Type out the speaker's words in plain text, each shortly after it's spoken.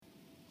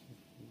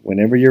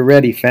Whenever you're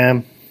ready,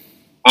 fam.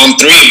 On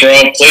three,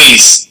 bro,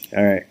 please.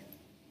 All right.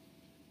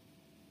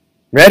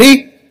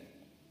 Ready?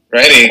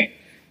 Ready.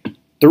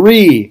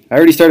 3. I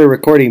already started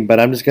recording, but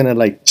I'm just going to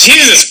like...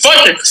 Jesus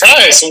fucking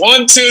Christ.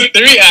 1, 2,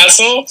 3,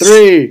 asshole.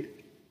 3,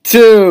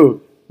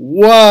 2,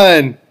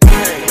 1.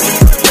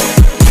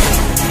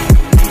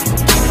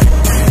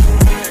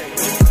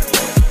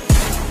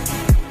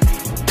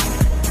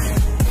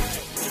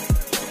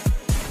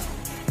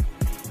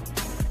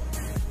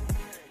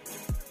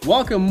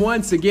 Welcome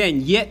once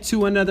again, yet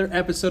to another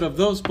episode of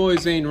Those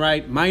Boys Ain't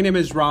Right. My name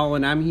is Raul,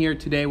 and I'm here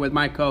today with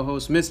my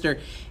co-host, Mr.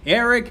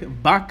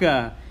 Eric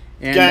Baca.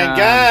 And,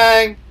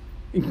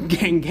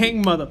 gang,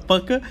 gang,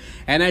 motherfucker.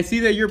 And I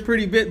see that you're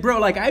pretty bit, bro.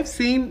 Like I've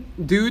seen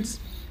dudes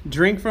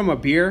drink from a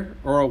beer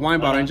or a wine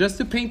bottle, and just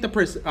to paint the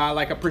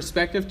a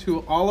perspective to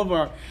all of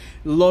our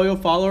loyal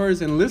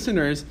followers and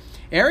listeners,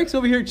 Eric's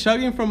over here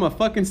chugging from a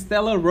fucking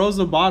Stella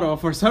Rosa bottle.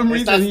 For some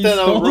reason, it's not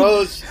Stella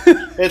Rose.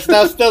 It's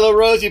not Stella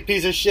Rose, you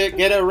piece of shit.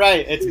 Get it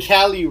right. It's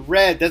Cali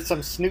Red. That's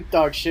some Snoop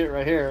Dogg shit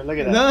right here. Look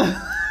at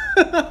that.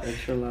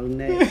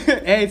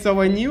 Hey, so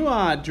when you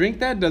drink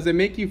that, does it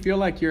make you feel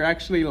like you're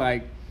actually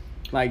like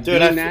Dude,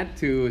 doing that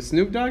to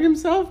Snoop Dogg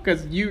himself?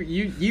 Because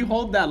you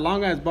hold that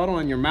long ass bottle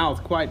in your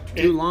mouth quite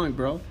too long,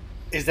 bro.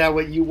 Is that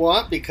what you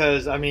want?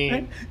 Because I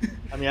mean,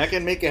 I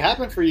can make it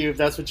happen for you if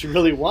that's what you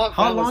really want.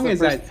 How long is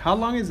that? How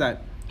long is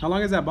that? How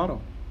long is that bottle?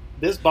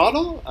 This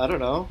bottle? I don't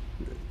know.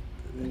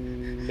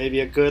 Maybe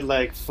a good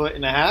like foot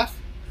and a half.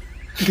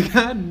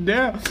 God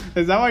damn!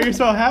 Is that why you're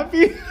so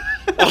happy?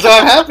 I'm so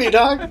happy,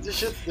 dog.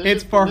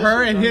 It's for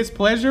her and his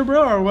pleasure,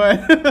 bro, or what?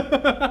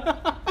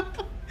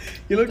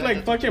 You look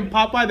like fucking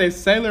Popeye the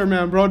Sailor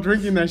Man, bro,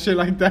 drinking that shit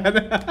like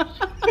that.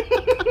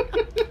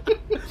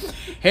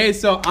 Hey,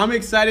 so I'm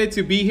excited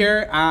to be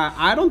here.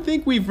 I don't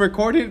think we've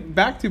recorded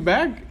back to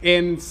back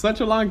in such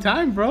a long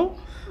time, bro.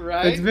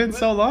 Right? It's been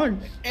so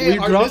long. Hey,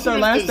 we dropped our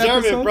last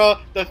episode, it, bro.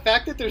 The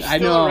fact that they're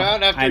still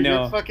around after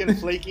your fucking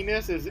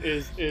flakiness is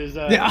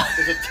a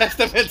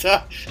testament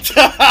to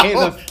how, hey,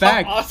 the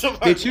fact awesome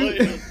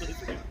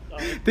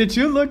did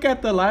you look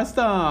at the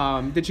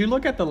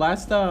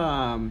last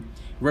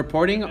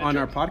reporting on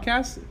our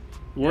podcast?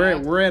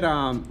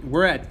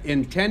 We're at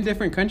in 10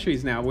 different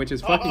countries now, which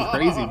is fucking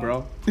crazy,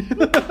 bro.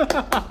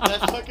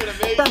 That's fucking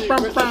amazing.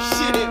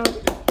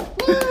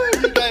 Woo,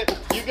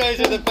 you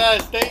guys are the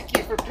best. Thank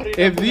you for putting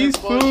If up these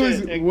with fools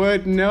bullshit.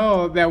 would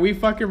know that we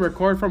fucking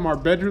record from our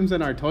bedrooms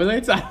and our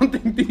toilets, I don't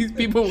think these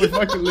people would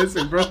fucking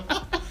listen, bro.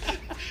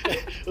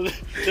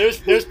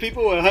 There's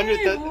people with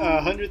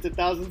hundreds of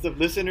thousands of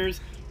listeners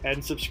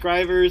and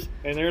subscribers,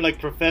 and they're like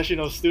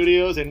professional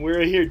studios, and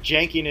we're here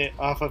janking it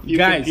off a few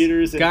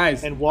computers and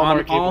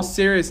Walmart cables.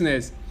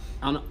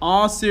 On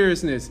all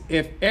seriousness,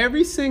 if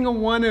every single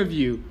one of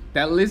you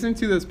that listen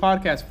to this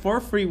podcast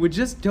for free would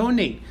just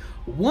donate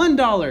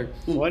 $1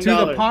 to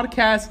the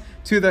podcast,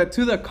 to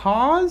the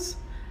cause,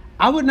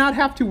 I would not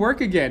have to work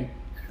again.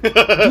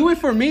 Do it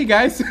for me,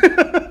 guys.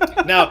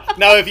 Now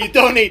if you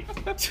donate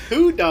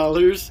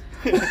 $2,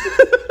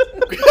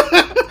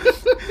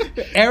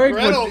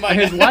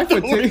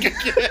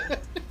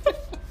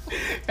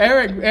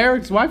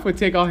 Eric's wife would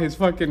take all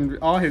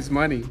his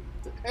money.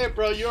 Hey,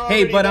 bro, you're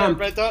already there,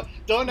 bro.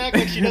 Don't act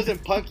like she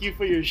doesn't punk you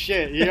for your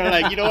shit. You're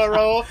like, you know what,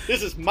 Raul?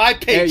 This is my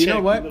paycheck. Hey, you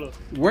know what?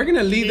 We're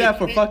gonna leave that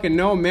for fucking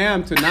no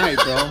ma'am tonight,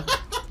 bro.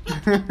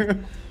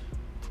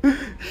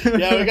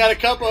 Yeah, we got a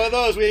couple of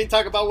those. We ain't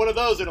talked about one of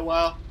those in a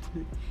while.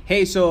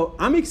 Hey, so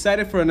I'm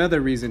excited for another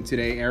reason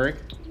today, Eric.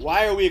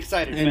 Why are we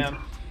excited, man?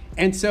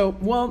 And so,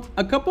 well,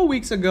 a couple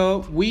weeks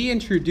ago, we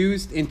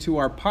introduced into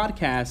our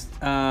podcast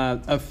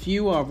a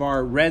few of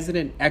our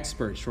resident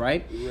experts,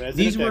 right?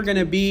 These were going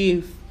to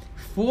be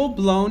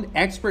full-blown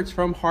experts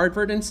from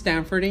Harvard and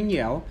Stanford and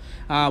Yale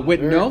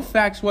with no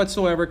facts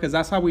whatsoever, because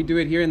that's how we do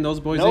it here in Those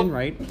Boys Ain't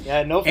Right.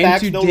 Yeah, no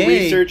facts, no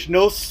research,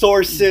 no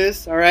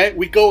sources, all right?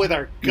 We go with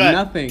our gut.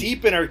 Nothing.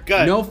 Deep in our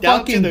gut. No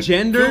fucking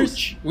genders.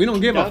 Gooch. We don't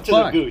give a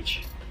fuck.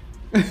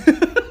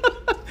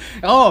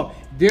 Oh,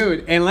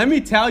 dude, and let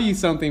me tell you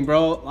something,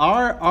 bro.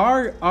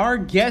 Our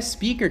guest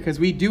speaker, because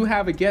we do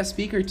have a guest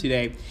speaker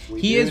today,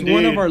 he is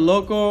one of our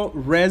local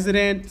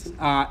resident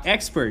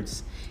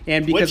experts.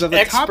 And because of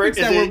the topics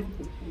that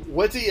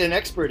what's he an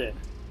expert in?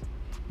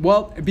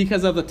 Well,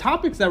 because of the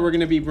topics that we're going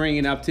to be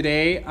bringing up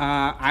today,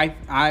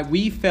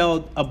 we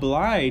felt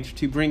obliged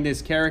to bring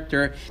this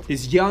character,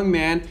 this young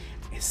man,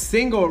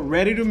 single,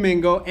 ready to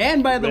mingle,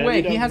 and by the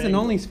way, he has an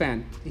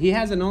OnlyFans. He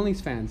has an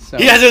OnlyFans. So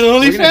he has an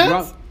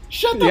OnlyFans?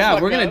 Shut the fuck up.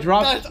 Yeah, we're gonna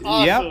drop. That's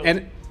awesome. Yep,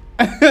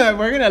 and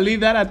we're gonna leave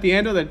that at the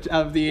end of the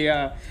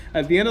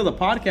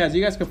podcast.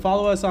 You guys can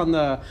follow us on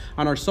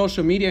our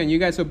social media, and you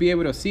guys will be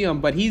able to see him.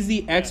 But he's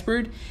the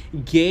expert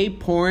gay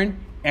porn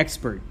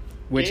expert,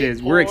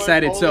 we're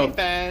excited.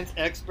 OnlyFans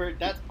expert.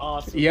 That's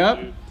awesome. Yep.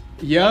 Dude.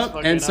 Yep.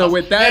 And so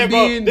with that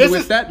being, this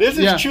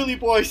is Chili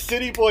Boy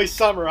City Boy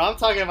Summer. I'm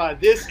talking about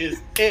this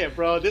is it,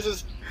 bro.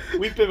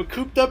 We've been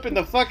cooped up in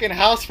the fucking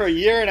house for a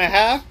year and a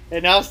half,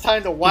 and now it's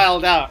time to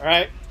wild out,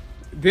 right?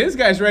 This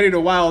guy's ready to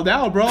wild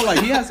out, bro. Like,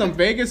 he has some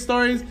Vegas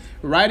stories.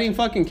 riding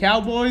fucking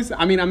cowboys.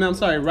 I'm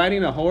sorry,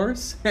 riding a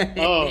horse.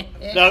 Oh,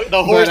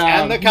 the horse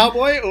and the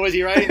cowboy, or was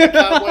he riding the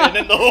cowboy and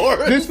then the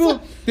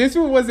horse? This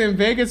one was in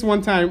Vegas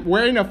one time,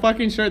 wearing a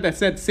fucking shirt that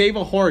said "Save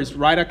a horse,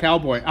 ride a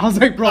cowboy." I was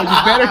like, bro, you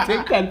better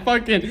take that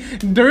fucking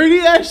dirty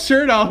ass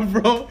shirt off,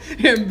 bro.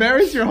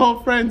 Embarrass your whole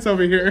friends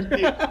over here.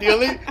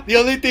 The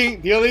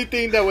only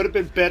thing that would have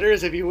been better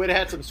is if you would have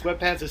had some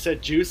sweatpants that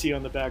said "Juicy"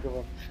 on the back of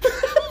them.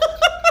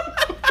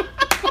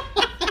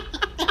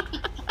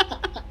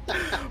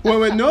 Well,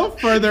 with no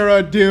further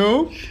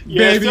ado,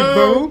 yes, baby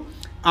boo,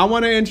 I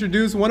want to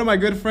introduce one of my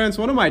good friends,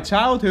 one of my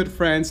childhood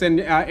friends,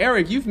 and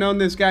Eric, you've known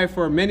this guy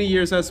for many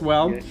years as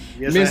well.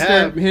 Yes, I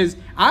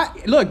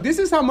have. Look, this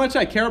is how much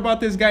I care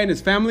about this guy and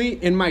his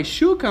family. In my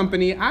shoe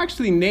company, I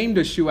actually named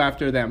a shoe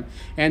after them.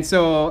 And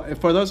so,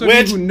 for those of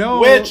you who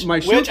know my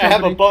shoe company, I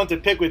have a bone to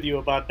pick with you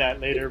about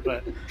that later,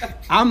 but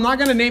I'm not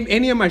gonna name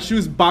any of my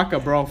shoes Baka,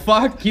 bro.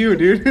 Fuck you,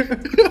 dude.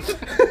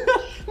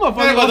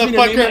 Motherfucker,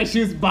 name my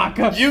shoes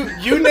Baka.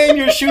 You name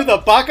your shoe the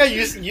Baka,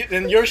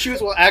 and your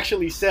shoes will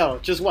actually sell.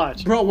 Just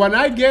watch, bro. When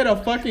I get a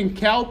fucking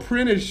cow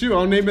printed shoe,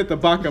 I'll name it the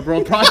Baka,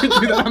 bro. Promise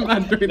you that I'm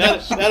not doing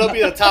that. That'll be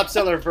a top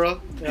seller,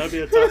 bro. That'll be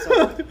a top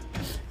seller.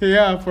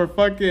 Yeah, for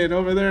fucking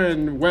over there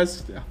in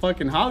West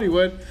fucking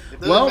Hollywood.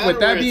 Well,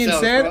 with that being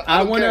said, bro,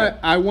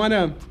 I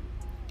wanna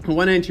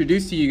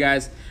introduce to you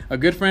guys a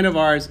good friend of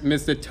ours,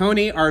 Mr.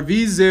 Tony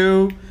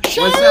Arvizu. What's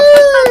up?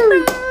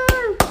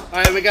 All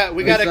right, we got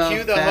to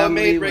cue the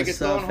homemade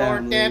reggaeton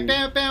horn.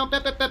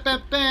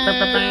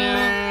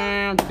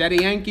 Daddy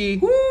Yankee.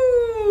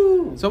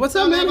 Woo! So what's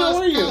up, man? How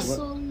are you?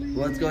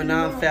 What's going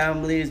on,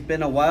 family? It's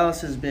been a while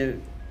since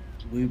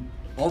we've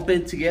all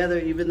been together,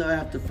 even though I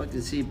have to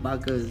fucking see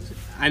Baka's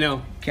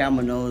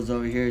camera nose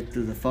over here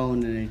through the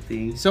phone and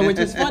everything. So which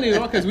is funny,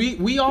 because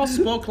we all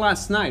spoke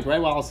last night, right,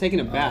 while I was taking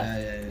a bath.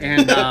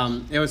 And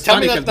it was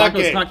funny because Baka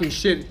was talking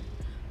shit.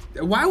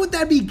 Why would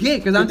that be gay?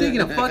 Because I'm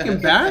taking a fucking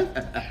bath?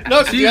 No,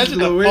 because you answered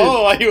the phone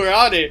while you were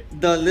on it.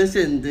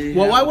 Listen.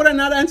 Why would I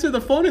not answer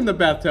the phone in the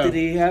bathtub? Did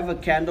he have a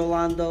candle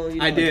on, though?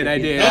 I did. No,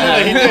 he did.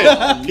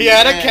 He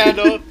had a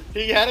candle.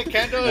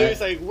 He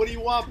was like, "What do you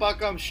want,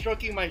 Baka? I'm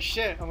stroking my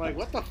shit." I'm like,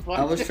 "What the fuck?"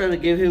 I was trying to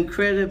give him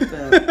credit, but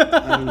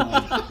I don't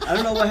know. I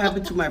don't know what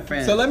happened to my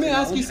friend. So let me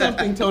ask you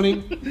something,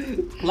 Tony.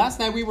 Last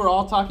night we were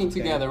all talking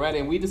together, right?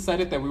 And we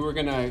decided that we were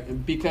going to,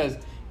 because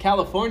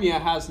California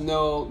has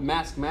no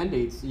mask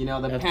mandates. You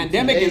know, the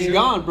pandemic is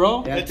gone,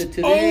 bro. It's over.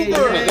 The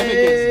pandemic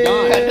is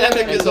gone.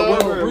 Pandemic is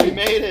over. We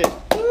made it.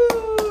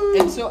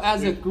 And so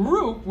as a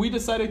group, we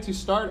decided to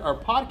start our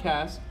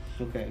podcast.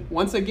 Okay.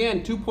 Once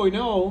again,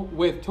 2.0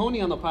 with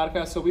Tony on the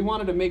podcast. So we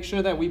wanted to make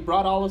sure that we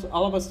brought all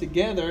of us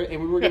together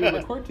and we were going to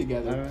record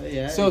together.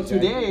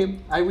 Today,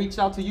 I reached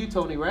out to you,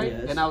 Tony, right?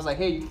 Yes. And I was like,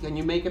 hey, can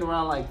you make it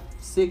around like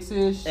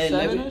 6-ish,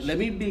 7-ish? Let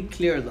me be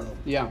clear, though.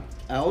 Yeah.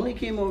 I only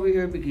came over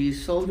here because you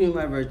sold me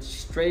my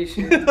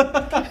registration,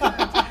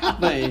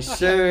 my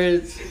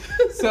insurance.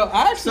 So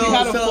I actually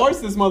had to force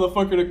this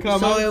motherfucker to come.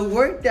 So it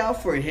worked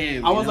out for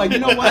him. I was like, you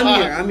know what?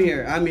 I'm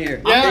here.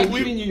 Yeah, I'm not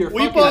giving you your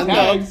fucking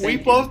tags. We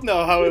both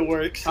know how it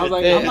works. I was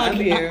like, I'm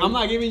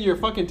not giving you your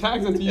fucking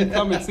tags until you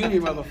come and see me,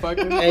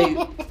 motherfucker. Hey,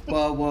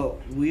 well,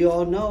 what we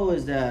all know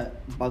is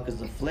that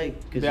Baka's a flake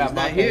because he's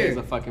not here. He's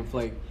a fucking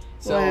flake.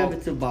 So, what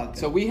happened to Baka?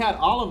 So we had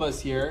all of us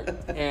here,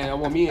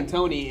 and me and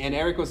Tony, and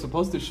Eric was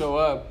supposed to show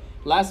up.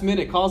 Last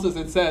minute calls us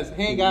and says,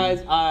 hey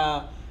guys,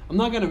 I'm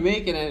not going to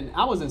make it. And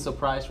I wasn't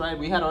surprised, right?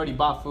 We had already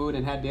bought food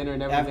and had dinner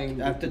and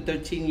everything. After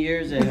 13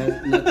 years,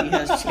 nothing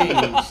has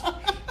changed.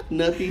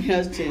 Nothing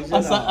has changed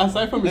at all.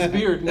 Aside from his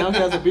beard. Now he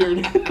has a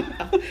beard.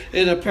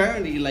 And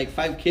apparently like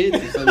 5 kids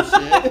or some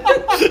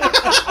shit.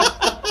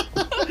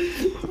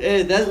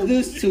 Hey, that's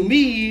news to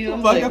me.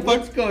 I'm like,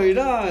 what's going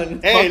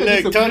on?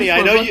 Hey, look, Tony,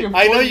 I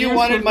know you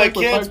wanted my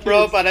kids,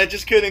 bro, but I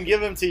just couldn't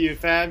give them to you,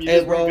 fam. You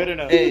just weren't good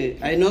enough. Hey,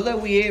 I know that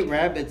we ate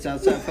rabbits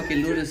outside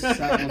fucking Ludus'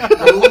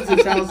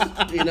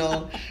 house, you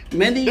know,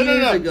 many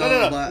years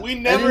ago. But we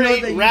never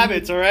ate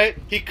rabbits, all right?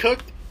 He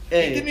cooked.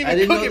 Hey, he didn't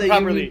even cook it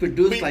properly.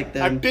 Like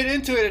them. I bit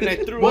into it and I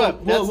threw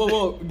up.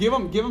 Whoa. Give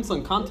him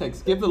some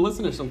context. Give the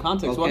listeners some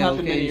context. What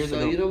happened many years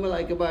ago? So, you know,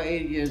 like about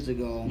 8 years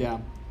ago. Yeah.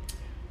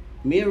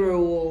 Me and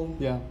Raul,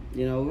 yeah,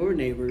 you know, we were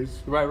neighbors.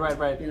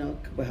 Right. You know,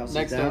 a couple houses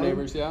next door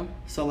neighbors, yeah.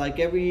 So like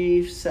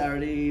every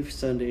Saturday,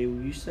 Sunday,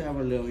 we used to have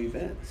our little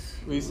events.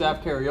 We used to have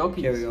karaoke.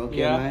 Karaoke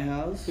at my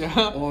house.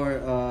 Yeah.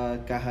 Or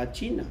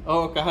Cajachina.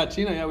 Oh,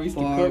 Cajachina, yeah, we used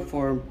to cook.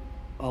 For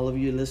all of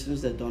you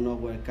listeners that don't know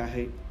what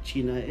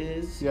Cajachina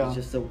is, it's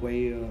just a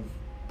way of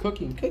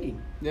cooking.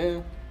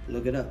 Yeah.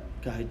 Look it up.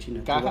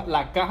 Cajachina. La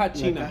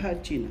Cajachina. La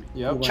Cajachina.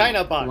 Yep.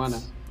 China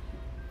box.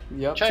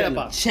 Yep. China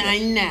box.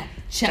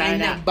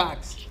 China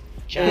box.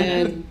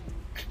 And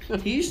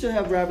he used to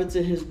have rabbits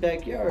in his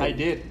backyard. I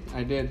did.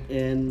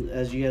 And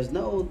as you guys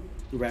know,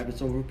 the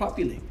rabbits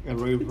overpopulate.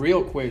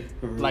 Real quick.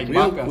 Like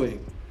real Baka. Quick.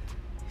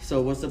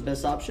 So what's the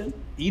best option?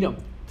 Eat them.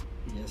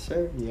 Yes,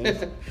 sir.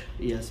 Yes.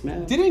 Yes,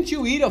 ma'am. Didn't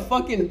you eat a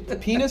fucking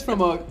penis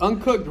from an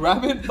uncooked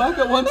rabbit,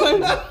 Baka, one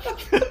time?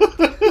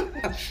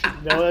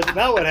 No, that's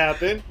not what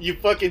happened. You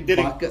fucking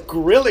didn't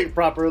grill it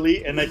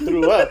properly, and I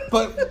threw up.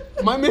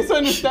 But my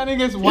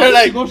misunderstanding is why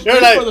did you go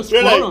straight for the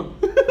scrotum?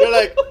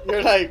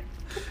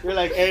 You're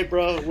like, hey,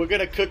 bro, we're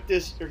gonna cook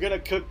this. You're gonna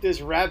cook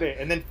this rabbit,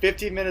 and then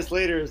 15 minutes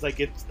later, it's like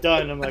it's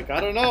done. I'm like,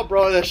 I don't know,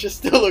 bro. That shit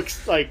still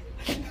looks like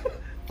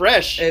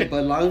fresh. Hey,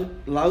 but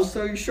long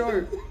story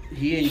short,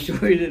 he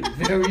enjoyed it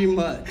very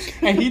much.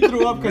 And he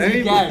threw up because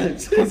he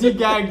gagged. Because he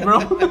gagged, bro.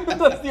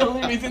 That's the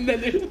only reason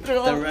that he threw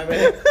up. The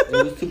rabbit,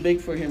 it was too big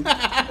for him.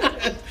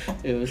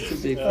 It was too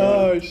big for him.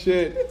 Oh,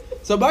 shit.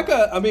 So,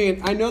 Baca, I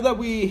mean, I know that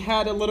we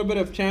had a little bit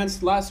of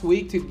chance last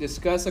week to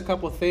discuss a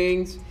couple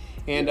things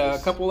and a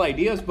couple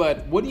ideas,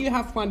 but what do you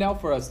have planned out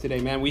for us today,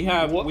 man? We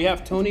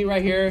have Tony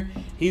right here.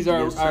 He's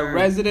our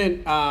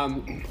resident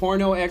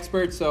porno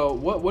expert. So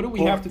what do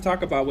we have to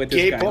talk about with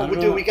this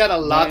guy? We got a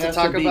lot to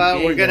talk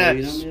about. We're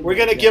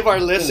gonna give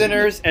our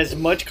listeners as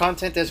much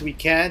content as we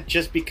can,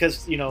 just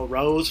because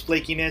Raul's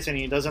flakiness and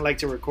he doesn't like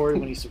to record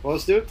when he's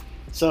supposed to.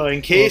 So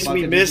in case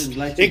we miss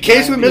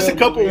a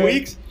couple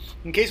weeks.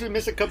 In case we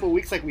miss a couple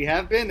weeks like we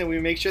have been, then we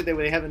make sure that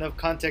they have enough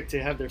content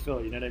to have their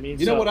fill. You know what I mean?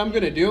 You know what I'm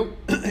going to do?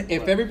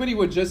 If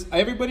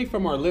everybody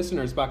from our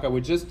listeners, Baca,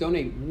 would just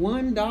donate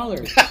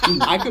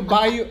 $1, I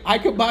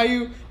could buy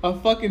you a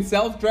fucking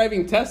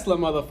self-driving Tesla,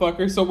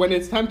 motherfucker. So when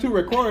it's time to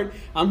record,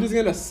 I'm just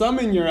going to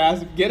summon your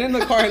ass, get in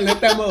the car and let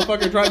that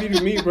motherfucker drive you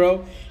to me,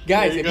 bro.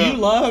 Guys, if you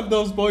love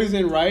Those Boys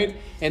in Right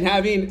and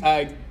having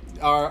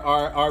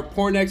our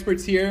porn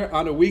experts here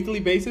on a weekly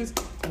basis,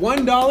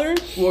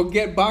 $1 will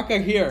get Baca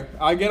here.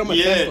 I'll get him a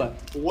Tesla.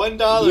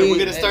 $1. We're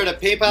gonna start a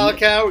PayPal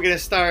account. We're gonna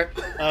start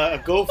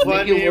a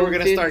GoFundMe. We're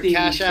gonna start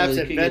Cash Apps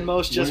and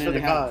Venmos just for the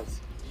cause.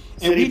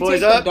 And we take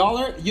that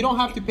 $1. You don't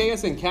have to pay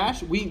us in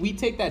cash. We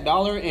take that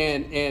 $1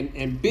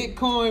 and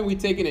Bitcoin. We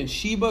take it in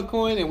Shiba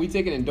Coin and we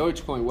take it in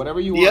Dogecoin. Whatever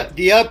you want.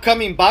 The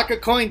upcoming Baca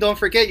Coin. Don't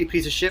forget, you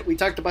piece of shit. We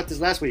talked about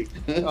this last week.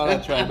 Oh,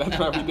 that's right. That's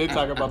right. We did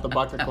talk about the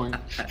Baca Coin.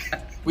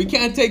 We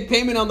can't take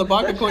payment on the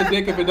Baca Coin,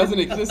 Dick, if it doesn't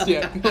exist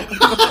yet.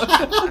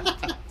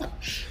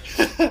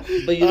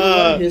 But you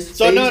know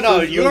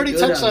what? You already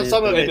touched on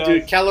some of it,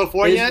 dude.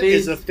 California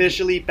is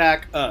officially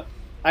back up.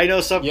 I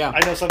know some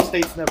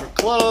states never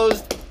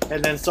closed.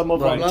 And then some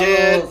of them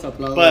did.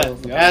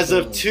 But as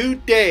of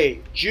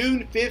today,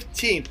 June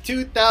 15th,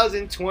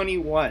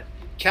 2021,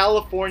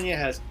 California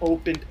has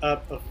opened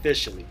up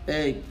officially.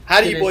 Hey, how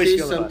do you boys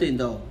feel about it?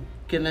 Though?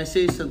 Can I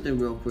say something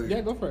real quick?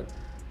 Yeah, go for it.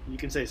 You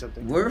can say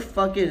something. We're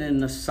fucking in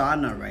the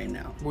sauna right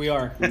now. We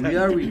are. We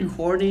are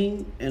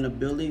recording in a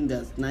building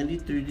that's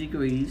 93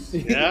 degrees.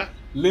 Yeah.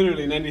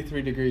 Literally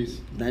 93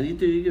 degrees.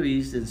 93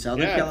 degrees in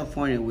Southern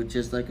California, which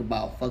is like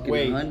about fucking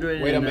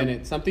 100. Wait a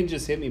minute. Something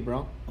just hit me,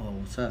 bro. Oh,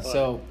 what's up?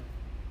 So,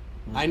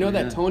 I know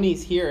that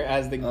Tony's here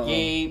as the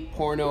gay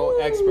porno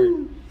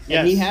expert. Yes.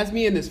 And he has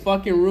me in this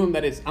fucking room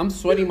I'm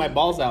sweating my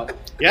balls out.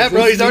 Yeah,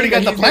 bro, he's already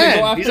got the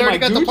plan. He's already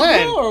got the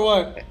plan. Or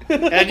what?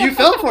 And you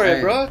fell for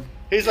it, bro.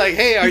 He's like,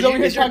 hey, is your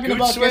gooch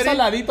sweating?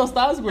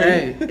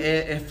 Hey,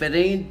 if it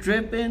ain't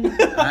dripping,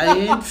 I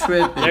ain't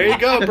tripping. There you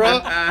go, bro.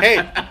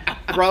 Hey,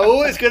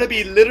 Raul is going to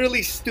be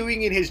literally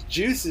stewing in his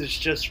juices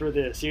just for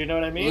this. You know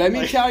what I mean? Let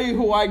me tell you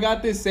who I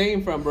got this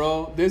saying from,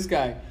 bro. This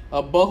guy.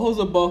 A bojo's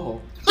a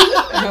bojo.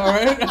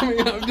 Alright? I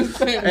mean, I'm just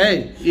saying.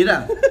 Hey,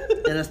 mira,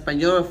 en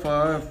español for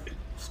our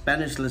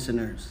Spanish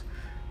listeners.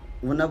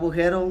 Un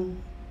agujero,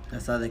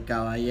 casa de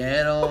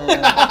caballero.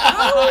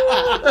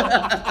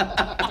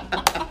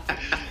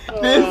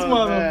 This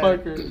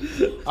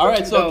motherfucker.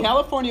 Alright, so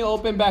California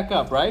opened back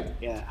up, right?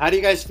 Yeah. How do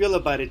you guys feel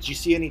about it? Do you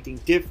see anything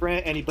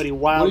different? Anybody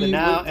wilding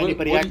out?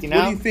 Anybody acting out?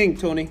 What do you think,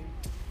 Tony?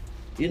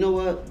 You know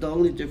what? The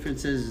only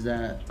difference is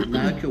that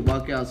now I can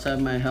walk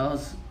outside my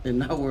house and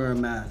not wear a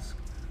mask.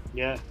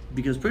 Yeah.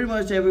 Because pretty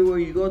much everywhere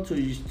you go to,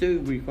 you're still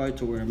required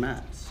to wear a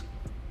mask.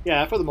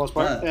 Yeah, for the most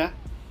part. Yeah.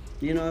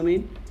 You know what I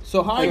mean?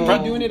 So how are you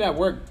doing it at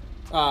work,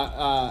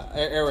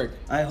 Eric?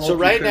 I hope you're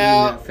covering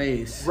that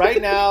face.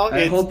 Right now,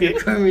 I hope you're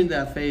covering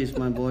that face,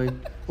 my boy.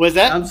 Was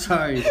that? I'm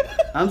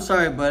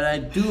sorry, but I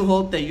do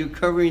hope that you're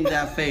covering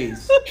that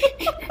face.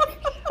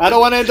 I don't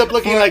want to end up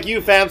looking like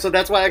you, fam, so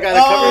that's why I got to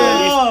cover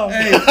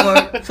it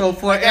at least. Hey,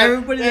 for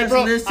everybody that's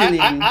listening.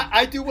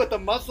 I do what the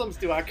Muslims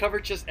do. I cover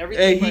just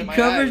everything. Hey, he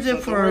covers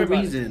it for a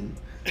reason.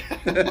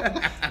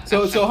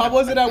 So how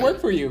was it at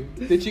work for you?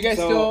 Did you guys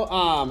still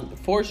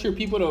force your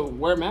people to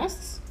wear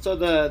masks? So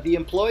the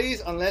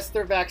employees, unless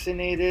they're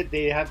vaccinated,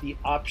 they have the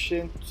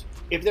option.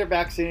 If they're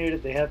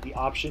vaccinated, they have the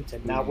option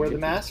to not wear the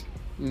mask.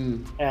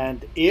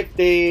 And if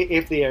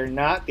they are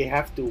not, they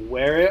have to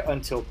wear it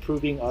until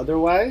proving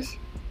otherwise.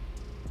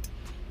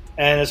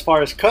 And as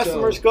far as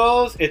customers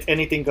goes, it's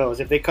anything goes.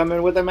 If they come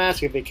in with a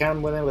mask, if they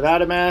come in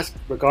without a mask,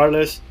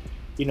 regardless,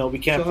 we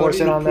can't force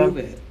it on them.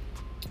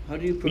 How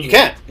do you prove it? You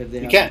can't.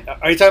 You can't.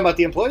 Are you talking about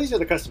the employees or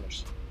the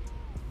customers?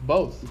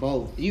 Both.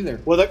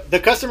 Either. Well, the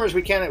customers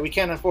we can't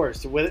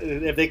enforce.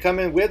 If they come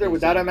in with or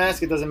without a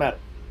mask, it doesn't matter.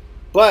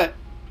 But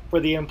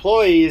for the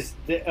employees,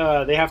 they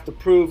have to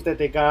prove that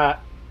they got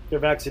their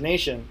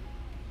vaccination.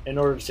 in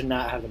order to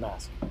not have the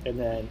mask. And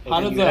then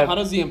how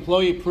does the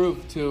employee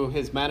prove to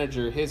his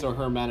manager, his or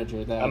her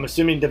manager, that I'm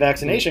assuming the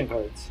vaccination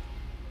cards.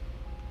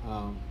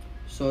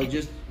 So you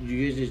guys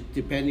just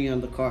depending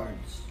on the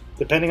cards.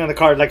 Depending on the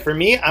card. Like for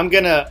me, I'm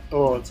gonna.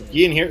 Well,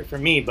 you didn't hear it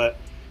from me, but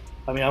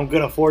I mean, I'm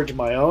gonna forge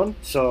my own.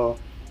 So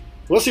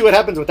we'll see what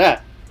happens with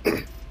that.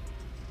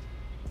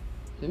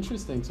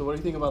 Interesting. So what do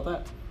you think about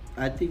that?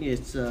 I think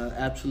it's an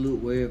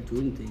absolute way of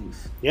doing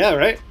things. Yeah,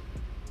 right?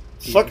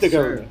 Fuck the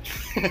government.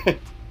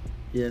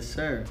 Yes,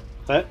 sir.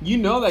 What? You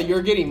know that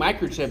you're getting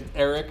microchipped,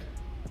 Eric.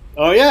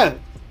 Oh, yeah.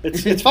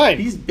 It's fine.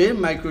 He's been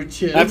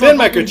microchipped. I've been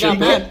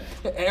microchipped.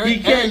 He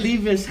can't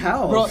leave his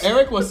house. Bro,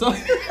 Eric was so...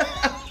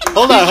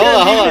 Hold on.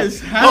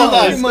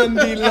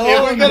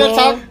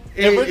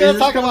 If we're gonna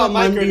talk about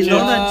microchips,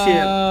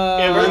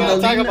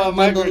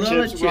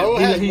 Raul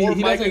has more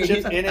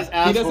microchips in his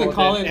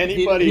asshole than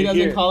anybody here. He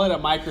doesn't call it a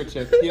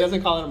microchip. He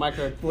doesn't call it a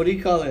microchip. What do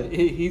you call it?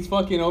 He's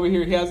fucking over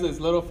here. He has this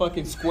little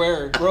fucking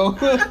square, bro.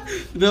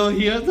 No,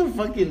 he has a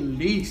fucking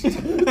leash.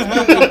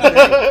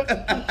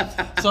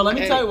 So let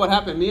me tell you what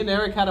happened. Me and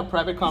Eric had a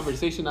private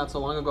conversation not so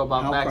long ago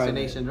about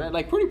vaccination, right?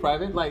 Like pretty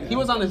private. Like he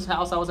was on his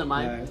house, I was in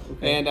mine,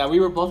 and we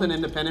were both in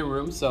independent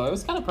rooms, so it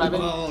was kind of private.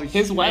 Oh,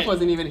 his wife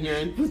wasn't even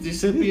hearing. Was he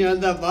sipping on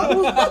that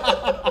bottle?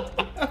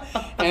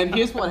 And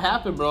here's what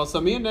happened, bro. So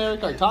me and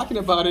Eric are talking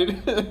about it,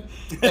 and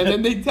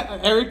then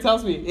Eric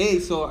tells me, "Hey,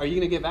 so are you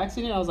gonna get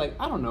vaccinated?" I was like,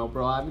 "I don't know,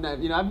 bro. I've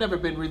never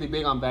been really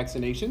big on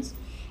vaccinations."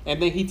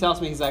 And then he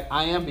tells me, he's like,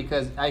 "I am,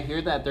 because I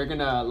hear that they're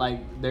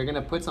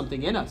gonna put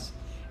something in us."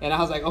 And I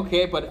was like,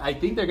 "Okay, but I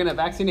think they're gonna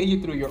vaccinate you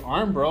through your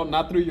arm, bro,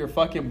 not through your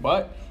fucking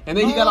butt." And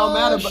then he got all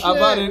mad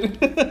about it.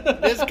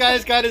 This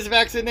guy's got his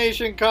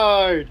vaccination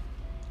card.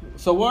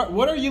 So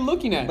what are you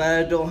looking at? But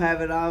I don't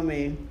have it on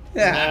me.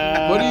 What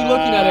are you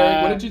looking at,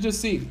 Eric? What did you just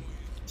see?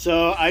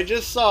 So I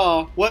just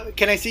saw. What?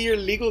 Can I see your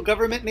legal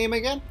government name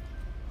again?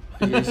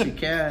 Yes, you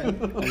can.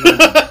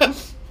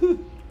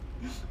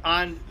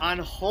 On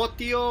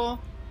Hotio.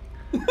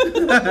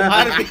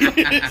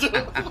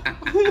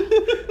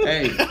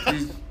 Hey,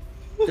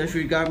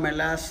 disregard my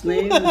last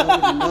name.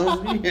 Nobody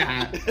knows me.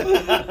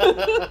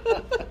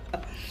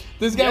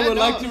 This guy would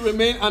like to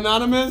remain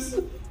anonymous.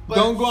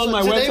 Don't go on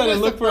my website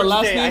and look for a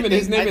last name, and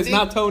his name is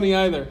not Tony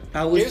either.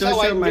 I will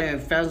still share my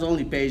fans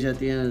only page at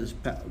the end of this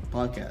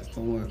podcast.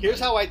 Don't worry. Here's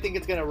how I think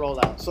it's gonna roll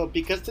out. So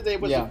because today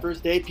was the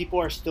first day, people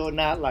are still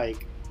not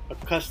like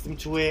accustomed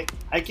to it.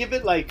 I give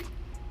it like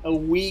a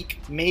week,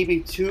 maybe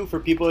two, for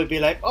people to be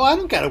like, "Oh, I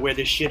don't gotta wear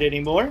this shit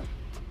anymore,"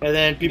 and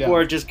then people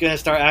are just gonna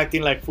start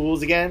acting like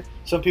fools again.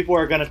 Some people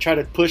are gonna try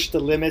to push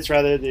the limits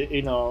rather than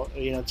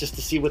just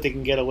to see what they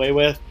can get away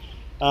with.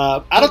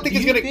 I don't think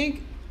it's gonna.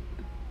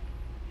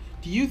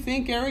 Do you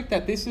think, Eric,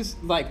 that this is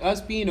like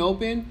us being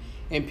open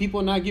and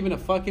people not giving a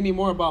fuck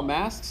anymore about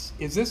masks?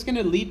 Is this going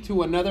to lead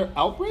to another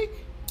outbreak,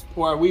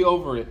 or are we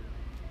over it?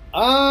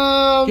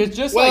 Because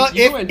just like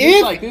you and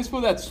just like this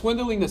fool that's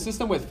swindling the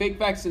system with fake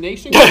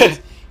vaccination,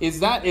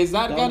 is that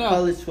gonna?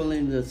 Call it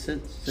swindling the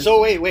system.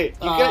 So wait. Did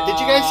you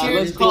guys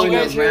hear?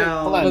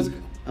 Hold on.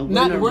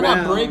 We're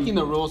not breaking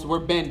the rules. We're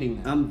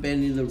bending them. I'm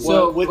bending the rules.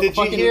 So did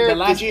you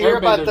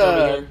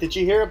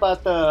hear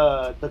about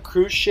the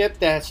cruise ship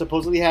that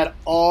supposedly had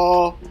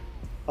all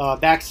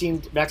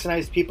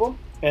vaccinated people,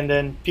 and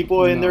then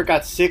people in there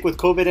got sick with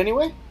COVID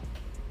anyway?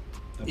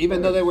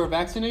 Even though they were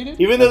vaccinated?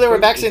 Even though they were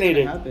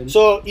vaccinated.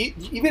 So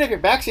even if you're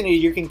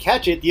vaccinated, you can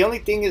catch it. The only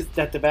thing is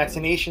that the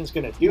vaccination is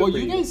going to do it. Well,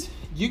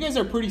 you guys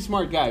are pretty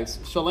smart guys.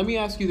 So let me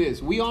ask you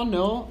this. We all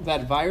know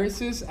that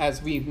viruses,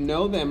 as we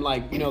know them,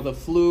 like, the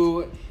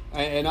flu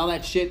and all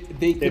that shit,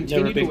 they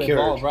continue to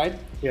evolve, right?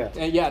 Yeah.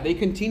 Yeah, they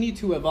continue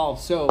to evolve.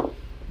 So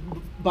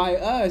by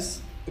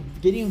us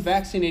getting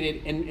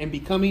vaccinated and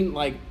becoming,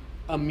 like,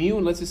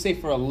 immune, let's just say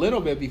for a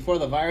little bit before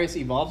the virus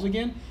evolves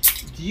again,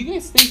 do you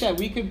guys think that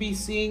we could be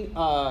seeing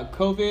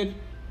COVID-19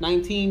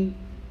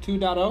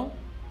 2.0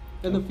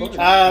 in the future?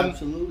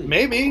 Absolutely.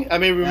 Maybe. I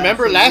mean,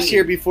 remember last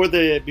year before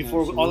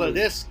all of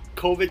this,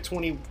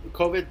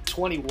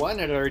 COVID-21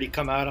 had already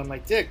come out. I'm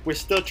like, Dick, we're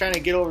still trying to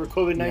get over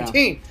COVID-19.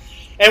 Yeah.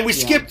 And we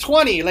skipped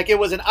 20 like it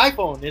was an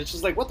iPhone. It's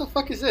just like, what the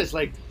fuck is this?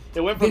 Like,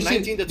 it went from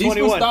 19 to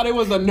 21. These thought it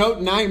was a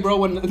Note 9, bro,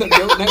 when the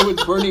Note 9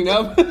 was burning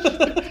up.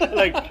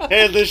 Like,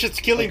 hey, this shit's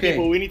killing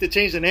people. We need to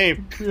change the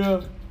name.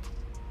 Yeah.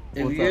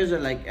 If you guys are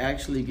like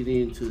actually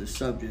getting into the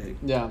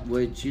subject,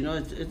 which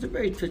it's a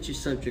very touchy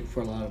subject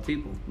for a lot of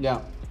people. Yeah.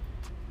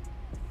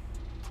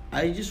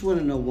 I just want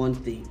to know one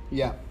thing.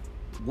 Yeah.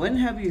 When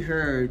have you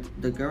heard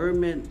the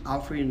government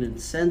offering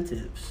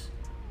incentives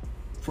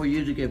for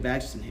you to get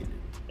vaccinated?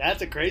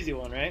 That's a crazy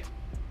one, right?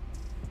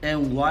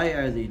 And why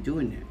are they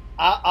doing it?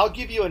 I'll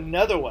give you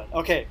another one.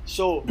 Okay,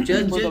 so I'll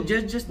give you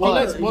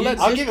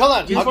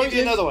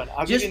another one.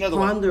 I'll give you another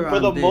one. For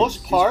the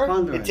most part,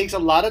 it takes a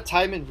lot of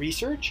time and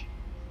research.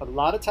 A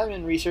lot of time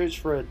and research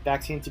for a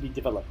vaccine to be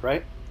developed,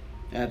 right?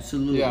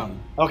 Absolutely. Yeah.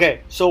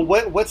 Okay, so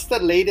what's the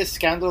latest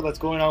scandal that's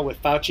going on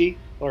with Fauci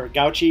or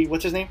Gauci?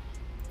 What's his name?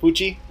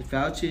 Fauci?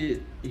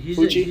 Fauci.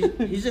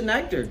 He's an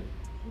actor.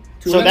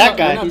 So that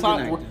guy.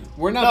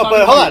 We're not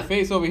talking about your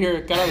face over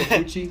here,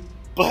 Fauci.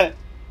 But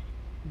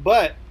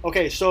But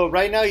okay, so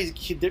right now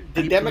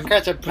the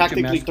Democrats are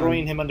practically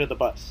throwing him under the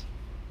bus.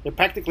 They're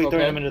practically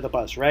throwing him under the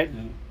bus, right?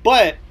 Yeah.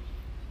 But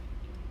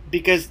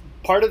because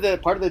part of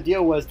the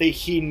deal was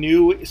he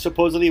knew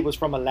supposedly it was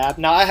from a lab.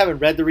 Now I haven't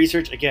read the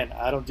research. Again,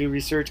 I don't do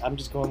research. I'm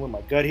just going with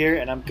my gut here,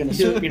 and I'm gonna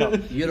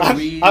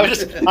I'm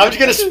just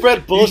gonna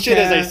spread bullshit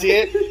as I see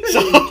it. So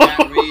you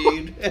can't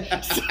read.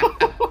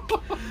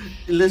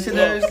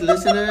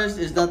 Listeners,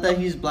 it's not that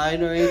he's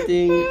blind or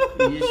anything.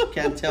 You just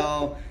can't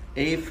tell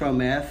A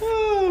from F.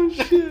 Oh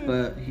shit!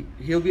 But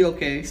he'll be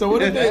okay. So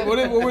what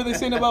were they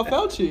saying about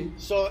Fauci?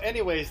 So,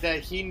 anyways,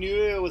 that he knew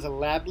it was a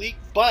lab leak.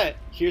 But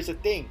here's the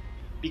thing: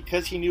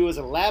 because he knew it was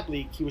a lab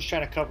leak, he was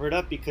trying to cover it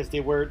up because they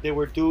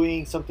were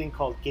doing something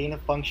called gain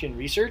of function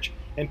research,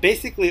 and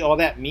basically all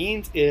that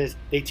means is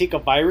they take a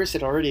virus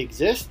that already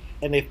exists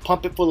and they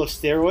pump it full of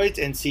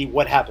steroids and see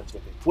what happens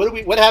with it.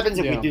 What happens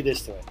if we do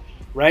this to it?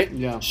 Right?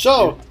 Yeah.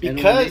 So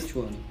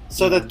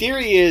the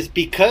theory is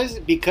because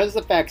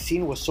the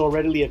vaccine was so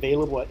readily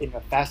available in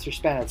a faster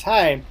span of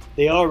time,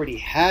 they already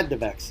had the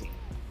vaccine.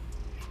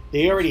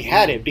 They already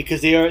had it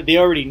because they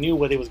already knew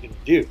what it was going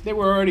to do. They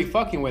were already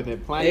fucking with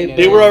it, planning it.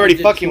 They were already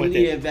fucking with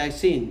it. A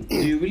vaccine.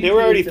 They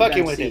were already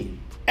fucking with it.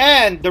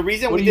 And the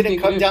reason we didn't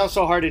come down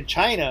so hard in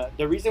China,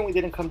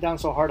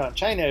 on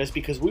China is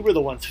because we were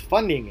the ones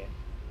funding it.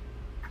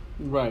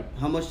 Right.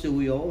 How much do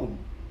we owe them?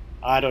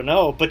 I don't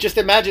know, but just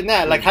imagine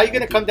that. Like, how are you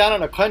going to come down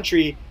on a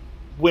country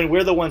when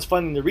we're the ones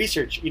funding the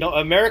research? You know,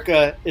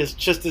 America is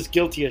just as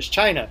guilty as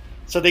China.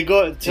 So they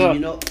go.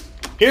 So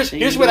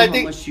here's what I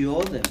think. How much you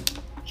owe them?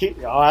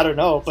 I don't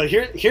know, but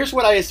here's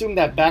what I assume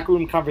that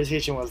backroom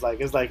conversation was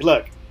like. It's like,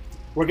 look,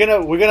 we're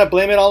gonna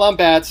blame it all on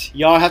bats.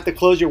 Y'all have to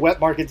close your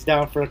wet markets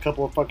down for a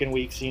couple of fucking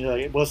weeks. You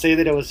know, we'll say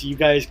that it was you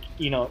guys,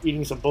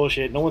 eating some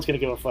bullshit. No one's gonna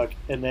give a fuck,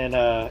 and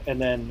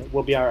then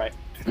we'll be all right.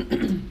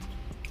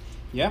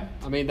 Yeah,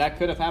 I mean that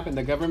could have happened.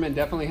 The government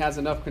definitely has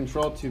enough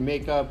control to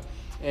make up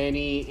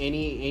any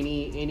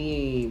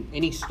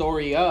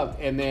story up,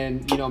 and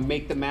then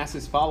make the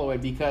masses follow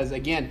it. Because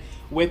again,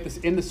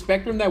 in the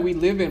spectrum that we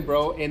live in,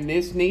 bro, in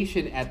this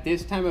nation at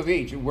this time of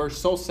age, we're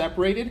so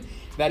separated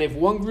that if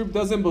one group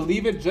doesn't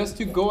believe it, just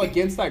to go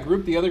against that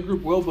group, the other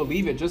group will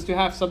believe it, just to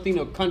have something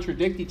to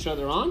contradict each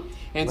other on.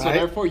 And so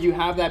therefore you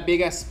have that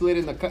big ass split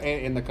in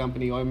the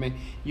company, or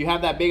you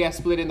have that big ass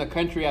split in the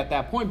country at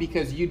that point,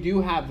 because you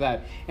do have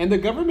that. And the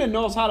government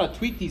knows how to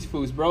tweak these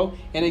fools, bro.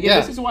 And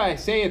again, this is why I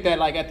say it, that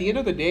like at the end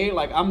of the day,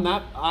 like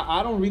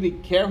I don't really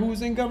care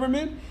who's in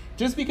government,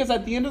 just because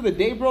at the end of the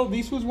day, bro,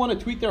 these fools want to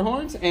tweak their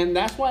horns. And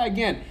that's why,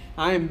 again,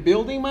 I'm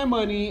building my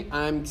money,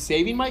 I'm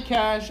saving my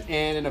cash,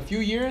 and in a few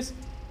years,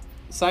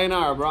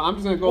 sayonara, bro. I'm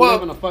just gonna go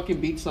live on a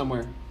fucking beach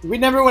somewhere.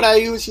 Remember what I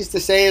used to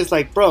say is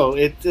like, bro,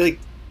 it's like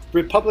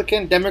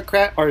Republican,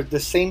 Democrat are the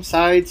same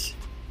sides,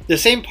 the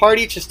same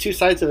party, just two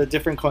sides of a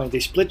different coin. They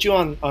split you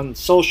on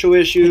social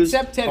issues,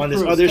 except Ted on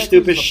Cruz. this other Ted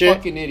stupid Cruz is shit. A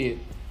fucking idiot.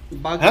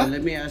 Baca,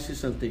 let me ask you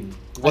something.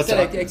 What's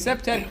up?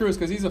 Except Ted Cruz,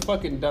 because he's a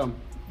fucking dumb.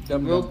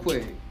 Real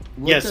quick.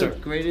 What's the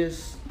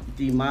greatest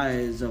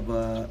demise of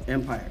an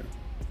empire?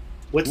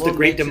 What's the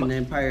great demise? An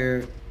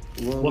empire.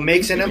 What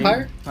makes an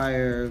empire?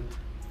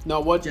 No,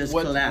 what's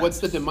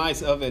the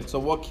demise of it? So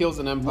what kills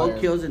an empire?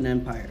 What kills an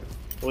empire?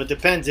 Well, it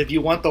depends. If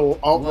you want the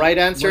alt-right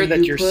answer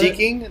that you're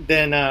seeking,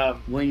 then...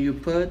 when you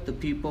put the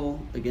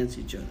people against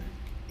each other.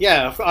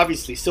 Yeah,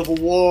 obviously. Civil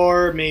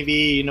war,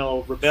 maybe,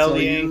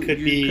 rebellion, could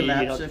be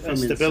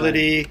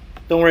instability. Inside.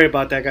 Don't worry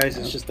about that, guys.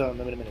 Yeah. It's just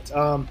limited minutes.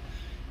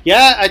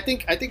 Yeah, I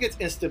think it's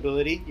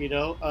instability,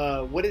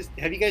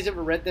 have you guys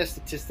ever read that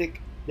statistic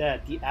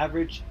that the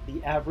average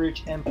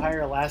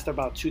empire lasts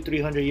about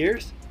 200-300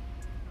 years?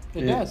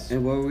 It does.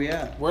 And where are we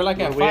at? We're like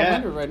at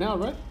 500 right now,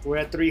 right? We're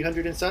at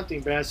 300 and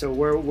something, man. So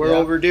we're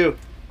overdue.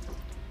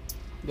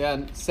 Yeah,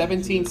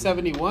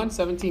 1771,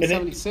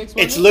 1776.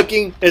 It's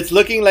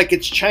looking like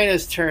it's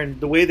China's turn.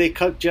 The way they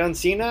cut John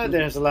Cena,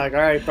 then it's like, all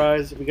right,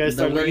 guys, we gotta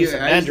start learning some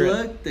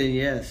Mandarin. Then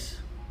yes.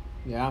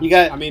 Yeah, you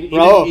got. I mean,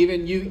 bro,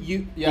 even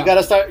you. Yeah. You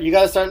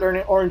gotta start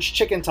learning orange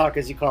chicken talk,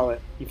 as you call it.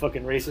 You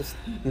fucking racist.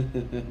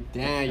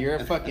 Damn, you're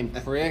a fucking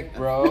prick,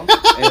 bro.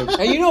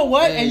 And you know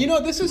what? And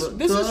this is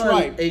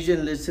right.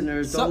 Asian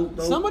listeners, don't.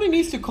 Somebody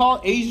needs to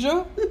call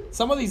Asia.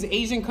 Some of these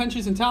Asian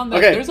countries in town.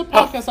 There's a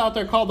podcast out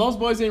there called "Those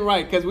Boys Ain't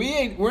Right" because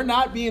we're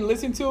not being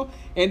listened to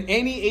in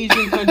any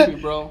Asian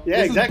country, bro. Yeah,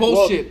 this exactly. is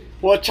bullshit.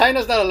 Well,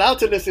 China's not allowed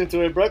to listen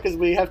to it, bro, because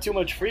we have too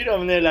much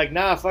freedom, and they're like,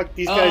 nah, fuck,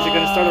 these guys are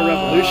gonna start a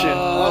revolution.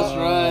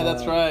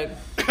 That's right.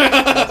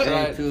 That's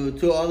right.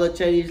 To all the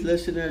Chinese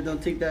listeners,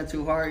 don't take that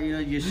too hard.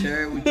 You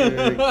share it with your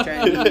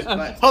Chinese.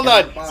 Hold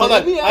on.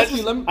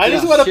 I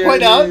just want to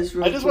point out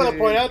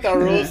that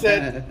Raul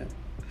said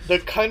the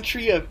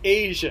country of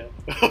Asia.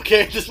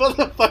 Okay, this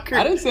motherfucker.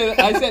 I didn't say that.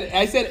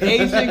 I said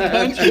Asian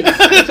countries.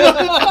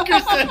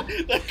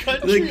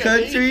 The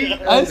country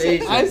of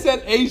Asia. I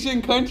said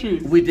Asian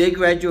countries. We did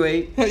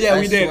graduate. Yeah,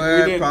 we did.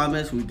 I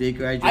promise we did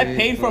graduate. I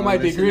paid for my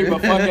degree,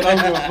 but fuck it, I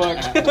don't give a fuck.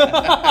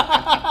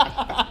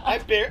 I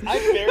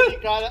barely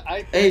got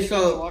it. Hey,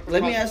 so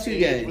let me ask you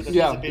guys.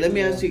 Let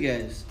me ask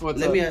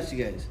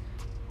you guys.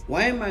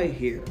 Why am I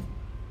here?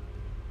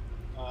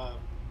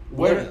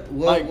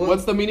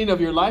 What's the meaning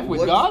of your life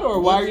with God, or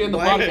why are you in the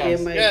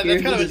podcast? Yeah,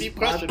 that's kind of a deep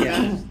question,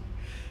 man.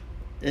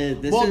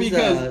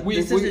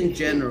 This is in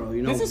general,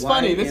 you know. This is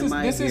funny.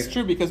 This is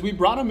true because we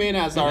brought him in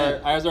as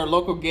our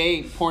local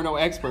gay porno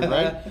expert,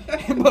 right?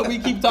 But we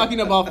keep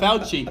talking about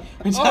Fauci,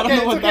 which I don't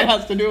know what that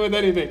has to do with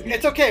anything.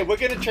 It's okay. We're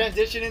gonna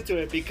transition into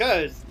it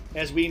because,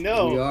 as we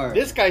know,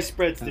 this guy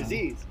spreads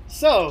disease.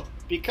 So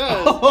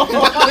because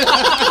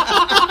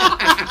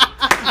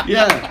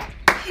yeah.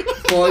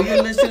 For all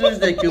you listeners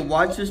that can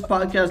watch this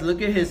podcast,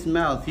 look at his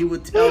mouth. He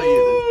would tell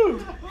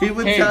you. He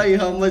would tell you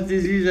how much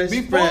disease I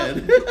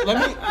spread.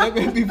 Let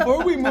me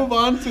before we move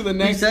on to the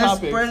next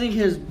topic. He's spreading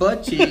his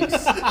butt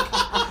cheeks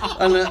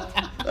on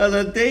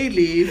a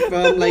daily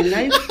from like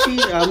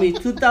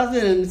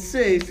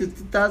 2006 to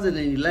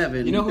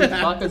 2011. You know who's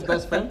Baca's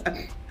best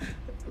friend?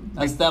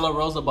 A Stella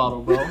Rosa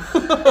bottle, bro.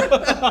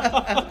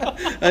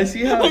 I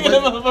see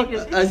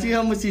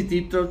how much he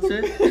deep throats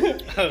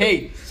it.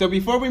 Hey, so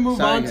before we move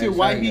on to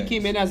why he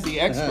came in as the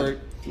expert,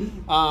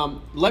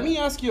 let me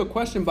ask you a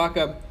question,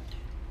 Baca.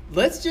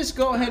 Let's just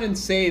go ahead and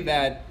say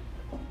that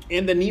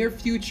in the near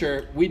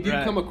future, we do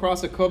come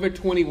across a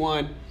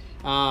COVID-21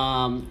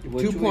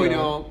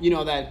 2.0, you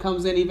know, that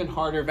comes in even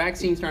harder.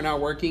 Vaccines are not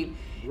working.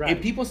 Right.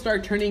 And people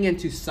start turning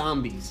into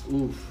zombies.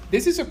 Oof.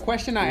 This is a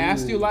question I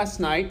asked you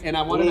last night, and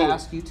I wanted to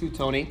ask you too,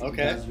 Tony. Okay.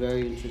 That's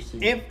very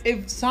interesting.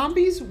 If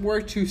zombies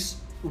were to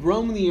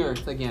roam the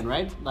earth again,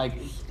 right? Like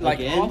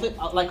all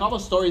the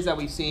stories that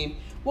we've seen.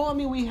 Well, I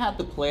mean, we had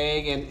the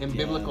plague in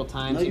biblical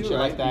times and shit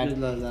like that,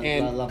 and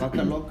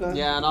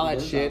all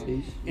that shit.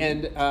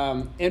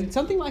 And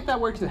something like that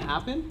were to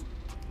happen,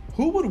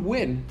 who would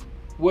win?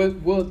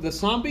 Will the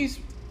zombies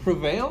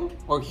prevail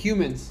or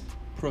humans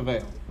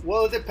prevail?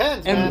 Well, it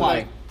depends. And man. why?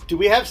 Like, do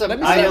we have some?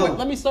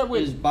 Let me start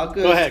with.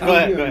 Go ahead.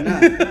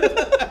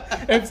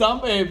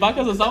 If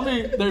Baca's a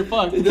zombie, they're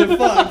fucked.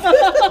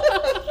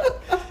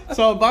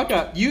 So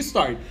Baca, you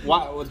start.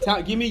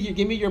 Give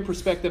me your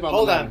perspective on.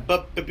 Hold on,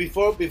 but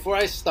before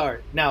I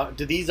start, now,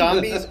 do these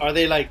zombies are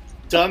they like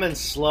dumb and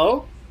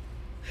slow,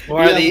 or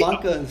are they,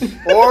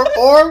 or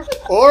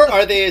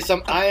are they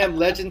some I Am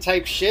Legend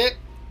type shit,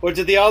 or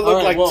do they all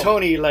look like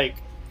Tony, like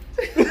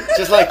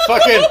just like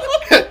fucking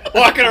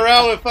walking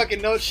around with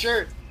fucking no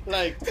shirt?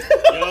 Like,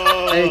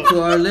 yo. Hey,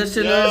 to our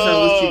listeners,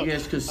 I wish you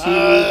guys could see me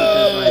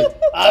because, like,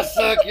 I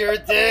suck your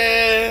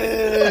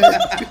dick.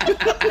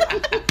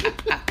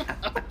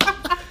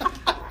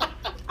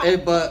 Hey,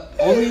 but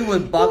only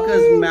with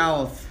Baca's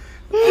mouth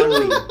on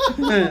me.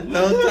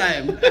 No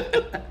time.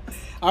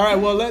 All right,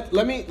 well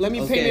let me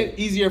paint it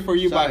easier for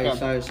you,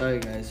 Baca. Sorry,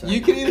 guys.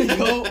 You can either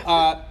go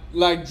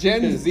like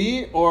Gen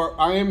Z or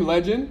I Am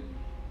Legend.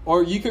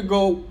 Or you could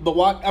go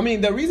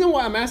the reason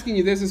why I'm asking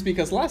you this is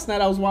because last night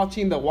I was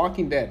watching The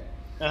Walking Dead.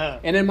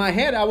 And in my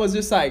head, I was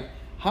just like,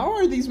 how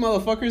are these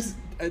motherfuckers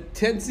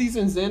 10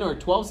 seasons in or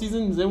 12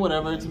 seasons in,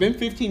 whatever? It's been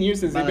 15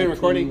 years since they've been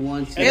recording.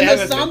 And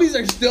the zombies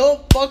are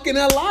still fucking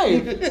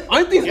alive.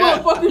 Aren't these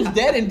motherfuckers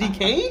dead and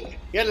decaying?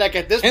 Yeah, like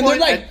at this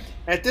point,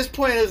 at this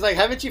point, it's like,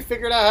 haven't you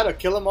figured out how to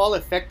kill them all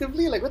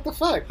effectively? Like, what the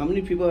fuck? How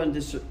many people are on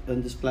this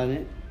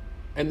planet?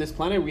 On this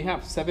planet, we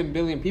have 7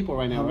 billion people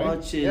right now, right? How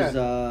much is...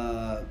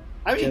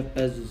 Jeff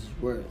Bezos is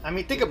worth. I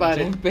mean, think about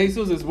Jeff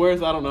Bezos is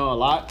worth, I don't know, a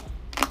lot.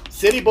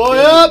 City boy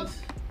up!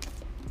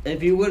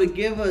 If you were to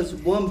give us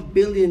 $1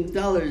 billion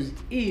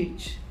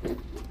each,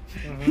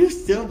 you'd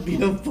still be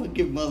a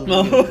fucking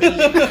motherfucker.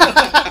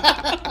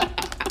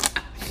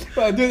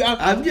 Dude,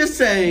 I'm just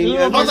saying.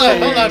 Hold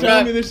on, bro.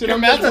 Your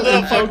math's a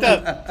little fucked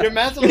up.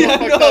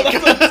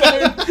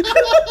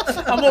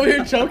 I'm over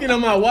here choking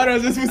on my water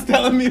as this was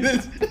telling me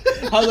this.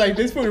 I was like,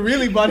 this fool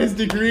really bought his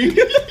degree.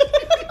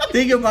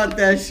 Think about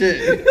that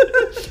shit.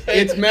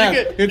 It's math.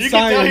 It's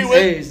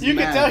science. You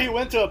can tell he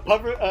went to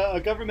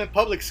a government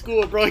public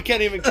school, bro. He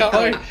can't even count.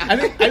 I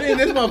think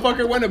this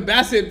motherfucker went to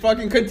Bassett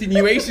fucking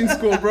continuation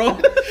school, bro.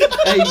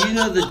 Hey, you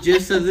know the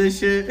gist of this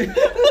shit?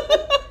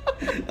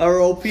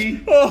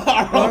 ROP.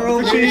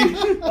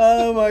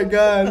 Oh my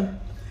god.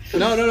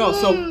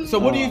 No. So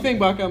what do you think,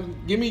 Baca?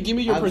 Give me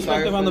your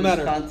perspective on the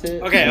matter.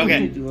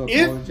 Okay.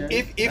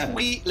 If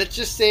we, let's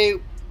just say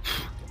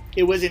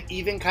it was an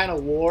even kind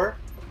of war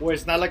where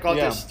it's not like all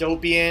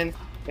dystopian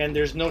and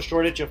there's no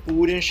shortage of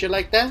food and shit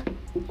like that,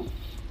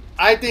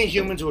 I think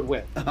humans would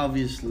win.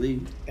 Obviously.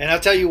 And I'll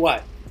tell you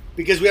why.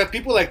 Because we have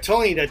people like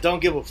Tony that don't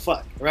give a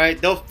fuck,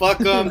 right? They'll fuck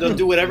them. They'll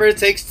do whatever it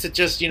takes to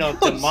just,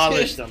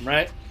 demolish them,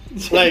 right?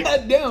 Like,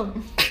 God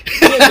damn.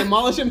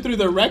 Demolish him through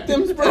the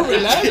rectums, bro?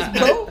 Relax,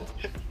 bro.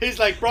 He's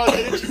like, bro,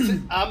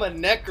 I'm a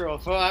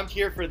necro, bro. I'm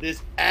here for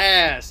this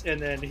ass. And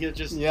then he'll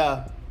just...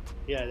 Yeah,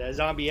 that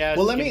zombie ass.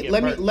 Well,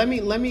 let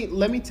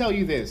me tell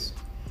you this.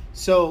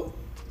 So,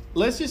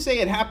 let's just say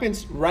it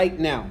happens right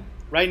now.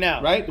 Right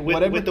now. Right?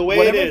 With the way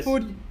it is.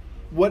 Food,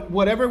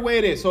 whatever way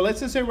it is. So,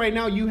 let's just say right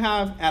now you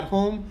have at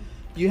home,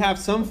 you have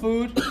some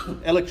food,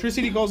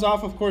 electricity goes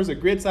off, of course, the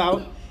grid's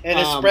out. And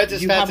it spreads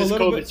as fast as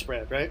COVID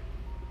spread, right?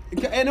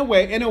 In a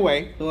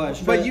way.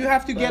 But you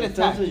have to get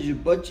attacked. That's your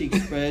butt cheek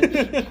spread.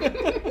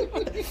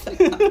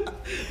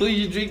 Will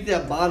you drink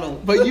that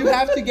bottle? But you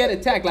have to get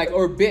attacked, like,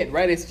 or bit,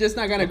 right? It's just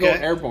not gonna go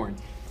airborne.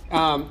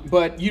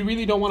 But you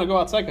really don't want to go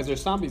outside because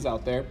there's zombies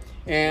out there,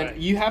 and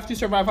you have to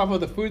survive off of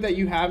the food that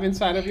you have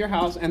inside of your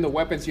house and the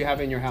weapons you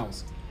have in your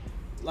house.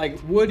 Like,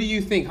 what do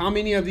you think? How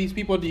many of these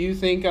people do you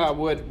think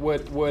would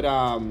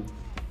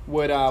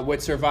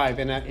survive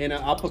in an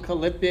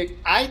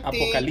apocalyptic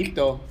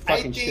apocalypto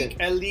fucking shit? I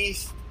think at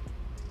least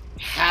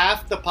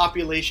half the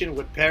population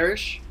would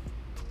perish.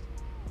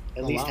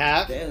 At least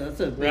half. Yeah, that's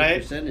a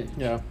big percentage.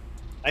 Yeah.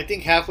 I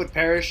think half would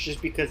perish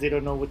just because they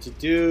don't know what to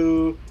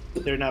do.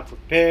 They're not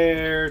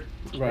prepared.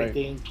 Right. I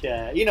think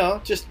that,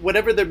 just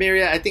whatever their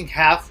myriad, I think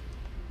half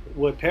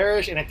would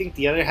perish, and I think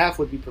the other half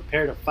would be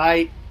prepared to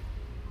fight.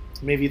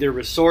 Maybe they're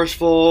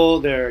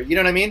resourceful. You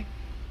know what I mean?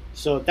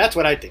 So that's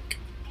what I think.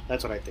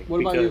 What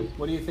about you?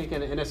 What do you think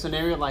in a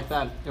scenario like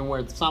that, and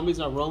where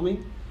zombies are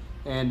roaming,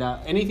 and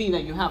anything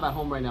that you have at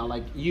home right now,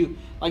 you're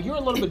a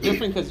little bit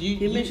different because you.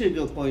 You mentioned a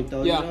good point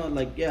though.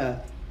 Yeah.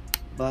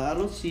 But I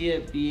don't see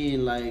it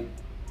being like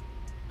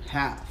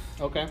half.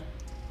 Okay.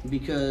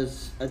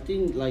 Because I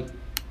think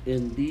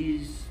in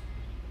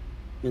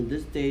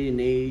this day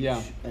and age,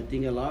 I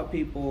think a lot of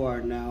people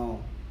are now,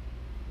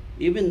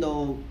 even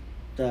though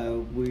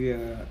we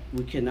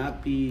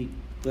cannot be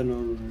gun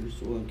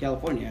owners, or in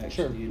California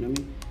actually, you know what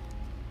I mean?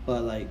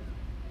 But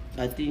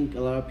I think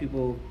a lot of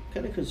people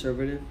kind of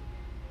conservative,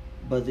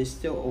 but they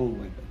still own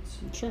weapons.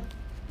 Sure.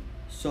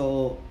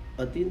 So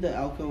I think the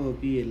outcome will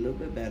be a little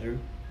bit better.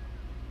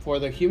 For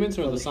the humans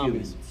or the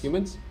zombies?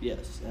 Humans?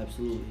 Yes,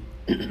 absolutely.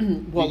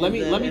 Well, let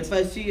me. If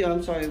I see,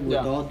 I'm sorry, with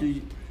all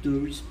due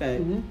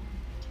respect,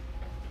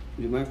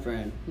 you're my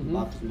friend.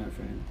 Bob is my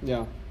friend.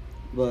 Yeah.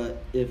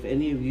 But if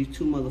any of you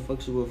two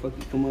motherfuckers will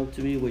fucking come up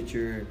to me with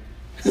your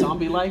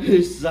zombie life,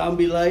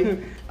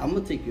 I'm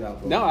gonna take you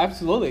out, bro. No,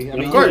 absolutely. I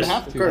mean, of course, you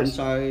have to. Of course. I'm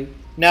sorry.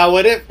 Now,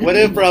 what if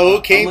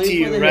Raul came to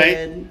you,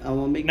 right?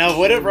 Now,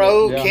 what if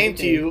Raul came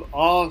to you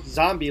all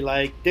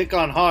zombie-like, dick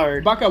on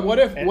hard? Baka, what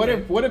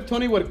if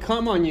Tony would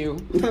come on you?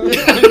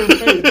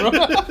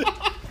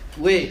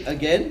 Wait,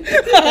 again?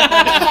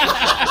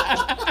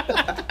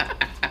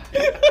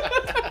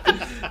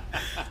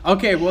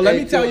 Okay, well, let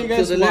me tell you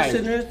guys why.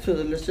 To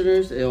the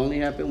listeners, it only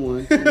happened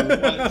once.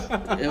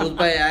 It was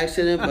by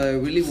accident, but it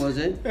really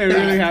wasn't. It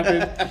really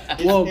happened.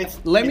 Well,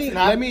 let me.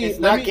 It's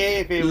not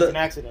gay if it was an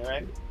accident,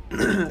 right?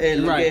 Hey,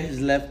 look at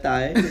his left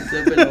eye. It's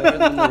a bit lower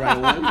than the right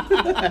one.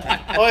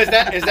 Oh, is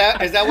that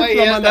why he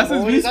has that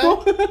hole in his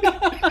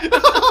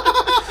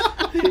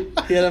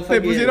He had a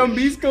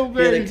Bisco, he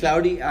had a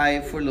cloudy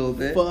eye for a little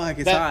bit. Fuck,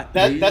 it's hot.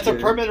 That's a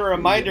permanent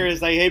reminder.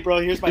 Is like, hey,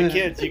 bro, here's my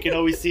kids. You can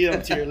always see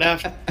them to your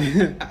left.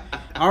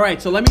 All right,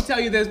 so let me tell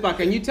you this, Buck,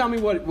 and you tell me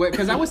what,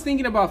 because I was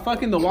thinking about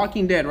fucking The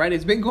Walking Dead, right?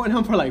 It's been going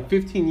on for like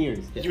 15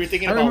 years. You were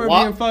thinking I about remember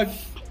what? being fucked.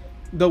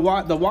 The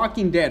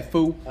Walking Dead,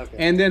 fool. Okay.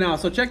 And then,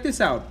 so check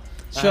this out.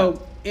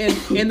 So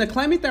in the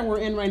climate that we're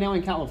in right now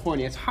in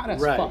California, it's hot as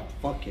fuck.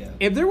 Fuck yeah.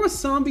 If there was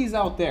zombies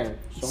out there,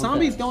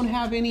 zombies don't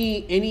have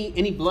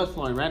any blood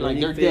flowing, right? Like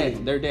they're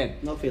dead. They're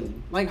dead. No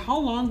feeling. Like how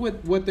long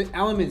would the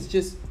elements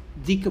just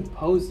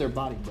decompose their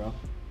body, bro?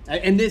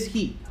 In this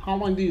heat, how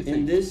long do you think?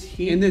 In this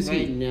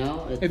heat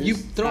now, if you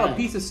throw a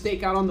piece of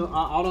steak out on the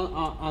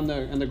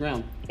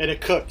ground, and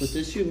it cooks with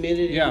this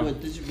humidity,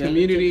 with this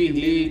humidity,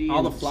 heat,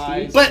 all the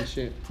flies, but and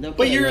shit.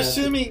 But you're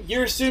assuming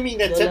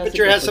that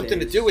temperature has something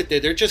to do with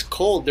it. They're just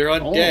cold. They're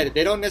undead.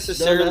 They don't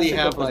necessarily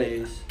have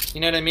you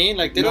know what I mean?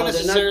 Like they don't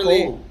necessarily.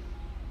 They're not cold.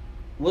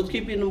 What's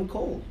keeping them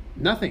cold?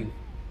 Nothing.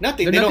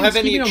 They don't have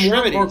any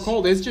extremities. Warm or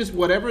cold. It's just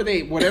whatever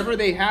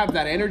they have,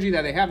 that energy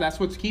that they have, that's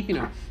what's keeping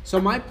them. So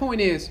my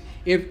point is,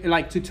 if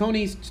like to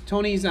Tony's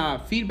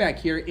feedback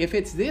here, if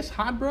it's this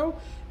hot, bro,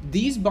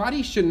 these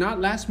bodies should not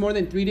last more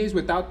than 3 days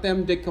without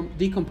them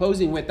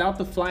decomposing, without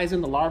the flies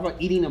and the larvae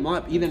eating them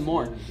up even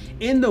more.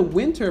 In the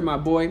winter, my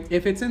boy,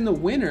 if it's in the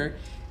winter,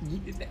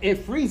 it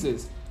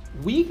freezes.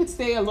 We could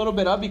stay a little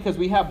bit up because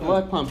we have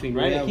blood pumping,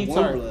 right? It keeps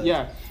our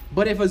blood.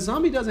 But if a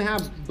zombie doesn't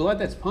have blood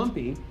that's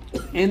pumping,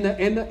 in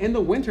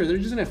the winter they're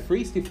just gonna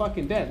freeze to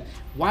fucking death.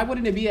 Why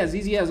wouldn't it be as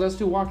easy as us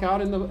to walk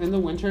out in the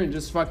winter and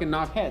just fucking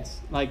knock heads?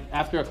 Like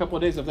after a couple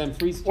of days of them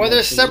freezing. Well,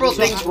 there's several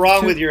things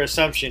wrong with your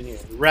assumption here,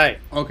 right?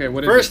 Okay,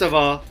 what is First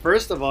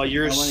of all,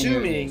 you're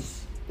assuming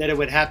that it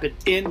would happen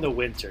in the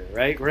winter,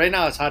 right? Right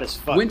now it's hot as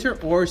fuck. Winter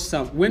or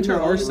summer.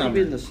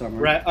 In the summer.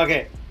 Right.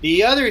 Okay.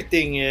 The other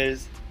thing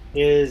is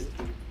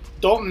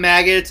don't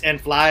maggots and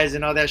flies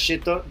and all that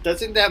shit,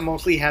 doesn't that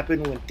mostly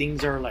happen when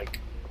things are like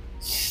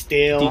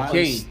stale?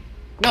 Decaying.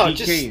 No,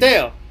 just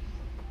stale.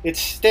 It's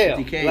stale.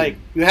 Decaying. Like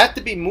you have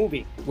to be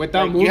moving.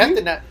 Without like, moving? You have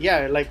to not.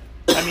 Yeah, like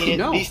I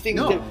mean, these things.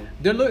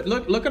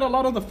 Look at a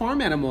lot of the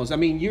farm animals. I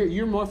mean,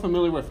 you're more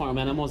familiar with farm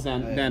animals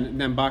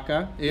than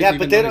Baca. Yeah,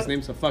 but his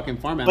name's a fucking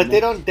farm animal. But they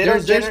don't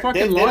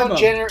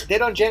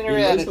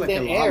generate out of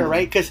thin air,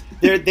 right? Because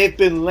they've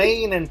been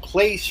laying in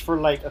place for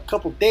like a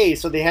couple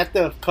days, so they have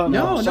to come.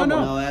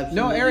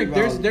 No, Eric.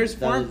 There's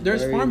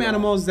farm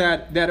animals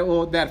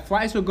that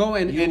flies will go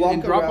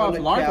and drop off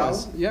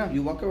larvae. Yeah,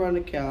 you walk around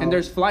a cow, and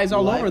there's flies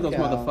all over those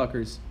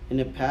motherfuckers. In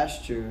a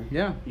pasture,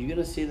 yeah, you're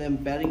gonna see them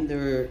batting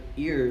their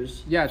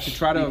ears. Yeah, to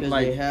try to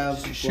like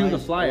shoot a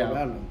fly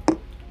out.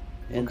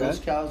 And those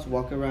cows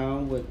walk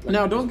around with.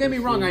 Now, don't get me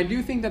wrong. I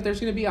do think that there's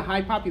going to be a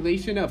high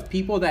population of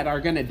people that are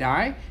going to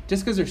die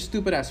just because they're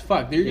stupid as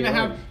fuck. You're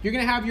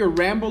gonna have your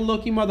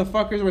Rambo-looking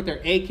motherfuckers with their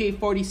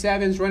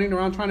AK-47s running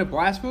around trying to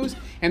blast fools,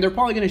 and they're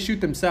probably going to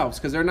shoot themselves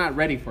because they're not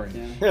ready for it.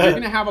 Yeah. You're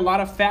going to have a lot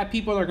of fat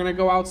people that are going to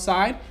go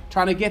outside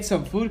trying to get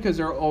some food because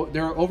they're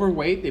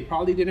overweight. They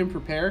probably didn't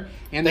prepare,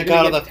 and they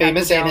got all the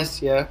famous anus.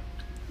 Yeah.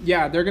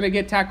 Yeah, they're going to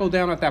get tackled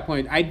down at that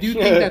point. I do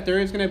think that there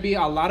is going to be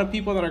a lot of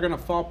people that are going to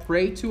fall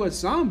prey to a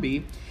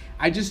zombie.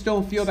 I just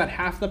don't feel that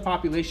half the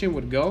population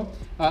would go.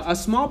 A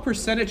small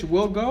percentage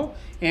will go.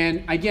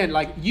 And again,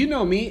 like, you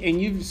know me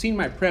and you've seen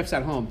my preps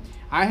at home.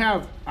 I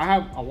have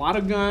a lot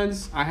of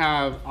guns. I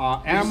have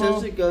ammo.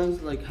 Besides the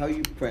guns, like how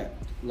you prep.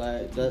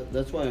 Like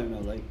that's what I know.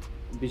 Like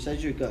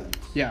besides your guns.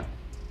 Yeah.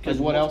 Because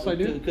what else I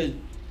do? Because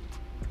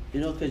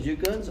your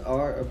guns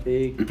are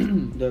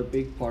they're a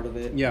big part of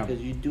it. Yeah.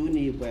 Because you do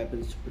need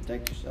weapons to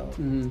protect yourself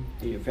and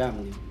your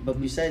family.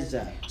 But besides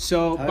that,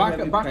 so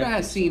Baca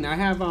has seen. I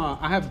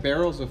have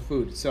barrels of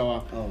food.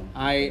 So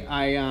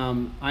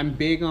I'm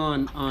big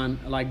on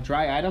like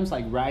dry items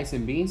like rice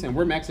and beans, and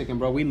we're Mexican,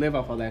 bro. We live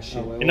off of that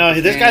shit. No,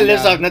 this guy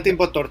lives off nothing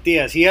but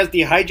tortillas. He has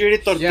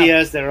dehydrated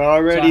tortillas that are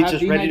already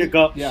just ready to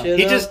go. Yeah.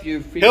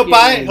 He'll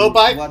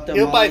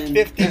buy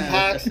 50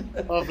 packs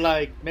of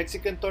like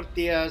Mexican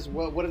tortillas.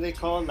 What are they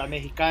called? La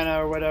Mexicana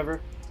or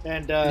whatever,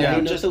 and no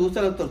te gustan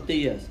las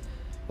tortillas.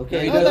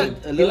 Okay, he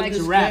likes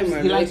wraps.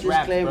 He likes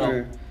wraps,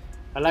 bro.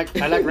 I like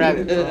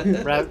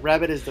rabbit. Bro.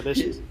 Rabbit is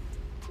delicious.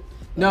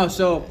 No,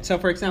 so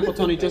for example,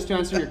 Tony, just to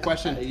answer your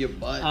question,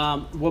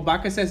 what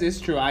Baca says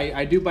is true.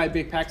 I do buy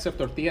big packs of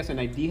tortillas and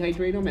I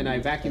dehydrate them and I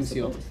vacuum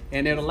seal,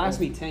 and it'll last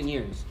me 10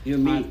 years. Your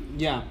meat?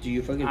 Yeah. Do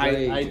you fucking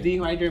I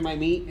dehydrate my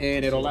meat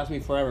and it'll last me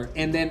forever.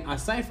 And then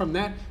aside from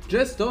that,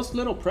 just those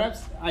little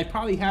preps, I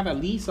probably have at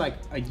least like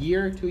a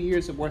year, 2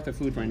 years of worth of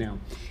food right now.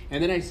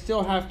 And then I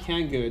still have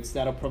canned goods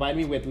that'll provide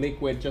me with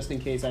liquid just in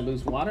case I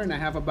lose water, and I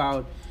have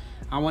about,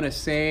 I want to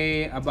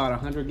say, about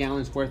 100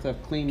 gallons worth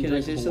of clean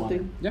drinkable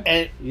water. Yeah.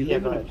 And you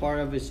live in a part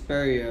of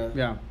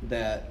Hesperia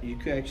that you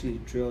could actually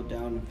drill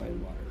down and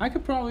find water. I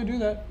could probably do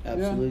that.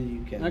 Absolutely,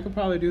 you can. I could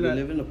probably do that.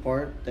 You live in a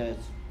part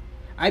that's...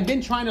 I've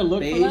been trying to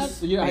look for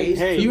that. Yeah,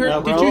 hey, did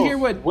you hear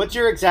what... What's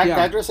your exact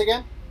address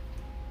again?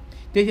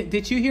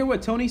 Did you hear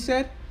what Tony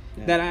said?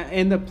 Yeah. That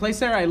in the place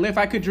there I live,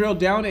 I could drill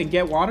down and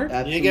get water.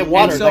 Absolutely. You get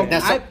water, so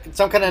like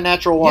some kind of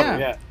natural water.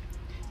 Yeah.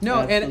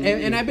 No,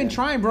 and I've been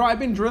trying, bro. I've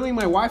been drilling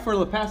my wife for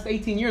the past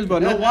 18 years,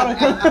 but no water.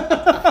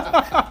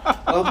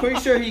 Well, I'm pretty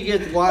sure he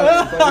gets water,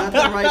 but not the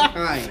right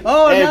kind.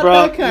 Oh, hey, not bro.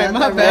 That kind.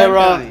 Not the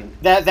right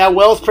kind. That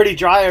well's pretty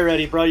dry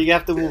already, bro. You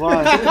have to move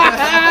on.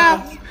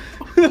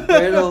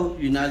 Gretel,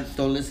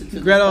 don't listen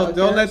to Gretel.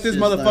 Don't let this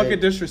motherfucker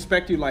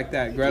disrespect you like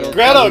that, Gretel.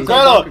 Gretel,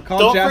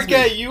 don't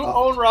forget you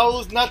own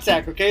Raul's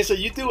nutsack, okay? So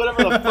you do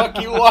whatever the fuck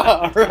you want,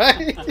 all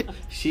right?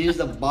 She is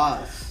the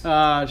boss.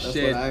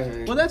 Shit.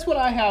 Well, that's what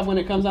I have when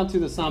it comes down to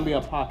the zombie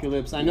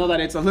apocalypse. I know that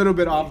it's a little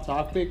bit off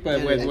topic,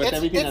 but with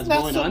everything that's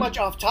going on, it's not so much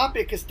off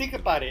topic. Because think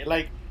about it,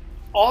 like.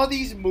 All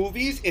these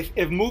movies,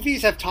 if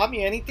movies have taught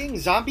me anything,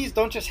 zombies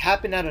don't just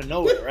happen out of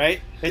nowhere, right?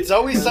 It's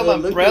always some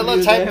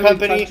umbrella type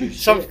company,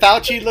 some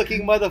Fauci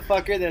looking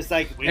motherfucker that's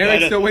like,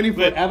 Eric's still waiting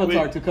for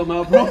Avatar to come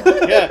out, bro.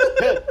 Yeah,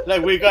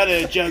 like we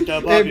gotta jump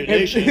the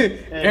population.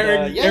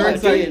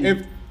 Eric's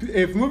like,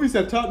 if movies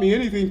have taught me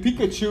anything,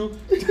 Pikachu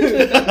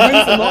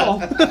wins them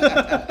all.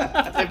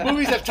 If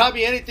movies have taught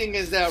me anything,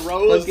 is that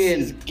Rose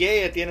is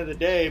gay at the end of the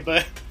day,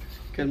 but.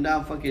 Come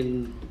down,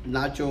 fucking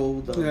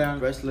Nacho, the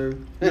wrestler.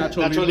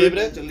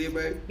 Nacho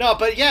Libre. No,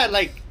 but yeah,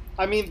 like,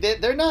 I mean,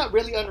 they're not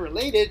really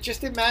unrelated.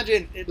 Just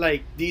imagine,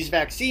 like, these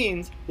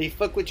vaccines, they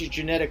fuck with your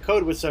genetic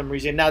code with some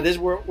reason. Now,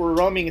 we're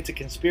roaming into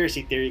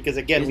conspiracy theory because,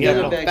 again, we have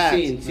no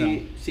facts.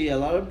 See, a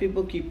lot of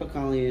people keep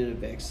calling it a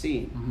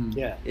vaccine. Mm-hmm.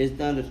 Yeah. It's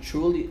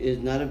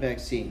not a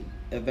vaccine.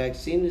 A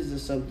vaccine is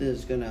just something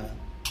that's going to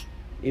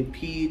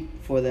impede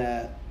for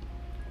that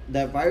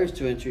virus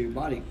to enter your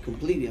body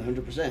completely,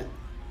 100%.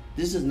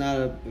 This is not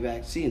a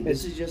vaccine.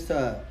 This is just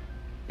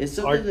it's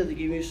something that they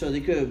give you so they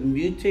could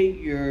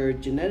mutate your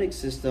genetic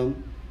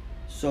system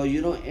so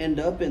you don't end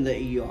up in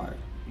the ER.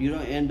 You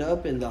don't end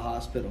up in the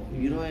hospital.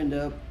 You don't end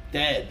up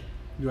dead.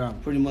 Yeah.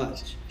 Pretty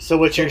much. So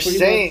what you're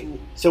saying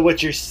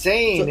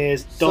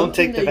is don't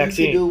take the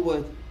vaccine.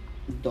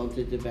 Don't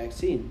take the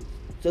vaccine.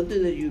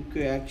 Something that you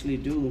could actually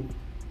do,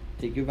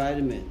 take your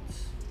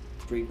vitamins.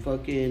 Drink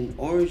fucking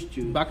orange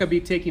juice. Baca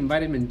be taking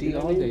vitamin D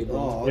all day, bro.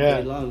 All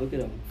day long. Look at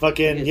him.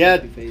 Fucking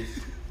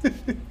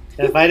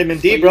That vitamin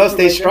D, bro.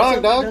 Stay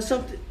strong, dog.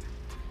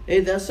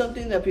 That's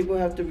something that people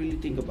have to really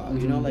think about.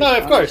 You know, like no,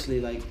 of course.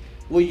 Like,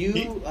 will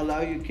you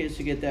allow your kids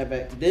to get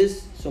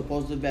this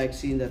supposed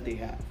vaccine that they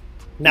have?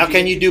 Now,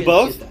 can you do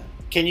both?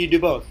 Can you do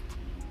both?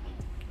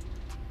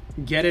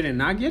 Get it and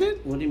not get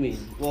it? What do you mean?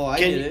 Well, I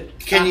did it.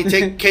 Can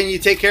you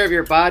take care of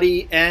your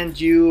body and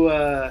you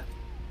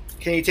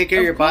can you take care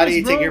of your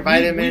body, take your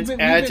vitamins,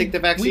 and take the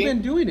vaccine? We've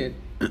been doing it.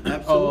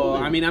 Absolutely. Oh,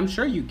 I mean, I'm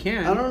sure you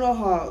can. I don't know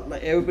how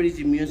like everybody's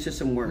immune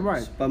system works,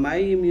 right? But my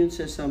immune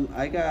system,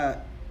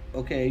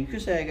 you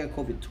could say I got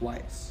COVID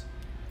twice.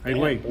 Hey,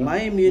 wait.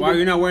 My immune. Why are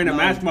you not wearing a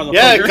mask, motherfucker?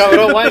 Yeah,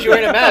 cabrón, why aren't you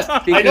wearing a mask?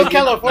 I know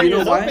California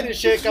is open and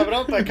shit,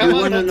 cabrón, but come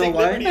on, don't take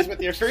liberties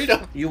with your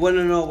freedom. You want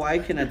to know why?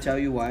 Can I tell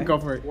you why? Go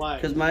for it. Why?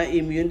 Because my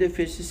immune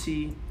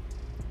deficiency,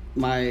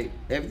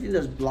 everything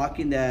that's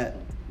blocking that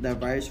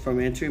virus from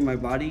entering my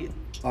body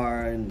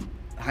are in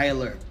high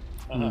alert.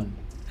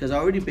 Because I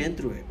already been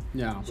through it.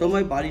 Yeah. So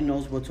my body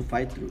knows what to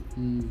fight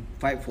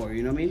for.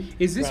 You know what I mean?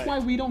 Is this why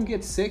we don't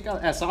get sick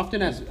as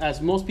often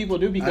as most people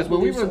do? Because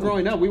when we were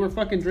growing up, we were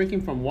fucking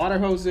drinking from water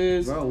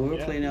hoses. Bro, we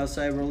were playing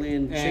outside,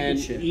 rolling chicken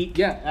shit.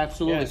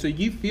 Absolutely. Yeah. So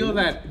you feel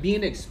that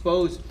being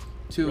exposed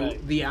to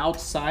the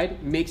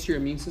outside makes your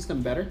immune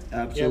system better?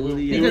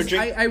 Absolutely. Yeah,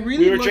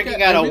 we were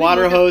drinking out of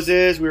water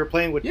hoses. We were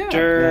playing with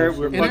dirt.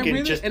 We were fucking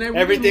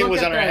everything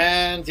was on our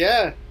hands.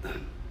 Yeah.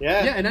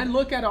 Yeah, and I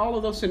look at all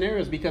of those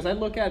scenarios because I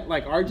look at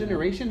like our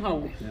generation,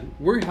 how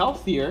we're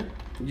healthier.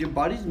 Your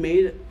body's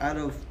made out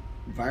of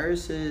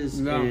viruses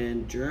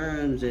and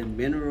germs and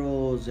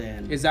minerals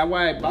and. Is that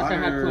why Baca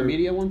had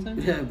chlamydia one time?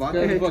 Yeah,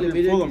 Baca had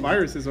chlamydia. Full of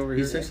viruses over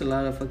here. He sucks a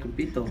lot of fucking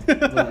pito.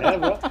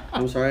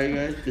 I'm sorry,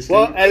 guys.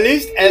 Well, at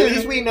least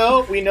we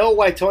know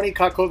why Tony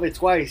caught COVID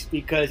twice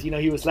because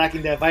he was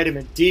lacking that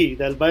vitamin D.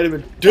 That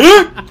vitamin D.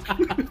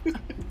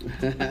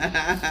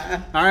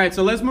 All right,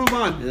 so let's move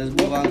on.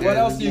 What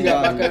else you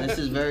got? This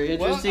is very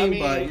interesting,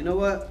 but you know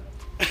what?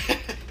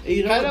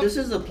 This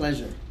is a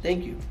pleasure.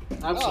 Thank you.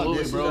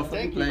 Absolutely, bro.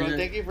 Thank you, bro.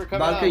 Thank you for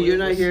coming. Baca, you're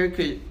not here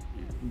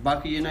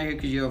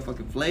because you're a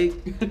fucking flake,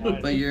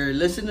 but your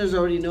listeners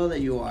already know that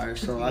you are.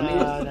 So I mean,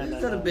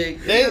 it's not a big.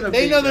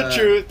 They know the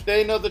truth.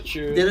 They know the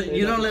truth.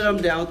 You don't let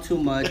them down too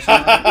much.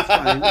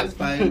 It's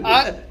fine.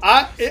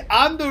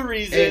 I'm the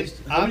reason.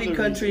 How many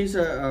countries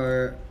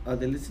are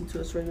they listening to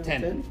us right now?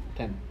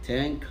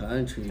 10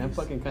 countries. 10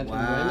 fucking countries.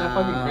 Wow. Isn't that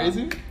fucking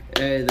crazy?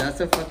 Hey, that's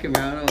a fucking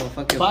round of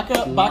fucking.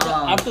 Baca,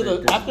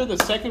 after the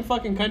second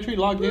fucking country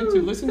logged in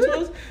to listen to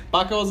us,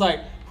 Baca was like,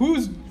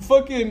 "Who's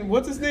fucking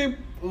what's his name?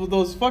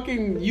 Those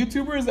fucking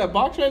YouTubers that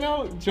box right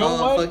now?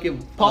 Joe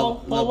what?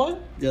 Paul what?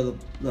 Yeah,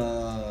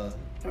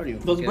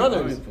 those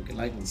brothers.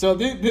 Like them. So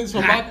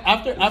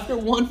after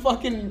one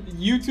fucking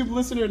YouTube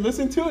listener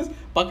listened to us,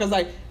 Baca's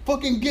like,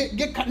 fucking get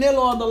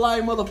Canelo on the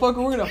line,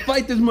 motherfucker. We're gonna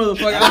fight this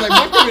motherfucker. I was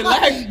like, Baca,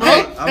 relax, bro.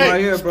 I'm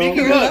right here, bro.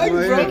 Speaking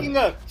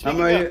up,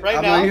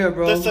 right now, here,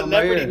 bro. the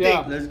celebrity thing.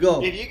 Yeah. Let's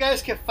go. If you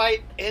guys could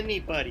fight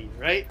anybody,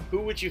 right? Who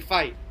would you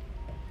fight?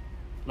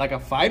 Like a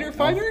fighter?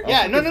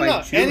 Yeah, no.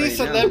 Any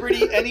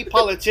celebrity, any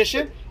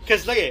politician.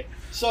 Because look at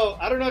so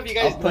I don't know if you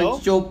guys know.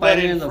 Punch Joe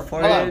Biden in the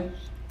forehead.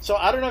 So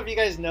I don't know if you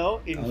guys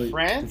know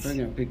France.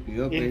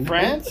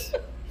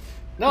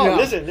 No, Yeah.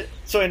 listen.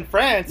 So in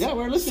France,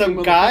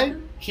 some guy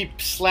he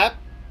slapped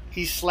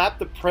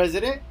the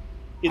president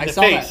in the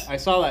face. I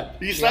saw that.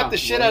 He slapped the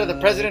shit out of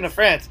the president of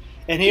France,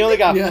 and he only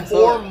got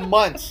 4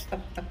 months.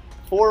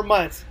 4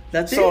 months.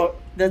 That's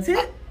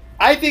it.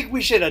 I think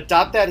we should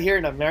adopt that here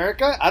in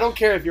America. I don't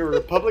care if you're a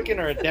Republican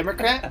or a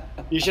Democrat.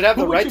 You should have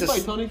the right to.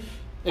 Fight, Tony?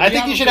 I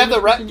think you should have the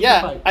right.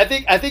 Yeah, I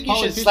think you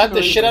should slap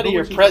the shit out of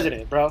your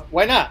president, bro.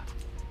 Why not?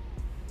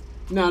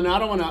 No, I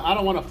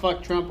don't wanna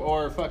fuck Trump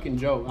or fucking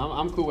Joe.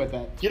 I'm cool with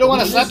that. You don't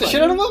want to slap the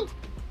shit out of him?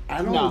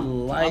 I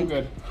don't I'm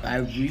good. I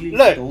really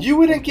look. You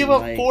wouldn't give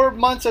up 4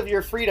 months of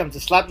your freedom to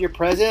slap your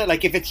president.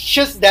 Like if it's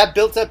just that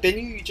built up in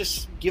you, you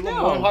just give him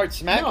one hard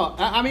smack. No,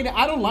 I mean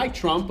I don't like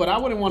Trump, but I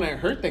wouldn't want to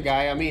hurt the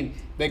guy. I mean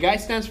the guy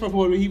stands for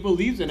what he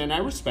believes in, and I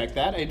respect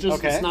that.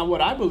 It's not what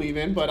I believe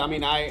in, but I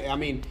mean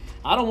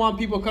I don't want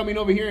people coming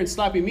over here and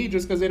slapping me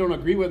just because they don't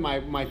agree with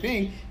my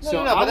thing.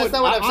 No, but that's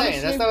not what I'm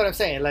saying. That's not what I'm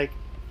saying.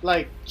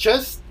 Like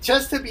just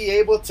to be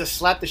able to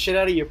slap the shit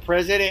out of your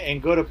president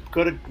and go to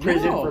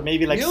prison for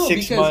maybe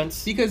 6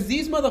 months. Because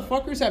these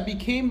motherfuckers have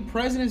became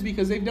presidents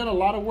because they've done a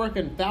lot of work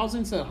and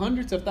thousands and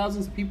hundreds of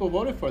thousands of people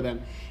voted for them.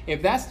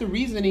 If that's the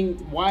reasoning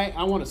why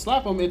I want to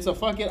slap them, it's a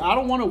fucking. I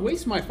don't want to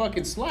waste my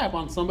fucking slap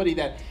on somebody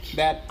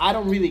that I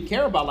don't really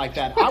care about like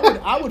that. I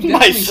would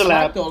definitely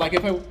slap though. Like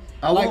if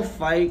I will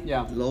fight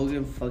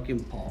Logan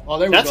fucking Paul. Oh,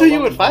 there we That's go. who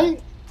you would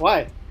fight?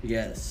 Why?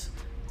 Yes.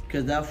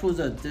 Because that fool's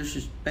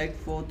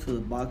disrespectful to the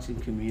boxing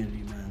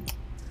community, man.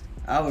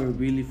 I would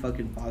really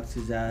fucking box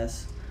his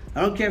ass.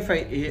 I don't care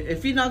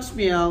if he knocks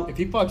me out. If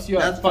he fucks you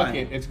up, fuck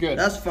it. It's good.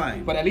 That's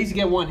fine. But at least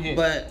get one hit.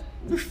 But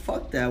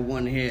fuck that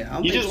one hit.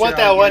 You just want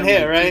that one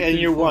hit, right? And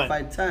you're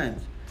 5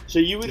 times. So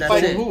you would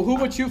fight. Who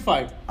would you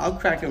fight? I'll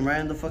crack him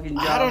right in the fucking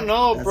jaw. I don't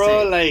know,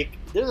 bro. Like,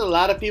 there's a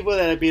lot of people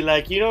that'd be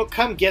like,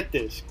 come get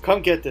this.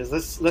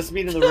 Let's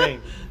meet in the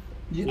ring.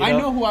 I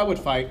know who I would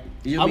fight.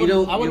 You I would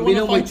want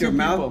to fight with your two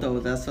mouth people. though.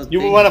 That's what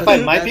you would want to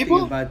fight my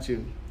people about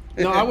you.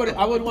 No, I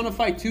would want to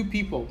fight two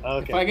people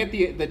if I get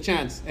the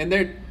chance, and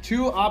they're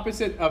two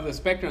opposite of the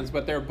spectrums,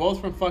 but they're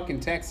both from fucking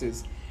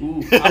Texas.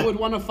 Ooh. I would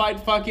want to fight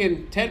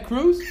fucking Ted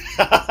Cruz.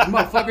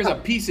 Motherfucker's a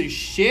piece of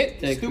shit,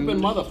 stupid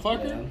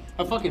motherfucker. Yeah.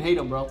 I fucking hate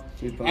him, bro.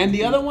 And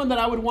the other one that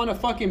I would want to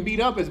fucking beat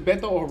up is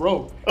Beto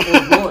O'Rourke.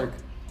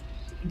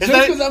 Just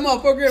because that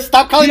motherfucker.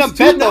 Stop calling him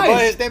Beto, nice.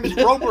 But his name is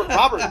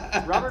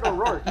Robert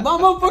O'Rourke. My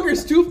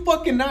motherfucker's too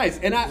fucking nice.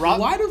 And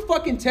why do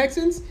fucking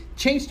Texans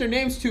change their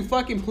names to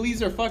fucking please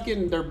their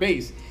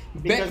base?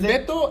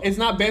 Beto is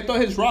not Beto,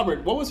 his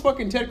Robert. What was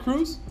fucking Ted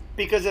Cruz?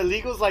 Because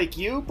illegals like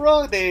you,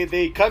 bro,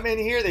 they come in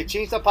here, they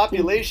change the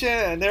population,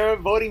 and they're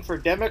voting for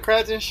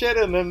Democrats and shit,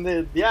 and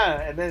then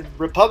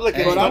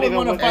Republicans. But I would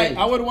want to fight.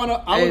 I would want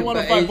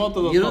to fight both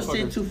of those. You don't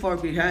stay too far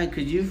behind,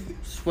 because you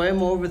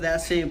swam over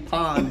that same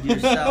pond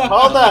yourself.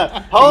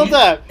 Hold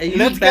up.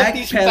 Let's get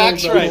these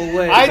facts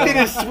right. I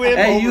didn't swim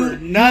over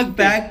nothing. You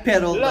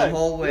backpedaled the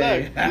whole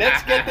way. Look,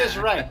 let's get this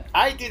right.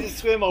 I didn't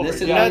swim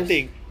over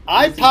nothing.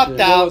 I popped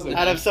out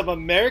of some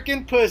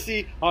American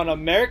pussy on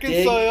American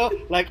soil,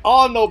 like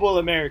all noble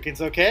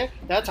Americans. Okay,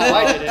 that's how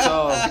I did it.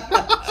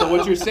 So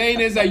what you're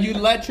saying is that you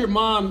let your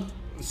mom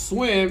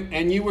swim,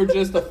 and you were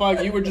just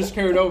you were just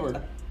carried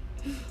over.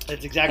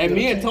 That's exactly. And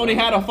me and Tony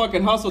had a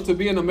fucking hustle to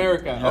be in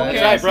America. Okay,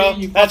 that's right,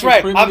 bro. That's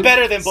right. I'm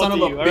better than both of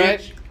you. All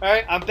right.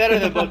 I'm better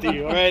than both of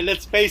you. All right.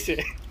 Let's face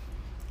it.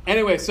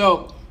 Anyway,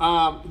 so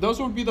those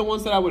would be the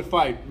ones that I would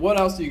fight. What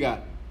else do you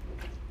got?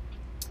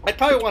 I'd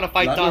probably want to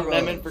fight Don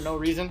Lemon for no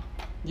reason.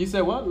 You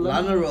said what?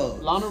 Lana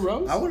Rhodes. Lana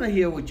Rhodes? I want to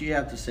hear what you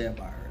have to say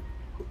about her.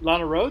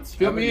 Lana Rhodes?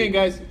 Fill me in,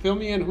 guys. Fill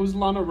me in. Who's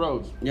Lana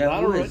Rhodes? Yeah,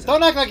 Lana Rhodes.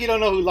 Don't act like you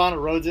don't know who Lana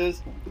Rhodes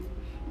is.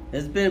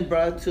 It's been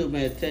brought to my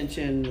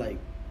attention like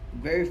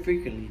very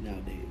frequently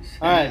nowadays.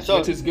 All right, so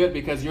which is good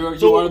because you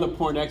are the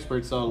porn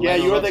expert. So yeah,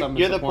 you're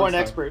the porn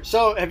expert.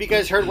 So have you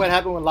guys heard what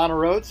happened with Lana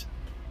Rhodes?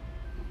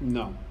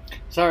 No.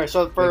 Sorry.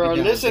 So for our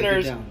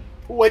listeners,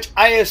 which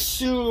I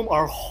assume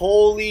are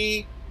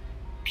wholly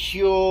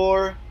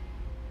pure,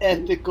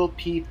 ethical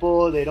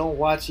people, they don't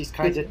watch these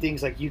kinds of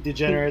things like you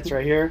degenerates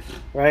right here,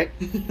 right?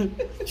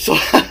 So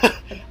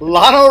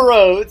Lana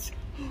Rhodes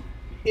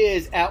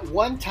is at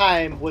one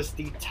time was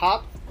the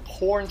top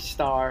porn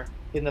star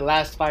in the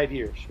last 5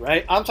 years,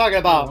 right? I'm talking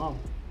about,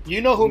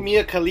 you know who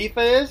Mia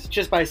Khalifa is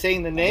just by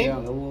saying the name? Yeah.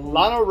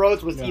 Lana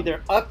Rhodes was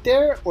either up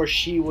there or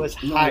she was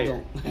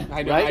higher.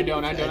 I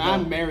don't.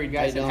 I'm married,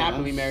 guys, and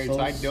happily married, so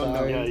I don't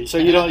know. Yeah, so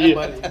you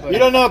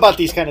don't know about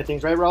these kind of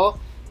things, right, Raul?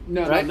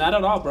 No, right? No, not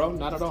at all, bro.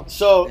 Not at all.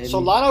 So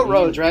Lana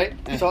Rhodes, right?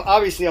 So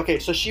obviously, okay,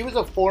 so she was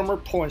a former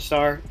porn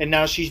star, and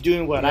now she's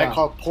doing what I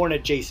call porn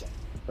adjacent,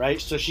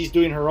 right? So she's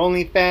doing her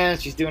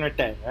OnlyFans, she's doing her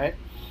thing, right?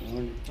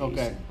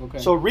 Okay.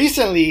 So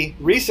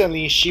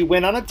recently, she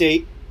went on a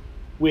date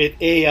with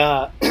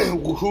a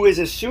who is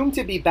assumed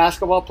to be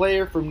basketball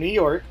player from New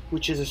York,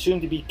 which is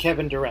assumed to be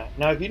Kevin Durant.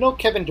 Now, if you know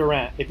Kevin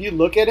Durant, if you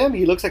look at him,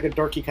 he looks like a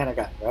dorky kind of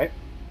guy, right?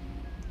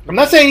 I'm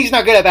not saying he's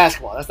not good at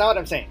basketball. That's not what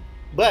I'm saying.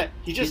 But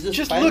just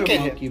look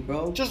at him.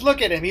 Bro. Just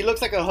look at him. He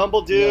looks like a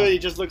humble dude. Yeah. He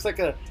just looks like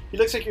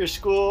your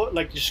school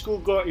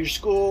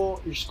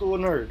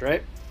nerd,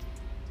 right?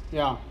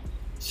 Yeah.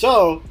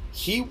 So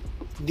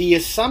the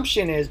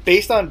assumption is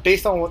based on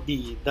what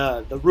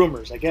the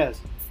rumors, I guess,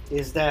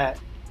 is that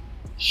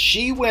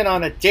she went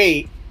on a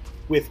date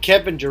with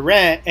Kevin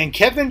Durant, and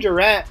Kevin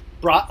Durant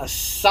brought a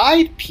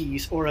side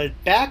piece or a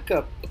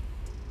backup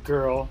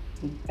girl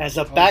as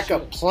a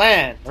backup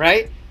plan,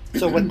 right?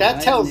 So what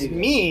that tells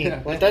me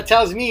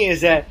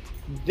is that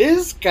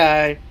this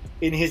guy,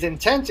 in his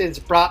intentions,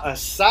 brought a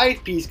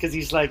side piece because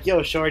he's like,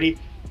 yo, shorty,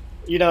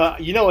 you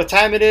know what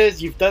time it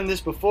is. You've done this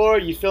before.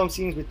 You filmed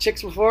scenes with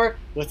chicks before.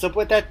 What's up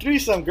with that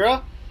threesome,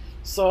 girl?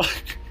 So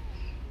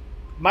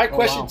my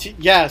question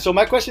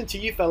to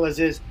you fellas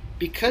is,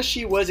 because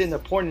she was in the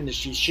porn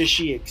industry, should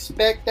she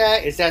expect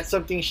that? Is that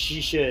something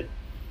she should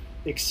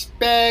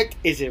expect?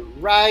 Is it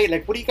right?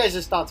 Like, what are you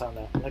guys' thoughts on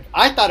that? Like,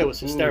 I thought it was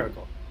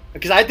hysterical.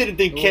 Because I didn't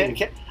think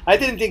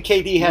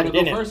KD had it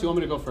in him. You want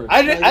me to go first?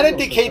 I didn't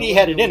think KD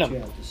had it in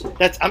him.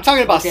 I'm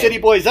talking about City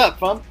Boys Up,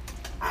 fam.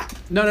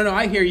 No,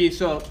 I hear you.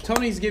 So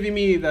Tony's giving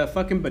me the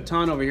fucking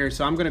baton over here,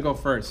 so I'm gonna go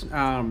first.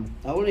 I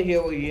want to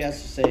hear what he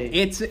has to say.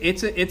 It's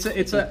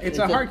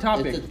a hard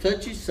topic. It's a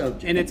touchy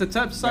subject. And it's a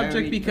tough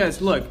subject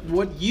because look,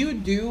 what you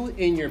do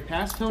in your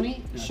past,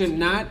 Tony, should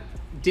not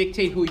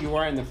dictate who you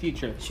are in the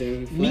future.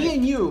 Me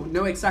and you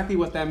know exactly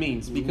what that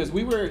means because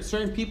we were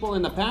certain people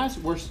in the past.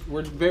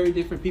 We're very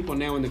different people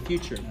now in the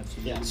future.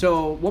 Yeah.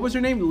 So what was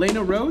her name?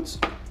 Lana Rhodes.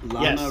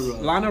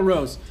 Lana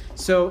Rhodes.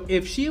 So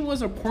if she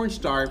was a porn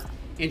star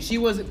and she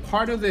was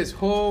part of this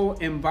whole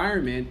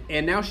environment,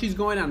 and now she's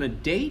going on a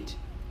date,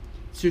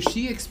 so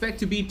she expect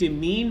to be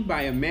demeaned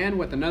by a man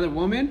with another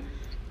woman?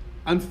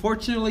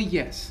 Unfortunately,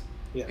 yes.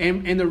 Yeah.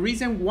 And the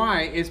reason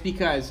why is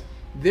because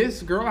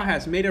this girl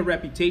has made a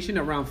reputation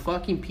around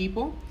fucking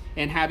people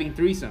and having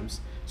threesomes.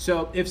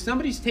 So if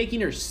somebody's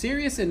taking her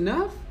serious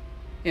enough,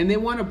 and they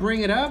want to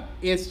bring it up,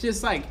 it's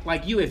just like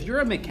you, if you're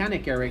a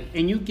mechanic, Eric,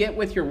 and you get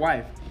with your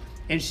wife,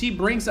 and she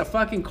brings a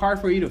fucking car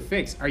for you to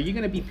fix, are you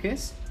gonna be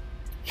pissed?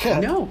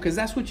 No, because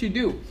that's what you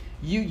do.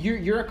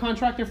 You're a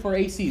contractor for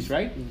ACs,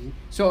 right? Mm-hmm.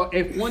 So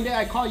if one day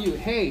I call you,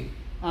 hey,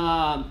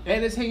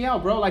 let's hang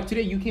out, bro. Like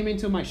today, you came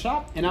into my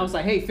shop, and I was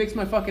like, hey, fix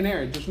my fucking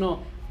air. Just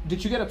know,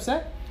 did you get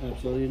upset?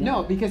 Absolutely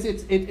not. No, because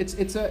it's something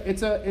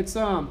that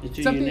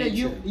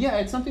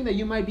it's something that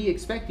you might be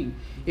expecting.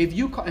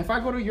 If I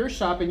go to your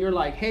shop and you're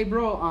like, hey,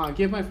 bro,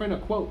 give my friend a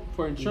quote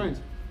for insurance.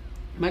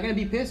 Am I gonna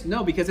be pissed?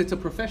 No, because it's a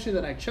profession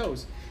that I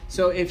chose.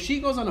 So if she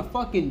goes on a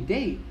fucking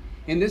date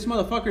and this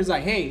motherfucker's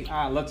like, hey,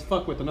 let's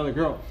fuck with another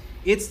girl,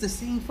 it's the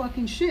same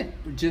fucking shit,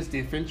 just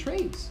different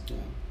trades. Yeah.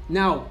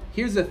 Now,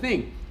 here's the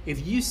thing.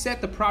 If you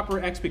set the proper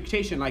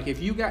expectation, like if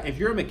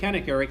you're a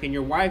mechanic, Eric, and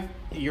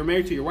you're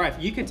married to your wife,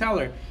 you can tell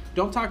her,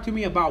 don't talk to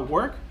me about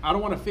work. I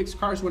don't want to fix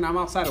cars when I'm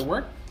outside of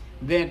work.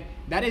 Then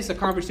that is a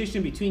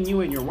conversation between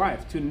you and your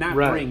wife to not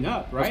bring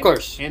up, right? Of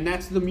course. And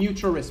that's the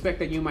mutual respect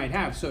that you might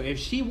have. So if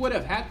she would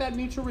have had that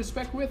mutual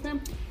respect with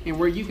him, and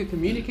where you could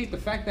communicate the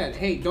fact that,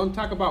 hey, don't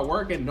talk about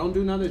work and don't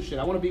do none of this shit.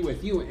 I want to be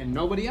with you and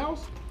nobody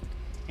else.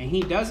 And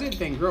he does it,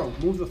 then girl,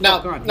 move the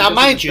fuck on. Now,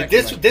 mind you,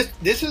 this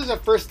is a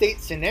first date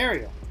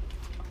scenario.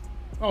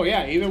 Oh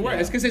yeah, even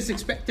worse. It's because it's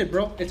expected,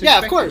 bro. It's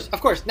expected.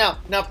 Of course. Now,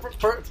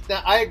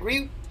 I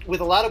agree with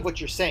a lot of what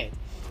you're saying.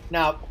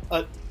 Now,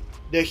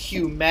 the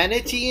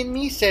humanity in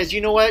me says, you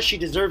know what? She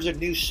deserves a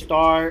new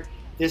start.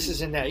 This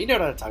isn't that. You know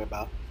what I'm talking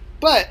about.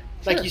 But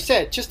like you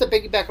said, just to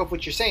piggyback off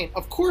what you're saying,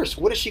 of course,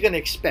 what is she going to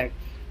expect?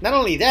 Not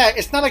only that,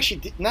 it's not like she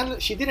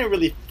didn't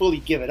really fully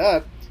give it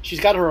up. She's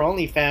got her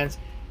OnlyFans.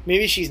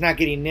 Maybe she's not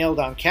getting nailed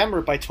on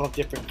camera by 12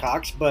 different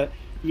cocks, but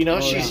you know,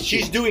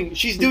 she's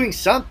doing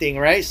something,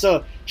 right?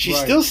 So she's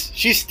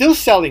still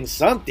selling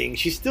something.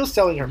 She's still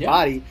selling her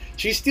body.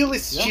 She's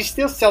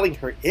still selling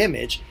her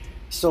image.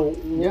 So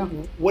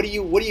what do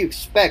you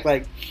expect?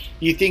 Like,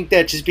 you think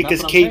that just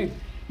because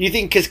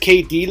because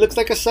KD looks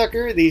like a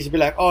sucker, these be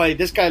like, oh,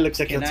 this guy looks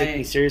like he'll take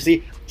me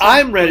seriously.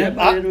 I'm ready.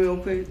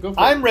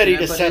 I'm ready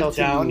to settle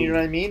down. You know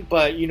what I mean?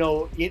 But you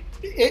know,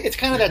 it's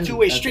kind of that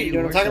two-way street. You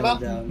know what I'm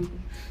talking about?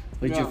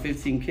 With your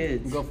 15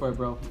 kids. Go for it,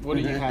 bro. What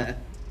do you have?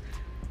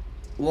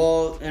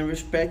 Well, in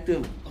respect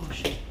of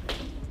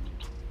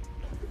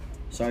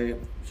sorry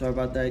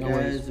about that,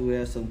 guys. We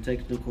have some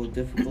technical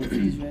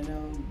difficulties right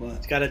now, but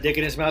he's got a dick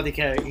in his mouth. He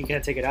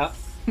can't take it out.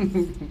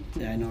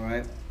 Yeah, I know,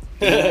 right?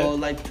 Well,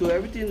 like to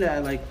everything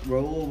that like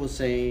Raul was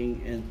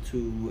saying and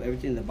to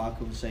everything that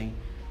Baca was saying,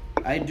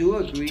 I do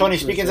agree. Tony,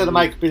 speak into the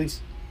mic,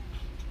 please.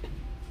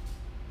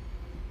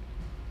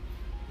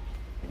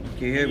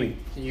 Can you hear me?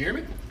 Can you hear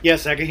me?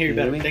 Yes, I can hear you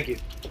better. Thank you.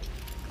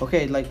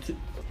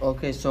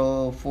 Okay,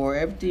 so for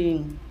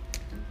everything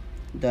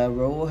that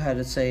Raul had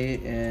to say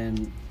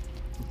and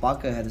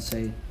Baca had to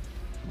say,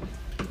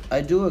 I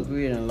do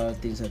agree on a lot of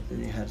things that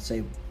they had to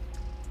say.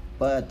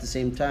 But at the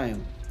same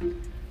time,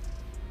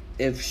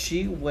 if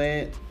she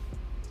went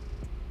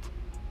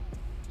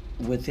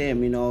with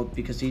him, you know,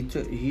 because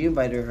he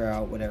invited her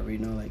out, whatever, you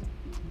know, like,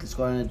 let's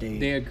go on a date.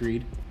 They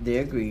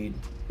agreed.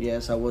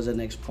 Yes, I was an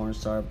ex-porn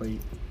star, but,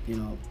 you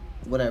know,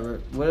 whatever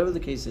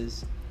the case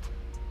is,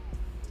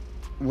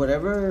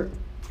 whatever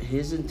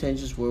his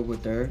intentions were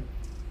with her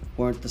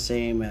weren't the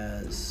same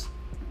as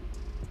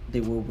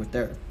they were with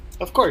her.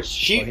 Of course,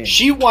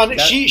 she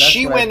went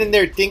in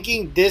there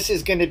thinking this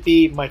is going to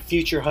be my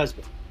future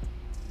husband,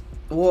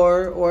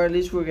 or at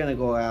least we're gonna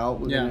go out.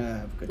 We're gonna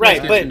have good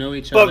right,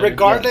 but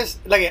regardless,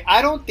 like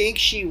I don't think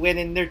she went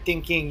in there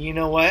thinking, you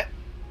know what,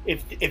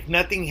 if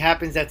nothing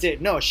happens, that's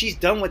it. No, she's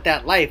done with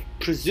that life,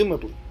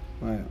 presumably.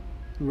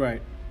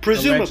 Right.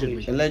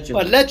 Presumably,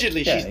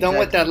 allegedly, she's done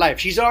with that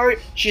life. She's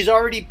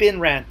already been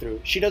ran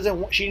through. She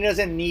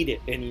doesn't need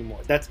it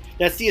anymore. That's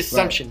the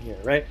assumption here,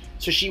 right?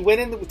 So she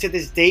went into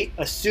this date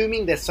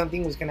assuming that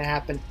something was going to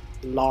happen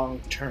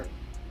long term.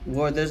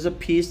 Well, there's a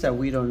piece that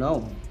we don't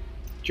know.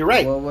 You're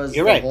right. What was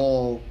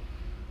whole?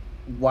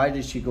 Why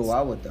did she go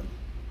out with them?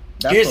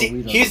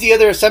 Here's the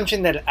other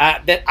assumption that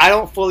I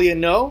don't fully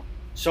know.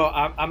 So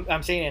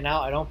I'm saying it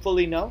now. I don't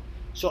fully know.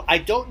 So I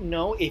don't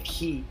know if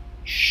he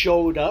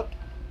showed up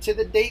to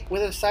the date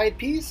with a side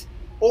piece,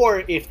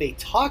 or if they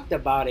talked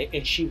about it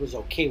and she was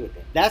okay with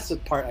it. That's the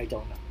part I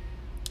don't know.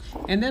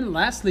 And then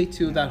lastly,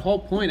 to that whole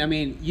point, I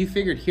mean, you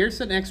figured here's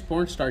an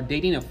ex-porn star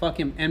dating a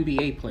fucking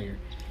NBA player.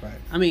 Right.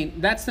 I mean,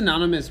 that's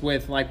synonymous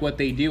with like what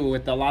they do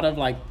with a lot of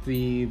like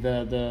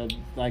the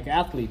like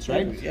athletes,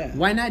 right? Yeah.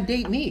 Why not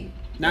date me?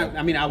 Not,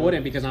 I mean, I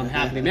wouldn't because I'm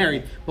happily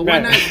married, but why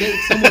not date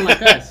someone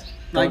like us?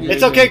 Like,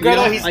 it's okay,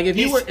 Gretel.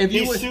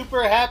 He's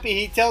super happy.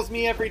 He tells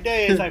me every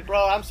day. It's like,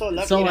 bro, I'm so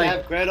lucky to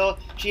have Gretel.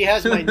 She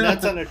has my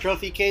nuts on her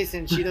trophy case,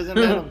 and she doesn't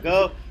let them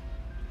go.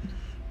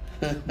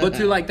 But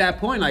to like that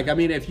point, like I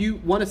mean, if you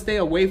want to stay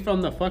away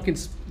from the fucking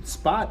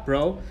spot,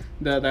 bro,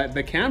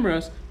 the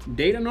cameras,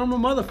 date a normal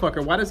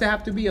motherfucker. Why does it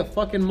have to be a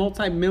fucking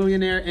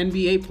multi-millionaire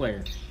NBA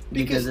player?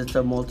 Because it's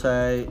a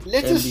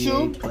let's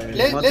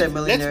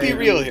be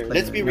real here.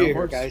 Let's be real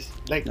here, guys.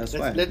 Like let's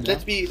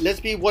be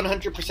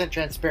 100%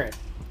 transparent.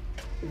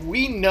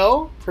 we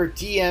know her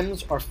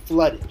DMs are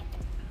flooded.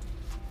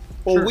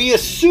 Or Sure. we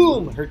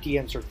assume her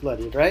DMs are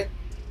flooded, right?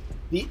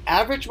 The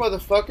average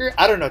motherfucker,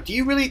 I don't know. Do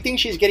you really think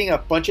she's getting a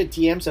bunch of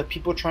DMs of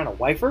people trying to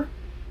wife her?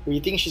 Or you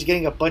think she's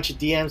getting a bunch of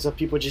DMs of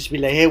people just be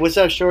like, "Hey, what's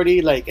up,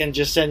 shorty?" Like, and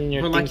just sending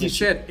your. But like you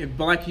said,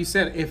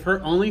 if her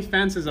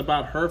OnlyFans is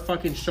about her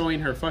fucking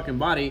showing her fucking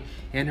body,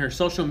 and her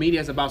social media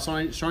is about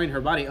showing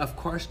her body, of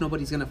course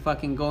nobody's gonna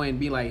fucking go and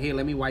be like, "Hey,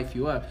 let me wife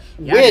you up."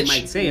 Yeah, they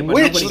might say it, but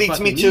which nobody leads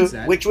fucking me to needs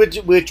that.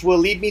 which will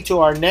lead me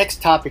to our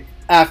next topic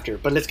after.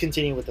 But let's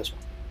continue with this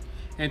one.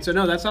 And so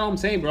no, that's all I'm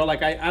saying, bro.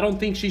 Like I don't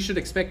think she should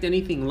expect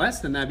anything less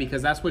than that,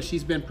 because that's what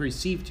she's been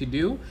perceived to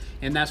do,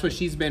 and that's what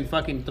she's been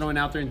fucking throwing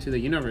out there into the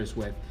universe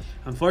with.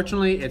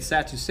 Unfortunately, it's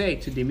sad to say,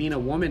 to demean a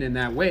woman in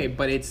that way,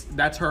 but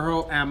that's her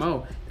whole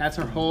MO. That's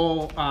her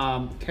whole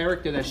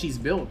character that she's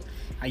built.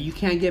 You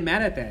can't get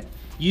mad at that.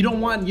 You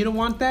don't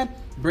want that?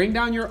 Bring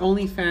down your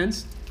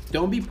OnlyFans.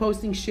 Don't be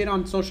posting shit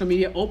on social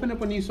media. Open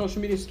up a new social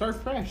media. Start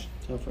fresh.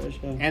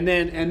 Yeah. And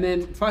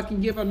then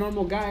fucking give a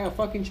normal guy a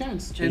fucking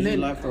chance. Change and your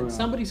then life around.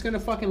 somebody's gonna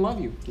fucking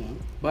love you. Yeah.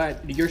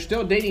 But you're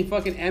still dating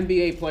fucking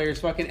NBA players,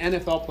 fucking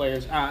NFL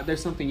players.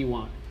 There's something you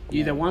want.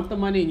 You either want the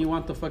money and you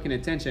want the fucking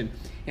attention.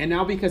 And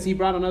now because he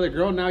brought another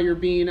girl, now you're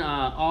being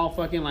all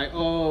fucking like,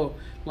 oh,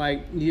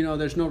 like, you know,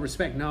 there's no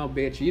respect. No,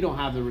 bitch, you don't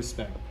have the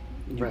respect.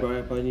 You brought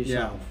it upon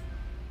yourself.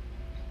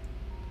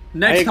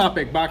 Next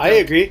topic, Baka. I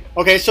agree.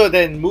 Okay, so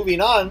then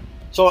moving on.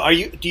 So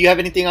do you have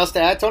anything else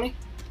to add, Tony?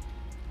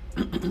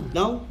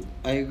 No,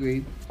 I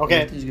agree.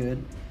 Okay. That is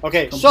good.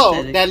 Okay,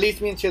 so that leads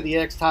me into the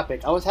next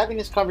topic. I was having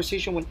this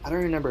conversation with I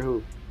don't remember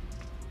who,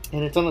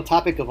 and it's on the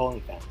topic of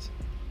OnlyFans,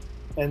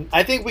 and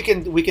I think we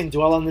can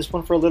dwell on this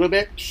one for a little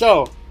bit.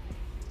 So,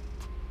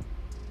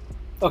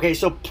 okay,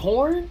 so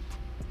porn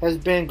has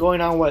been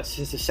going on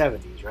since the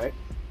 70s, right?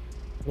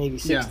 Maybe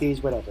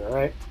 60s, whatever,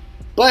 right?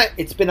 But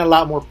it's been a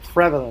lot more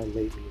prevalent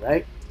lately,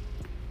 right?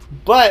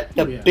 But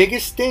the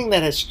biggest thing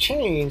that has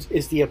changed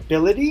is the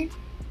ability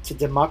to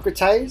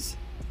democratize,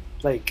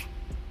 like,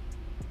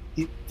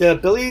 the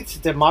ability to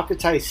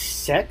democratize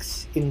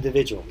sex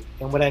individually.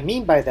 And what I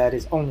mean by that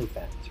is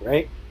OnlyFans,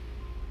 right?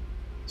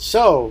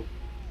 So,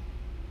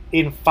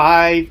 in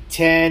 5,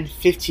 10,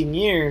 15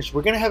 years,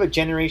 we're going to have a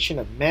generation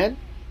of men,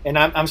 and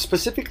I'm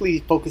specifically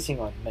focusing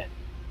on men.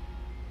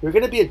 We're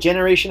going to be a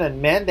generation of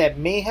men that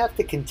may have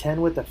to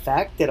contend with the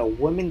fact that a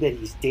woman that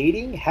he's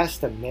dating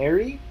has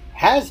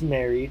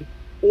married,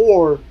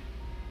 or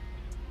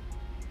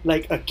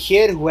like a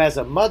kid who has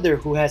a mother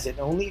who has an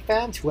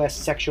OnlyFans who has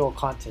sexual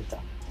content on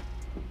it.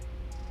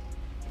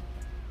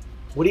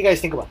 What do you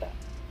guys think about that?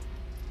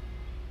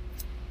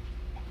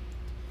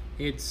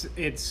 It's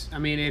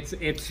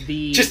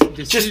the just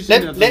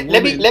let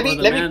me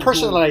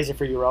personalize it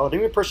for you, Raul.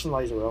 Let me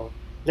personalize it, Raul.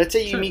 Let's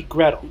say you meet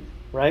Gretel,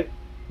 right?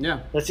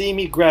 Yeah. Let's say you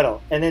meet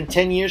Gretel, and then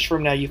 10 years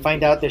from now you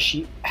find out that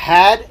she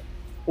had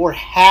or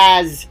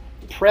has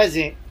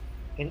present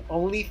an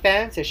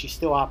OnlyFans that she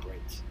still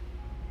operates.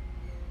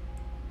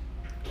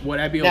 Would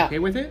I be okay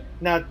with it?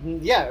 Now,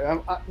 yeah,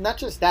 not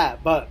just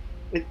that, but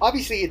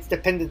obviously it's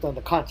dependent on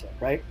the content,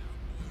 right?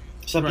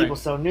 Some people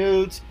sell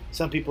nudes,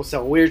 some people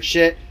sell weird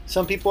shit,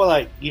 some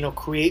people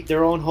create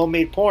their own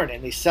homemade porn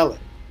and they sell it,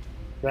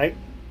 right?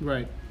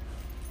 Right.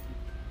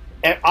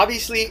 And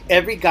obviously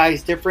every guy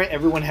is different.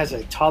 Everyone has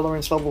a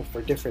tolerance level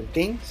for different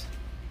things,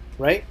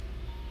 right?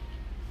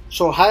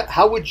 So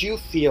how would you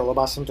feel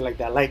about something like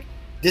that? Like,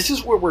 this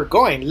is where we're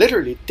going.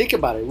 Literally, think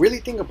about it. Really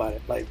think about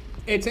it. Like,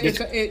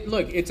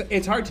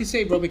 it's hard to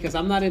say, bro, because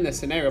I'm not in that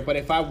scenario. But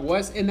if I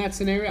was in that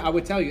scenario, I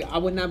would tell you I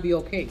would not be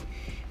okay.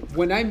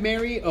 When I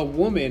marry a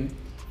woman,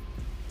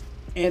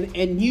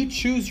 and you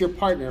choose your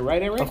partner,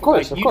 right, Eric? Of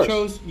course,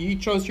 You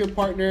chose your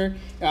partner.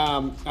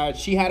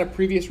 She had a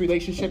previous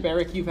relationship.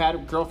 Eric, you've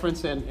had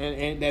girlfriends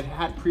and that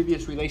had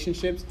previous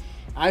relationships.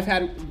 I've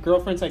had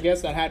girlfriends, I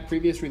guess, that had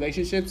previous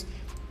relationships.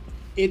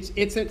 It's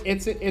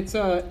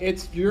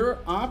your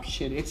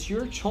option. It's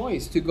your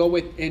choice to go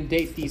with and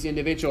date these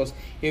individuals.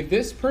 If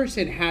this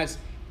person has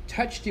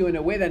touched you in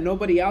a way that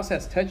nobody else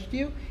has touched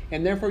you,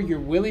 and therefore you're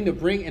willing to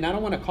bring, and I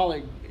don't want to call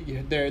it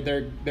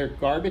their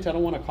garbage, I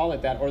don't want to call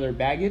it that, or their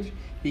baggage,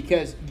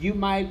 because you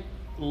might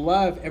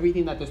love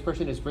everything that this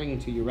person is bringing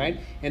to you, right?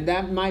 And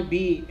that might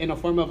be in a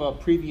form of a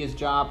previous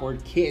job or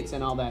kids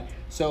and all that.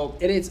 So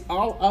it is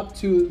all up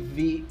to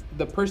the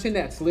person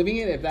that's living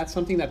it, if that's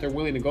something that they're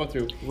willing to go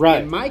through.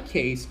 Right. In my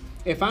case,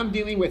 if I'm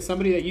dealing with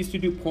somebody that used to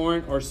do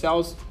porn or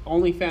sells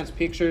OnlyFans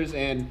pictures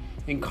and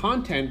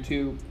content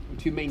to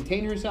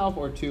maintain herself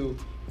or to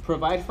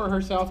provide for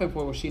herself and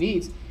for what she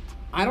needs,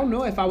 I don't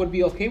know if I would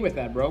be okay with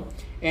that, bro.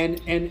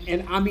 And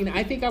I mean,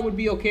 I think I would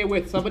be okay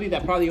with somebody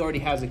that probably already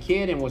has a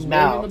kid and was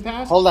married in the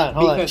past. Hold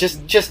on.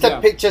 Just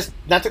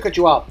not to cut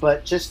you off,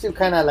 but just to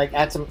kind of like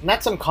add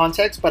not some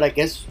context, but I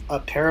guess a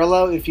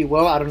parallel, if you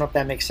will. I don't know if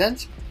that makes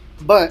sense,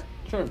 but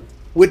sure.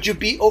 Would you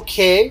be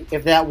okay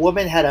if that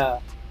woman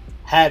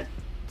had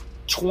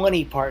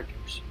 20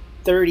 partners,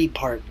 30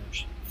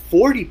 partners,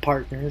 40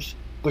 partners,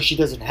 but she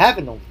doesn't have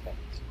an OnlyFans?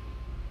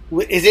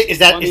 Is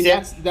that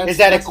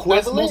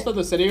equivalent? That's most of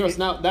the scenarios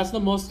now. That's the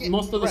most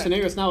of the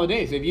scenarios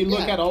nowadays. If you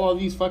look at all of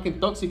these fucking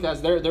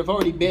toxicas, they've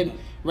already been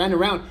ran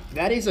around.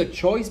 That is a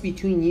choice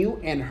between you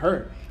and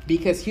her.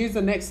 Because here's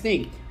the next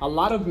thing: a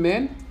lot of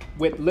men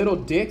with little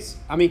dicks.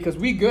 I mean, because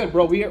we good,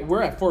 bro.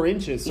 We're at 4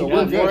 inches, so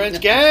we're good.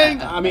 4-inch gang.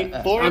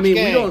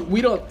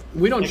 We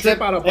don't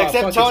trip out about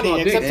fucking small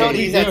dicks. Except Tony,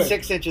 he's at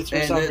 6 inches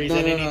for some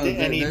reason,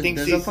 and he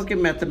thinks there's a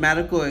fucking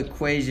mathematical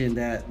equation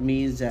that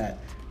means that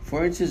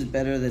 4 inches is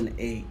better than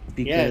 8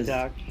 because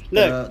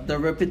look, the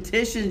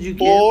repetitions you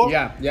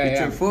get with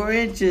your 4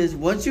 inches,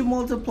 once you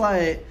multiply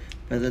it,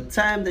 by the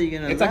time that you're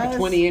gonna it's like a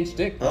 20-inch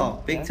dick, bro.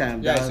 Oh, big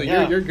time. Yeah, so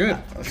you're good.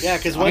 Yeah,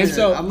 because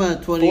I'm a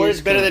 20. 4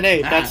 is better than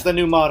 8. That's the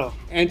new motto.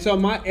 And so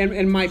my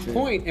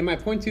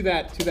point to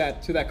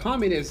that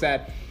comment is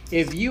that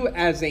if you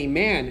as a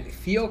man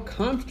feel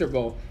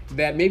comfortable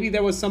that maybe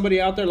there was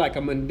somebody out there like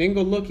a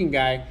Mandingo looking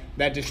guy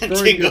that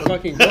destroyed your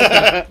fucking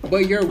girl,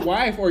 but your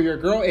wife or your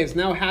girl is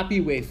now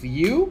happy with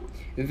you,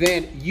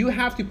 then you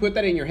have to put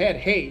that in your head.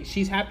 Hey,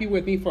 she's happy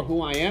with me for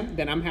who I am,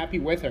 then I'm happy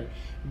with her.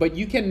 But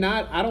you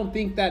cannot, I don't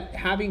think that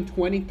having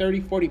 20,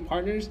 30, 40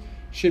 partners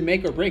should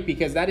make or break,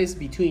 because that is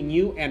between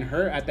you and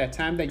her at that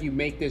time that you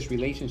make this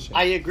relationship.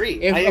 I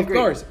agree.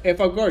 If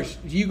of course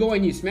you go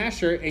and you smash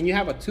her and you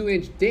have a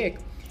 2-inch dick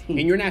and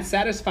you're not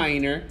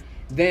satisfying her,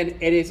 then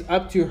it is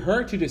up to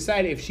her to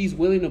decide if she's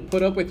willing to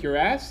put up with your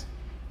ass,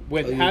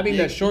 with having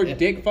the short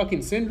dick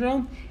fucking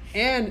syndrome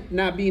and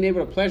not being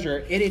able to pleasure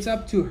her. It is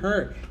up to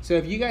her. So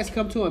if you guys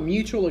come to a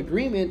mutual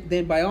agreement,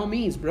 then by all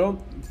means, bro,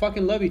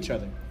 fucking love each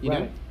other. You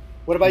know?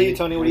 What about you,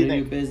 Tony? What do you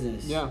think?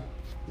 Business. Yeah.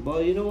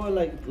 Well, you know what,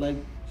 like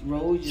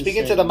Raul just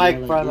Speaking said, to the mic,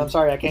 like, friend. I'm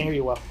sorry, I can't hear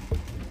you well.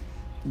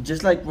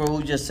 Just like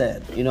Raul just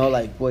said,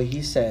 like what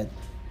he said,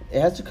 it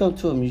has to come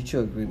to a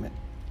mutual agreement.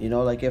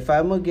 Like if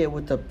I'm gonna get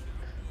with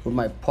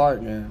my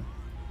partner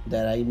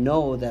that I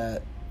know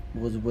that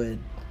was with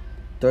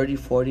 30,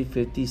 40,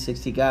 50,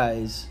 60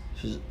 guys,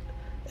 she's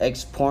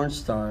ex-porn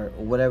star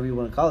or whatever you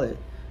want to call it,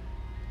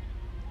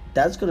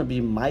 that's gonna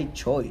be my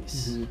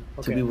choice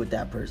to be with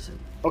that person.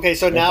 Okay,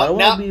 so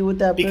now be with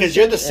that because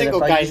you're the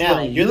single guy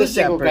now. You're the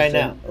single guy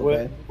now.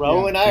 Okay.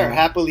 Raul and I are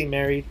happily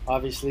married,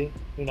 obviously.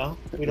 We don't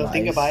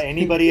think about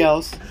anybody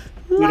else.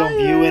 We don't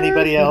view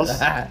anybody else.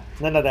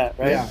 None of that,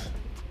 right? Yeah.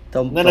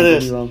 None of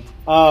this.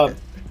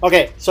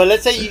 Okay, so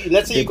let's say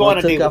you go on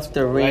a date with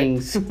her,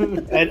 rings.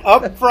 Right? And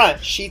up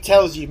front, she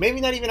tells you,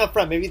 maybe not even up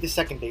front, maybe the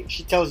second date,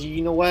 she tells you,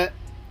 you know what?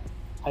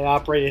 I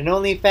operate an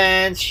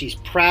OnlyFans. She's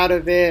proud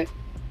of it.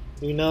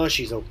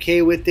 She's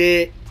okay with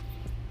it.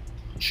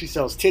 She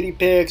sells titty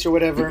pics or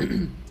whatever,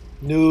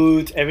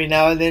 nudes. Every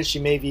now and then,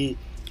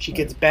 she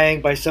gets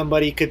banged by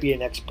somebody. Could be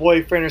an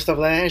ex-boyfriend or stuff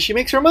like that, and she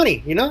makes her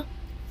money.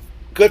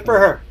 Good for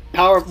her.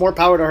 More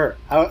power to her.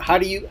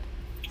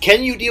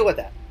 Can you deal with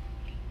that?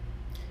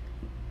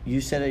 You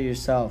said it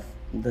yourself.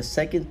 The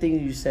second thing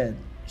you said,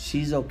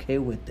 she's okay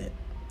with it.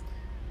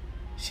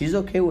 She's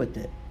okay with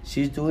it.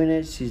 She's doing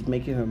it. She's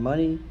making her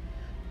money.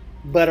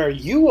 But are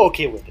you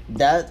okay with it?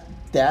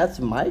 That's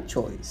my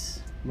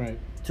choice. Right.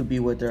 To be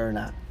with her or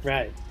not.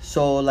 Right.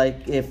 So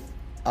like if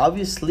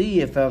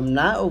I'm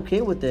not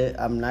okay with it,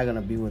 I'm not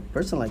gonna be with a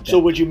person like that. So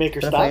would you make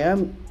her stop? If I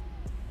am,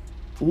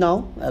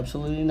 no,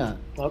 absolutely not.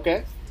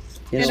 Okay.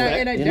 And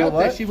I doubt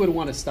that she would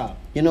want to stop.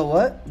 You know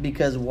what?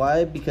 Because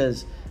why?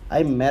 Because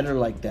I met her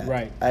like that.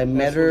 Right. I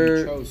met her.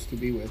 You chose to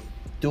be with.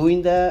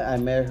 Doing that, I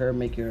met her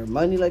making her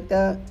money like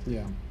that.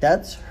 Yeah.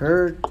 That's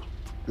her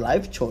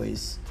life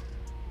choice.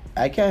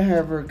 I can't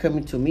have her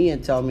coming to me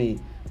and tell me,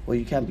 well,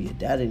 you can't be a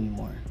dad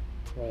anymore.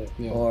 Right.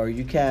 Yeah. Or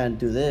you can't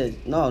do this.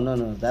 No.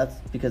 That's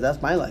because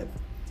that's my life.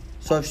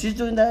 So if she's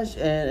doing that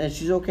and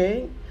she's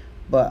okay,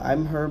 but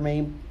I'm her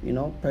main,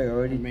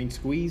 priority. Her main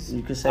squeeze.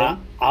 You could say.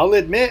 I'll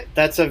admit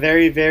that's a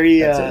very,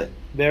 very,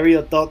 very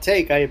adult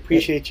take. I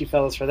appreciate you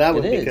fellas for that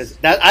one because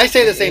I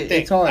say the same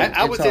thing. It's hard.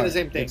 I would say the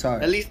same thing. It's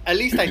hard. At least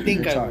I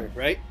think I would,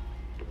 right?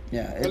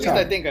 Yeah. At least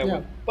I think I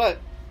would. But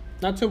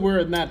not till we're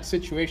in that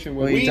situation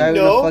where we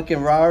driving a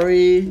fucking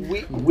Rari.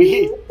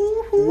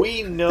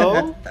 We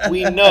know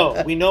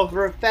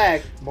for a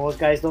fact most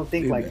guys don't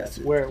think like us.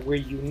 We're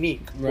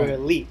unique. Right. We're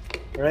elite,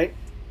 right?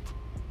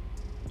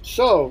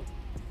 So,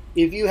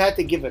 if you had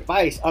to give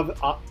advice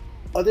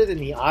other than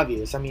the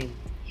obvious, I mean,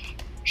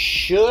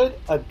 should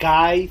a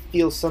guy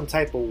feel some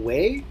type of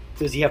way?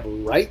 Does he have a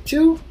right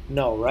to?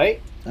 No,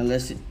 right?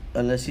 Unless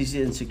he's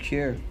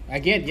insecure.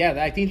 Again,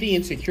 yeah, I think the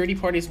insecurity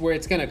part is where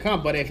it's gonna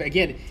come. But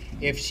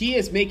if she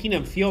is making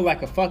him feel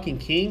like a fucking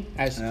king,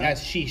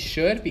 as she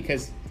should,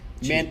 because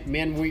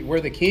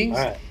we're the kings.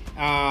 Right.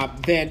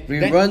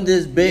 Then run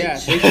this bitch. Yeah,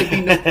 there should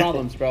be no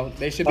problems, bro.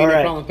 There should be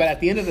no problems. But at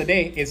the end of the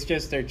day, it's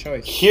just their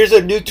choice. Here's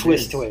a new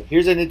twist to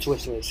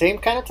it. Same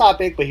kind of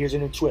topic, but here's a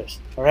new twist.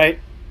 All right.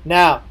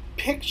 Now,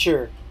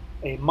 picture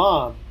a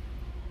mom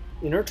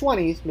in her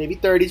 20s, maybe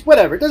 30s,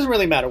 whatever. It doesn't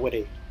really matter what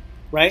age,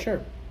 right?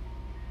 Sure.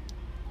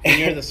 And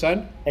you're the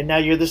son? And now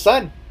you're the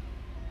son.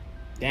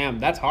 Damn,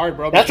 that's hard,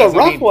 bro. That's a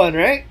rough one,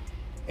 right?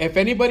 if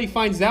anybody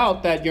finds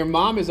out that your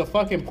mom is a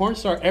fucking porn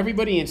star,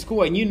 everybody in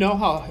school, and you know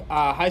how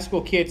high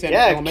school kids and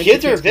elementary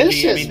kids are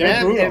vicious, can be, I mean,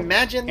 they're brutal.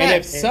 Imagine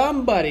that.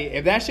 And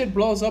if that shit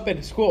blows up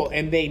in school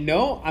and they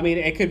know, I mean,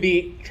 it could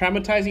be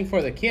traumatizing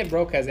for the kid,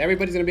 bro, because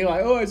everybody's gonna be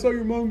like, "Oh, I saw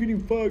your mom getting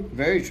fucked."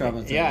 Very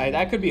traumatizing. Yeah,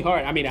 that could be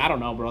hard. I mean, I don't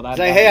know, bro. It's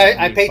like, hey,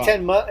 I paid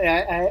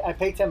I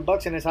paid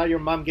 $10 and I saw your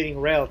mom getting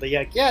railed. They're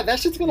like, yeah, that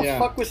shit's gonna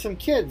fuck with some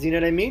kids. You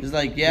know what I mean? It's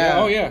like,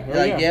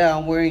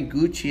 I'm wearing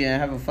Gucci and I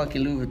have a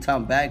fucking Louis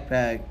Vuitton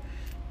backpack.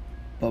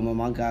 But my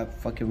mom got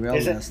fucking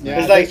railed last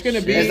night.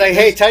 It's like,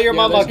 hey, tell your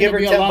mom I'll give her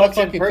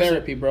 $10 in person.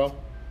 Therapy, bro.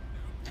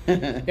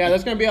 Yeah,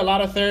 there's gonna be a lot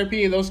of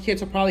therapy. Those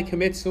kids will probably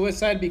commit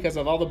suicide because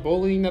of all the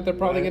bullying that they're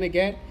probably gonna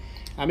get.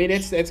 I mean,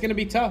 it's gonna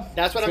be tough.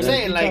 That's what I'm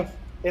saying. Like,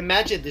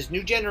 imagine this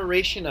new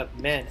generation of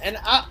men, and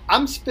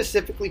I'm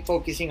specifically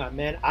focusing on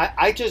men.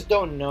 I just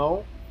don't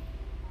know.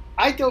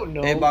 I don't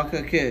know. Hey,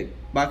 Baka, can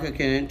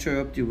I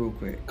interrupt you real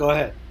quick? Go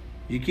ahead.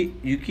 You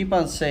keep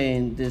on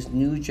saying this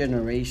new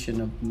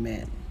generation of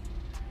men.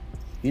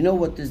 You know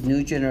what this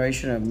new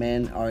generation of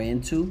men are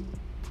into?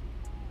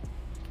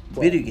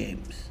 What? Video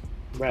games.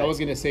 Right. I was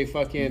gonna say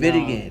fucking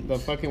video games. The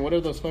fucking what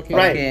are those fucking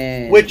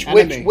which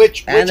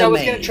I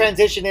was gonna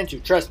transition into.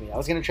 Trust me, I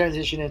was gonna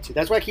transition into.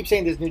 That's why I keep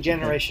saying this new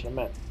generation of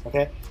men.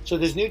 Okay, so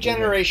this new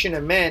generation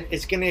of men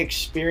is gonna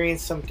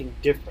experience something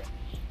different.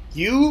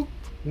 You,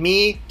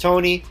 me,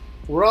 Tony,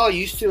 we're all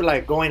used to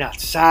like going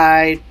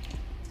outside.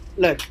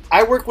 Look,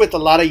 I work with a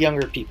lot of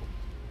younger people,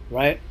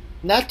 right?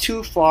 Not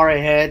too far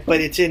ahead,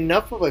 but it's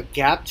enough of a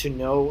gap to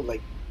know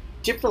like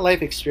different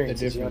life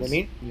experiences. You know what I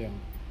mean? Yeah.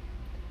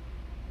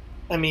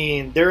 I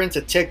mean, they're into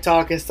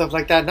TikTok and stuff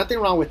like that. Nothing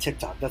wrong with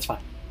TikTok. That's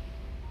fine.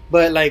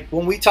 But like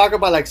when we talk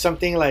about like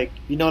something like,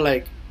 you know,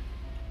 like,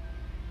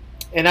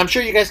 and I'm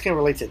sure you guys can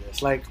relate to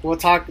this. Like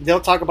they'll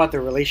talk about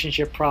their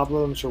relationship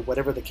problems or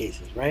whatever the case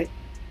is, right?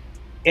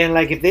 And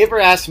like if they ever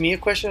asked me a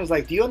question, I was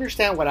like, do you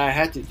understand what I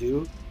had to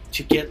do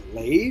to get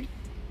laid?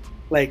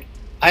 Like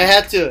I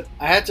had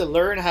to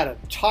learn how to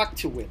talk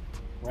to women,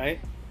 right?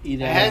 I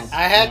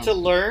had to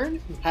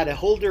learn how to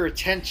hold their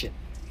attention.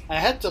 I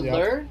had to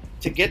learn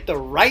to get the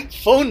right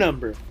phone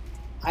number.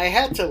 I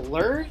had to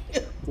learn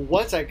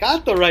once I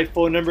got the right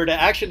phone number to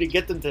actually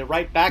get them to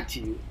write back to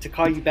you, to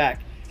call you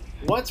back.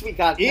 Once we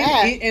got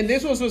that, and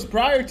this was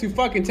prior to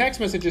fucking text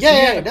messages. Yeah, so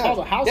you had to call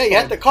the house. Yeah, you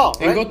had to call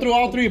and go through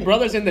all three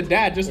brothers and the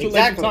dad just to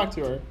let you talk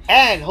to her.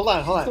 And hold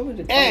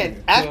on.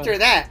 And after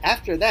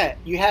that,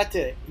 you had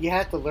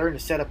to learn to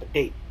set up a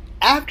date.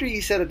 After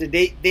you set up the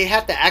date, they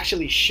have to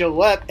actually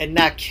show up and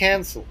not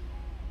cancel.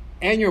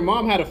 And your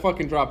mom had to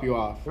fucking drop you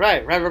off.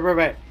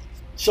 Right.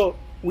 So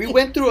we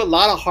went through a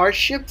lot of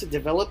hardship to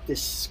develop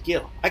this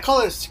skill. I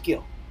call it a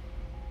skill.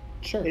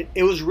 Sure.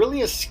 It was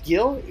really a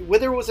skill,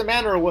 whether it was a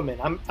man or a woman.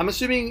 I'm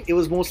assuming it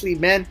was mostly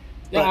men.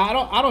 Yeah,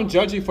 I don't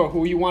judge you for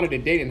who you wanted to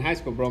date in high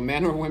school, bro.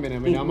 Man or women. I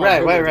mean, I'm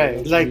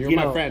right. Like you're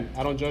my friend.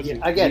 I don't judge you.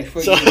 I get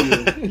it. So,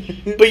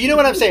 but you know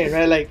what I'm saying,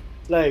 right?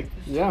 Like.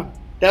 Yeah.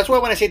 That's why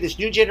when I say this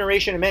new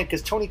generation of men,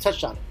 because Tony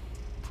touched on it,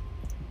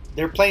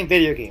 they're playing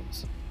video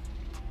games.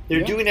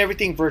 They're doing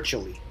everything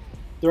virtually.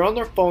 They're on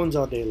their phones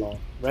all day long,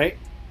 right?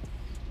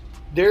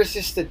 There's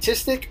this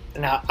statistic.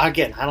 Now,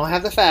 again, I don't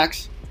have the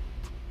facts.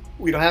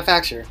 We don't have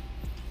facts here.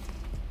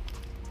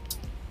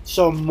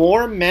 So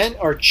more men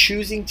are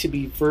choosing to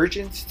be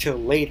virgins till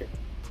later.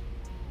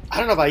 I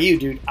don't know about you,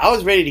 dude. I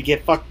was ready to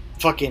get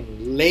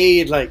fucking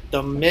laid like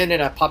the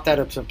minute I popped out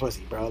of some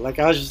pussy, bro. Like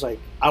I was just like,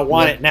 I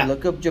want it now.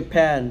 Look up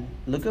Japan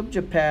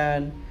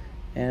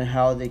and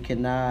how they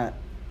cannot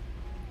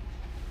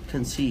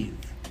conceive.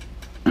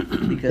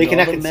 Because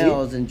all the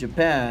males in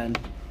Japan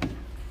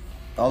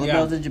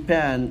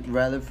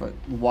rather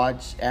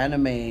watch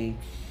anime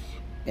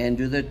and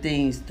do their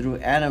things through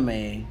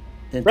anime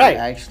than to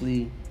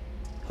actually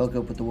hook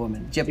up with the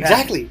woman.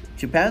 Exactly.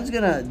 Japan's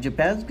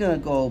gonna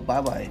go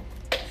bye-bye.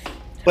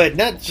 But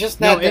not just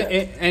now. We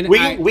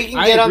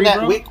can get on that.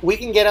 Bro. We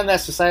can get on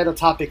that societal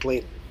topic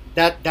later.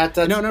 That's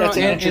an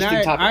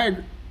interesting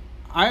topic.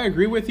 I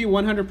agree with you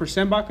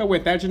 100%, Baka,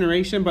 with that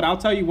generation. But I'll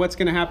tell you what's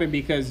going to happen,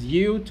 because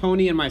you,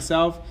 Tony, and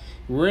myself,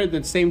 we're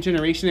the same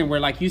generation, and we're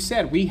like you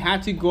said, we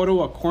had to go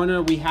to a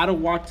corner, we had to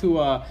walk to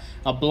a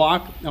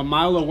block a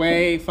mile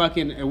away,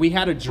 we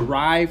had to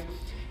drive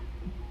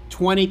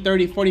 20,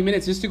 30, 40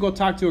 minutes just to go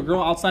talk to a girl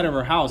outside of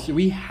her house.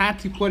 We had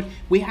to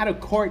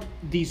court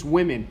these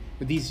women,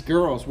 these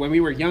girls when we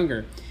were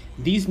younger.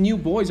 These new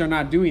boys are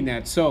not doing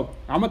that. So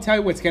I'm gonna tell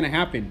you what's gonna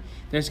happen.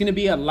 There's gonna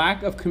be a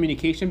lack of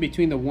communication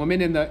between the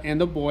woman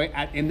and the boy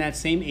in that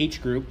same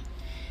age group.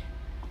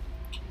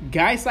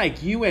 Guys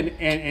like you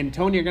and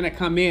Tony are gonna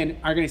come in,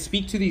 are gonna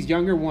speak to these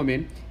younger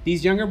women.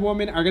 These younger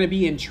women are gonna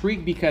be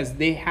intrigued because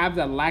they have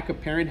that lack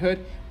of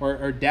parenthood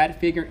or dad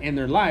figure in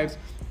their lives.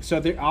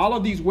 So all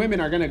of these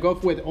women are gonna go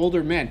with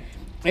older men.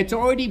 It's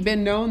already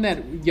been known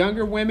that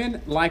younger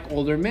women like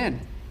older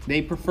men.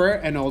 They prefer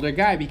an older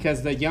guy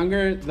because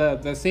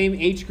the same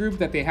age group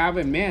that they have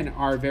in men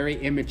are very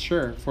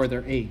immature for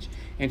their age.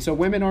 And so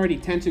women already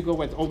tend to go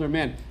with older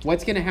men.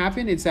 What's going to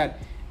happen is that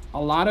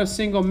a lot of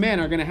single men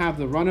are gonna have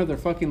the run of their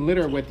fucking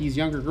litter with these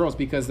younger girls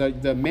because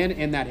the men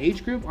in that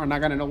age group are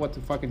not gonna know what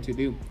to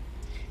do.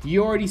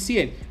 You already see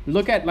it.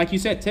 Look at, like you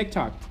said,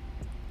 TikTok.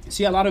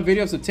 See a lot of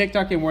videos of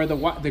TikTok and where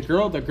the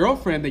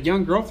girlfriend, the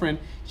young girlfriend,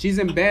 she's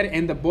in bed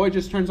and the boy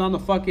just turns on the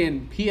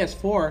fucking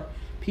PS4,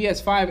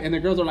 PS5, and the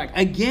girls are like,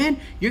 again?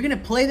 You're gonna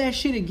play that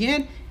shit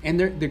again? And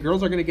the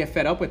girls are gonna get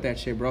fed up with that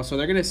shit, bro. So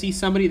they're gonna see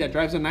somebody that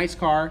drives a nice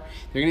car.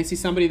 They're gonna see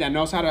somebody that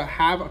knows how to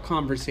have a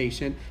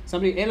conversation.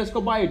 Somebody, hey, let's go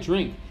buy a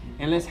drink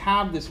and let's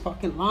have this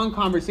fucking long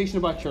conversation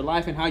about your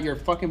life and how your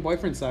fucking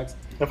boyfriend sucks.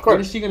 Of course.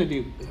 What is she gonna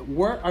do?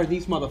 Where are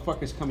these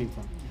motherfuckers coming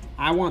from?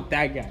 I want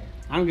that guy.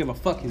 I don't give a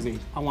fuck his age.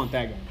 I want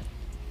that guy.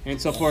 And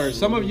so for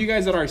some of you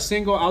guys that are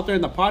single out there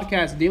in the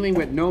podcast dealing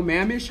with no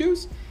ma'am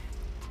issues,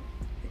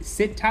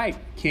 sit tight,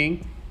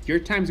 King. Your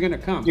time's gonna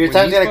come. Your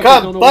time's gonna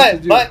come,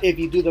 but if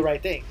you do the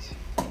right things.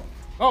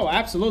 Oh,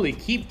 absolutely.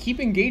 Keep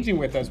engaging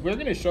with us. We're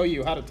gonna show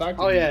you how to talk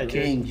to. Oh yeah,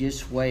 King,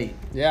 just wait.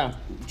 Yeah,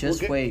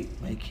 just wait,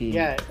 my king.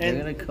 Yeah, and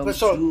they're gonna come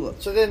to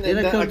us. So then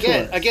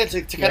again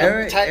to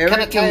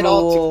kind of tie it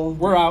all.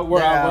 We're out.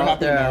 We're out.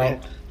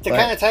 To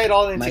kind of tie it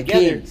all in together.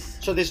 Kids,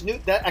 so this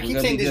I keep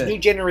saying this new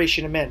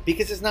generation of men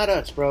because it's not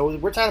us, bro.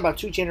 We're talking about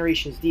 2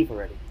 generations deep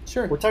already.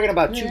 Sure. We're talking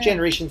about 2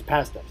 generations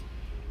past us.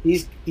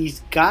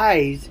 These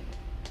guys,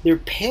 they're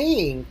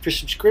paying for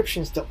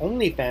subscriptions to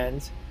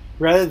OnlyFans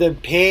rather than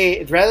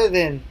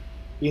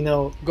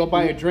go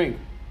buy a drink.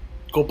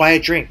 Go buy a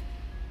drink.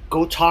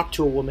 Go talk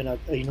to a woman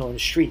in the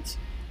streets.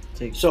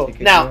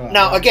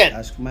 Now again,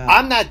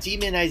 I'm not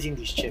demonizing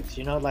these chicks,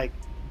 like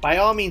by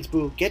all means,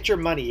 boo, get your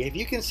money. If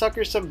you can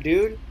sucker some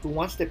dude who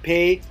wants to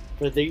pay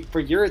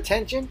for your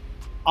attention,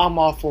 I'm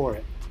all for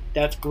it.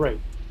 That's great.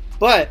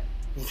 But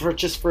for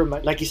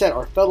like you said,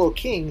 our fellow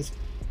kings,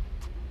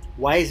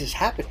 why is this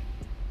happening?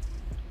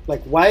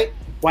 Like why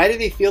do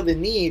they feel the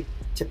need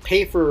to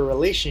pay for a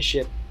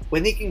relationship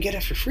when they can get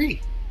it for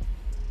free?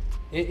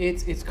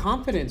 It's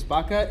confidence,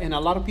 Baca, and a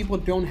lot of people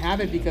don't have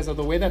it because of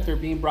the way that they're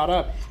being brought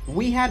up.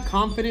 We had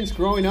confidence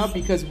growing up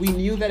because we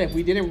knew that if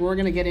we didn't, we weren't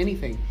going to get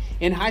anything.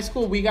 In high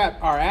school, we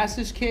got our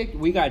asses kicked,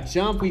 we got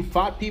jumped, we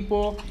fought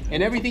people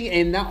and everything,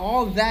 and now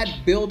all that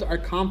built our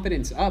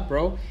confidence up,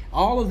 bro.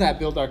 All of that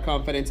built our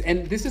confidence,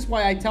 and this is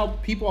why I tell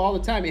people all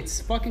the time,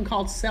 it's fucking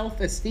called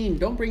self-esteem.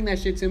 Don't bring that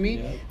shit to me.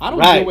 Yeah. I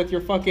don't deal with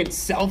your fucking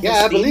self-esteem,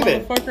 I believe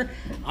motherfucker.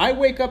 I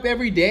wake up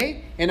every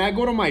day, and I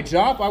go to my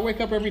job. I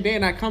wake up every day,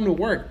 and I come to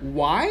work.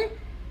 Why?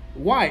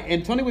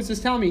 And Tony was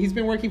just telling me he's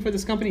been working for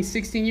this company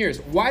 16 years.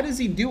 Why does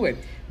he do it?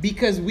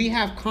 Because we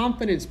have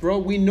confidence, bro.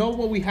 We know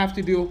what we have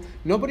to do.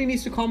 Nobody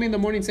needs to call me in the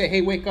morning and say,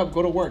 hey, wake up,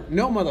 go to work.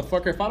 No,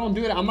 motherfucker. If I don't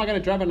do it, I'm not going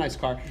to drive a nice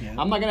car. Yeah.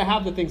 I'm not going to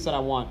have the things that I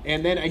want.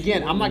 And then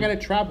again, I'm not going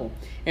to travel.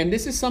 And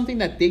this is something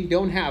that they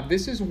don't have.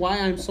 This is why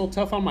I'm so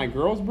tough on my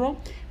girls, bro.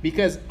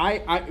 Because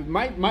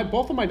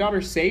both of my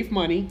daughters save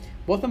money.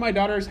 Both of my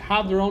daughters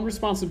have their own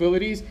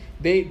responsibilities.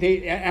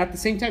 They at the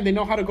same time, they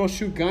know how to go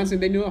shoot guns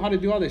and they know how to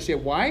do all this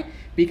shit. Why?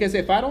 Because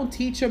if I don't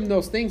teach them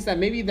those things that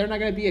maybe they're not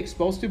going to be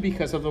exposed to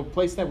because of the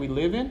place that we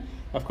live in,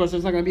 of course,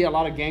 there's not going to be a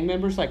lot of gang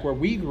members like where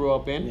we grew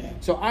up in. Yeah.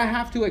 So I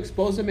have to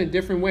expose them in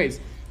different ways.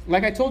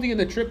 Like I told you in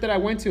the trip that I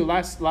went to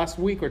last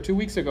week or 2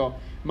 weeks ago,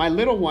 my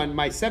little one,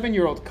 my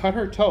 7-year-old, cut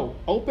her toe,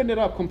 opened it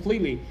up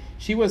completely.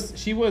 She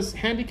was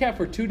handicapped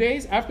for 2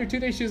 days. After 2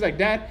 days, she was like,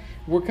 Dad,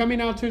 we're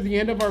coming out to the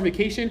end of our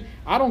vacation.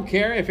 I don't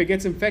care if it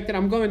gets infected.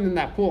 I'm going in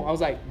that pool. I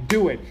was like,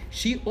 do it.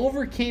 She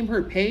overcame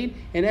her pain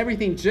and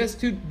everything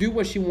just to do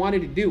what she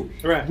wanted to do.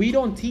 Right. We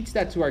don't teach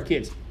that to our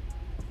kids.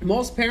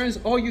 Most parents,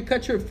 oh, you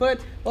cut your foot.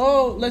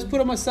 Oh, let's put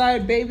them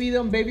aside, baby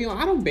them.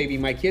 I don't baby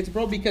my kids,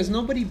 bro, because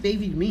nobody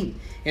babied me.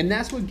 And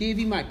that's what gave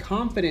me my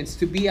confidence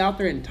to be out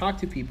there and talk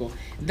to people.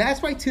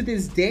 That's why to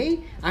this day,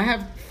 I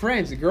have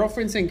friends,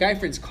 girlfriends and guy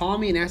friends call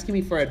me and asking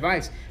me for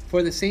advice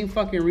for the same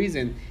fucking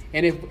reason.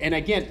 And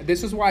again,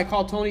 this is why I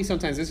call Tony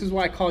sometimes. This is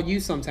why I call you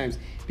sometimes.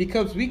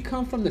 Because we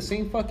come from the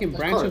same fucking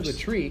branch of the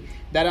tree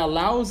that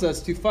allows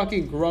us to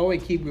fucking grow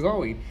and keep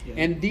growing. Yeah.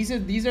 And these are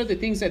the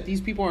things that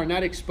these people are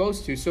not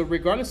exposed to. So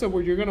regardless of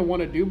what you're going to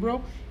want to do,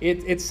 bro,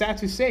 it's sad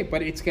to say,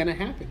 but it's going to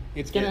happen.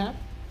 It's going to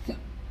happen.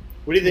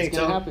 What do you think, it's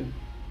going to happen.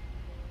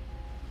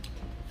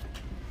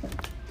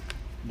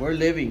 We're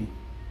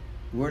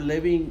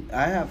living.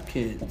 I have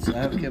kids. I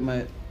have a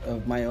kid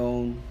of my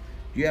own.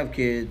 You have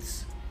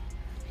kids.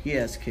 He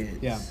has kids.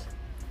 Yeah.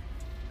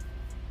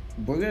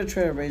 We're going to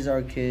try to raise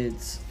our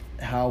kids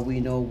how we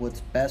know what's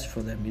best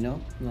for them, you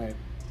know? Right.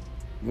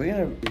 We're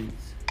not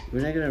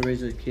going to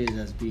raise our kids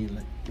as being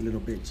like little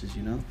bitches,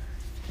 you know?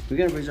 We're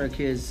going to raise our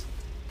kids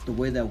the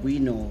way that we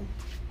know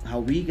how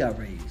we got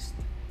raised.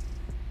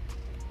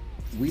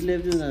 We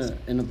lived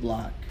in a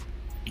block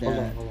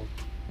that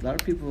a lot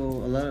of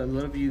people, a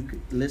lot of you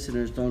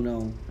listeners don't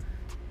know,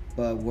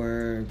 but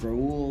where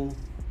Raul,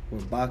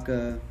 where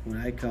Baca, where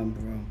I come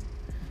from,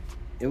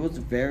 it was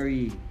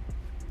very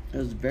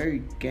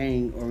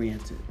gang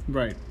oriented.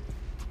 Right.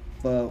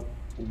 But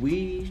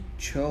we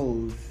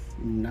chose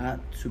not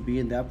to be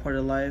in that part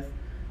of life,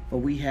 but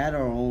we had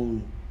our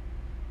own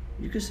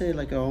you could say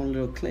like our own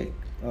little clique,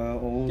 our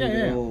own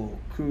little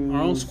crew,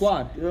 our own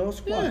squad. Our own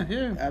squad.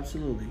 Yeah,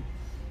 absolutely.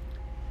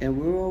 And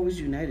we were always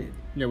united.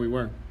 Yeah, we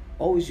were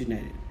always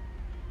united.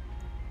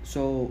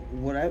 So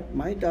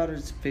my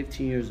daughter's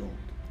 15 years old.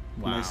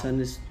 Wow. My son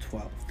is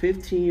 12.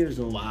 15 years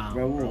old. Wow,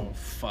 Raul. bro.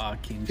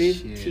 Fucking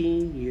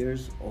 15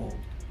 years old.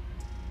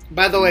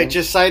 By the way,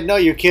 just side note,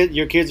 your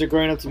kids are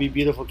growing up to be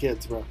beautiful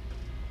kids, bro.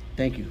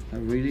 Thank you. I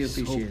really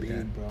appreciate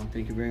that, bro.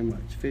 Thank you very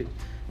much.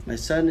 My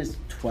son is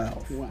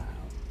 12. Wow.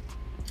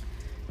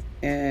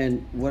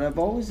 And what I've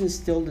always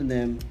instilled in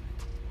them,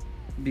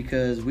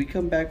 because we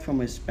come back from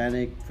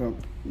Mexican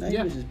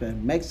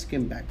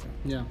background.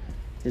 Yeah.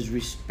 Is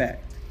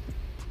respect.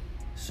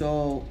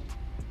 So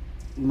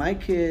my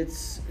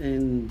kids,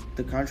 in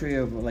the contrary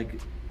of like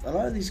a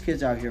lot of these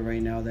kids out here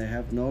right now that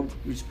have no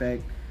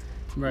respect,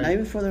 not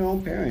even for their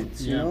own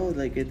parents, you know,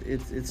 like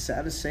it's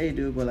sad to say,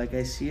 dude, but like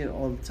I see it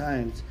all the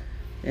times,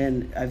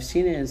 and I've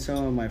seen it in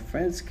some of my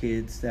friends'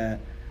 kids that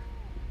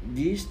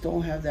these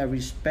don't have that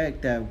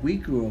respect that we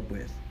grew up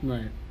with,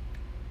 right?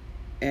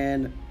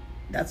 And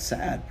that's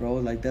sad, bro.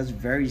 Like that's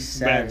very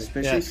sad,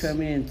 especially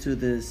coming into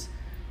this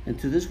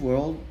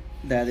world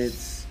that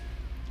it's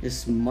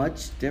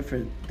much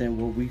different than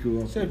what we grew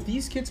up with. So if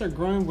these kids are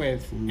growing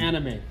with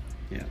anime,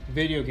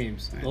 video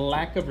games,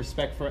 lack of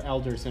respect for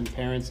elders and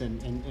parents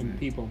and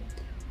people,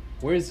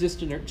 where is this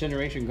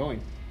generation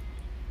going?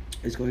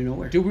 It's going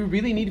nowhere. Do we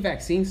really need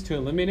vaccines to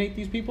eliminate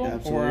these people?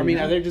 Absolutely. Or, I mean,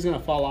 are they just going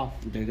to fall off?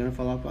 They're going to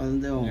fall off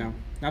on their own. Yeah,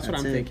 that's what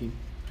I'm thinking.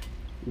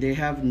 They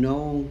have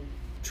no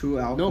true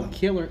outcome. No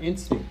killer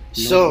instinct.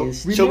 So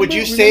would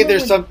you say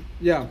there's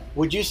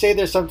Would you say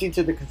there's something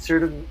to the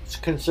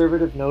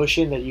conservative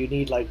notion that you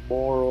need like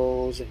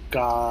morals and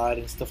God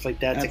and stuff like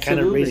that to kind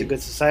of raise a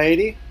good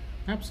society?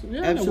 Absolutely.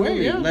 Yeah,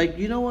 absolutely. Like,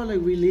 you know what?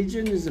 Like,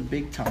 religion is a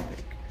big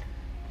topic,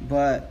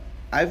 but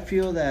I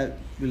feel that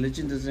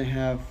religion doesn't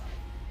have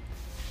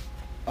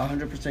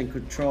 100%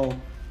 control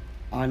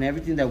on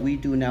everything that we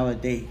do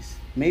nowadays.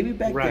 Maybe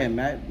back then,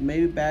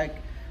 maybe back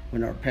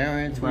when our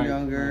parents were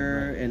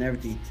younger and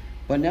everything.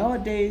 But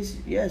nowadays,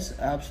 yes,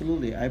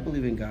 absolutely. I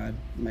believe in God.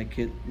 My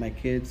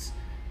kids,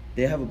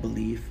 they have a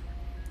belief.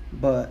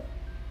 But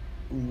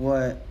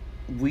what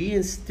we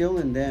instill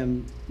in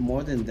them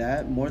more than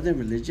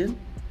religion,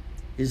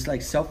 is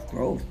like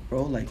self-growth,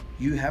 bro. Like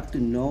you have to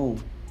know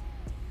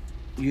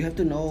how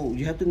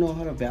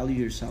to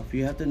value yourself.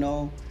 You have to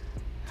know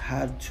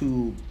how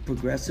to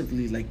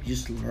progressively like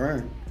just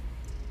learn.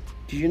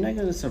 Because you're not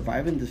gonna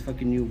survive in this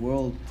fucking new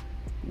world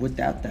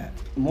without that.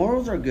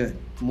 Morals are good.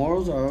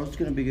 Morals are always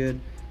gonna be good.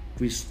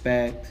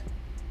 Respect,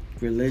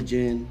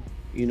 religion,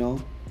 you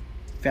know,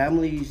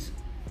 family's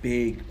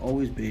big,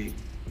 always big,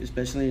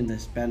 especially in the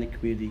Hispanic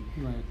community.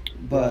 Right.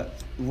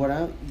 But what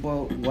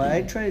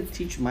I try to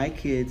teach my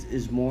kids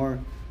is more.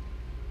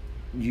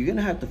 You're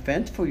gonna have to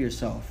fend for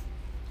yourself.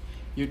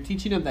 You're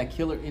teaching them that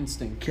killer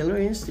instinct. Killer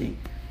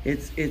instinct.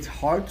 It's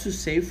hard to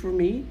say for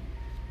me,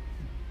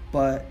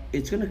 but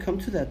it's gonna come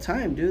to that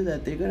time, dude,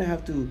 that they're gonna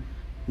have to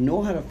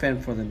know how to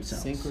fend for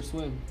themselves. Sink or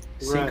swim.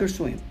 Sink or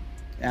swim.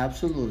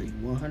 Absolutely,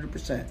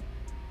 100%.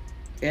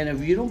 And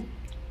if you don't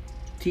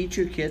teach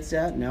your kids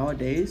that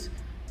nowadays,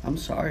 I'm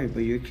sorry,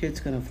 but your kid's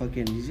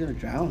he's gonna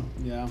drown.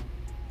 Yeah.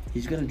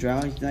 He's gonna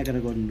drown. He's not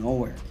gonna go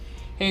nowhere.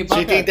 Hey, Baka, so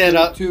you think that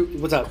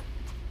what's up?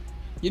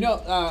 You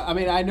know, I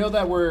mean, I know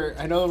that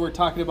we're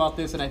talking about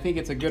this, and I think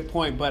it's a good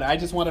point. But I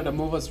just wanted to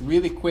move us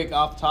really quick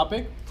off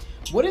topic.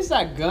 What is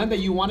that gun that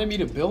you wanted me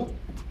to build?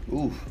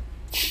 Oof.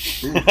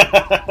 What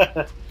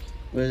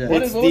is that?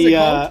 What was it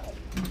called?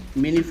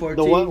 Mini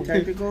 14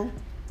 tactical.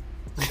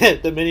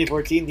 The Mini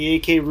 14, the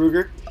AK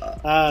Ruger.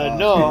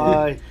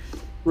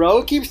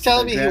 Raul keeps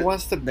telling me he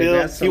wants to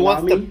build.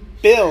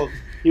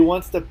 He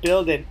wants to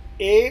build an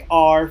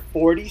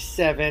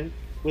AR-47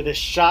 with a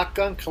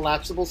shotgun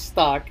collapsible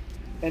stock,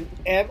 an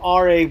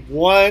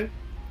MRA-1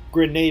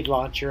 grenade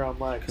launcher. I'm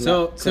like,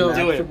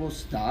 collapsible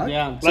stock?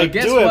 Yeah. So like,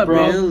 guess what,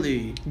 bro?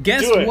 Really?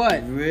 Guess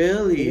what?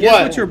 Really?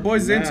 Guess what your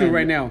boy's into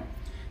right now?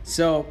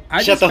 So I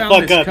Shut just the found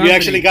fuck this up. company. You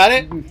actually got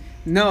it?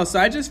 No. So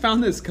I just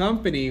found this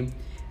company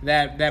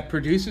that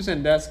produces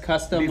and does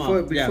custom.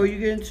 Before you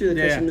get into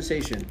the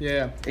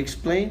customization,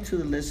 explain to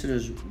the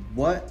listeners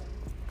what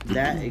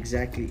that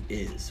exactly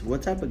is.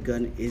 What type of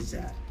gun is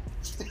that?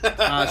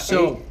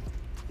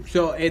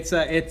 So it's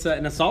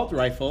an assault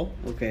rifle.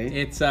 Okay.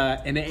 It's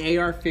an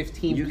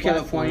AR-15. You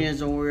Californians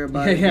don't worry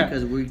about it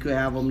because we could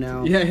have them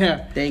now.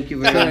 Yeah. Thank you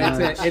very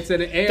much. It's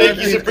an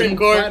AR-15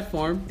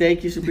 platform.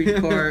 Thank you, Supreme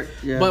Court.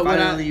 Yeah, but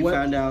finally you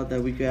found out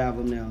that we could have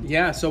them now.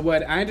 Yeah. So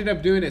what I ended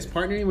up doing is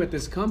partnering with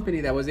this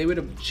company that was able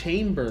to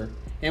chamber.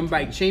 And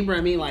by chamber,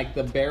 I mean like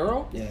the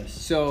barrel. Yes.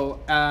 So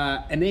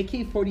an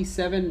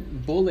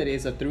AK-47 bullet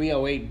is a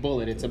 .308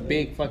 bullet. It's a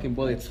big fucking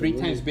bullet. It's 3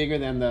 times bigger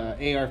than the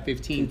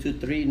AR-15.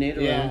 223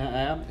 NATO.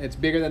 Yeah, it's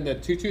bigger than the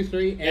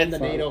 223 and the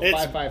NATO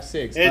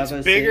 5.56. It's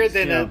bigger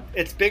than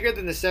it's bigger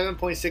than the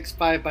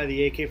 7.65 by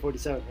the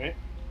AK-47, right?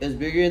 It's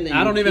bigger than.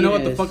 I don't even know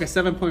what the fuck a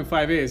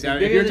 7.5 is.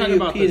 If you're talking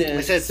about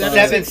this, it says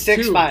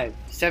 7.65.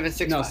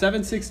 7.65. No,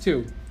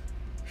 7.62.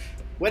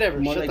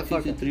 Whatever. More Shut like the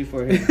fuck up. 2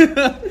 for him.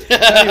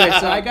 Anyway,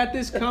 so I got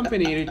this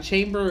company to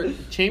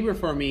chamber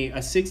for me a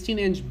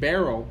 16-inch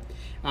barrel,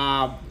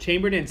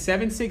 chambered in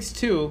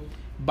 7.62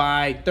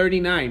 by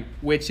 39,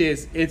 which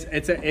is it's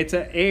a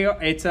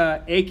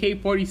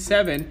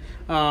AK-47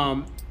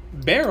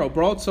 barrel,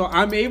 bro. So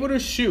I'm able to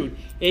shoot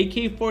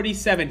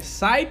AK-47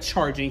 side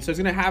charging. So it's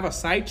gonna have a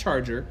side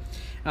charger.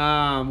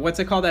 What's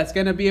it called? That's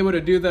gonna be able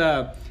to do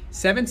the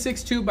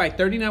 7.62 by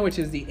 39, which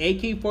is the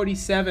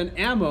AK-47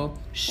 ammo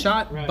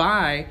shot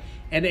by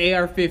an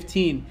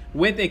AR-15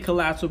 with a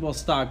collapsible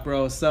stock,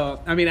 bro. So,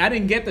 I mean, I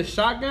didn't get the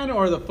shotgun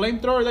or the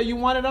flamethrower that you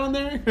wanted on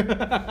there,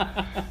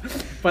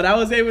 but I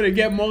was able to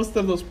get most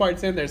of those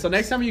parts in there. So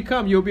next time you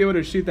come, you'll be able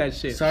to shoot that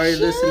shit. Sorry,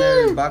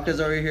 listeners. Baka's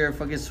over here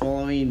fucking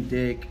swallowing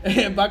dick.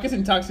 Baka's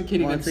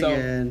intoxicating Once himself.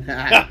 again.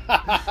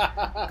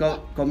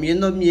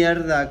 Comiendo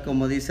mierda,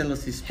 como dicen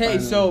los hispanos. Hey,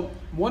 so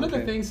one of the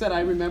things that I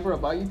remember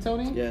about you,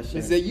 Tony, Yes, sir.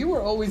 is that you were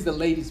always the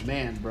ladies'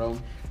 man, bro.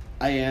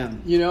 I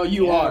am. You know,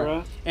 you are.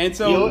 Bro. And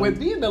so with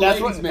being the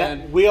ladies'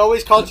 man, we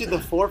always called you the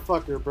 4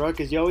 fucker, bro,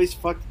 because you always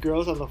fucked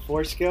girls on the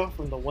 4 scale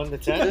from the 1 to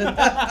 10.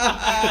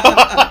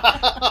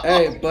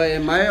 Hey, but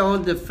in my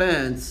own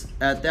defense,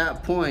 at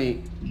that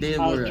point, they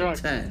were a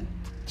 10.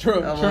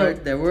 True.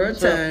 They were a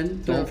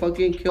 10. Don't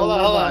fucking kill my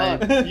Hold on.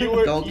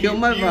 vibe. Don't kill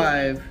my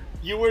vibe.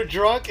 You were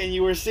drunk and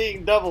you were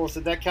seeing double, so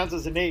that counts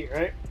as an 8,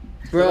 right?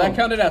 Bro, that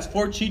counted as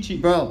 4 chichi.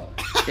 Bro,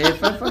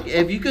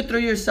 if you could throw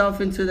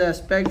yourself into that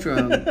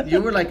spectrum, you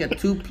were like a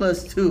 2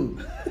 plus 2.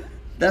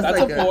 That's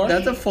like a 4.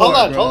 That's a 4.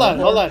 Hold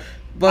on.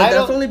 But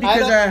that's only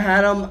because I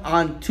had them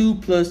on 2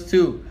 plus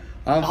 2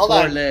 on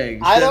 4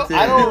 legs. I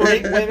don't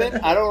rate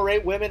women. I don't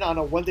rate women on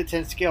a 1 to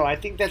 10 scale. I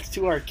think that's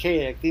too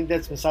archaic. I think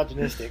that's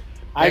misogynistic.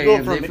 I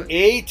go from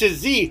A to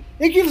Z.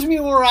 It gives me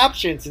more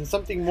options and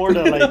something more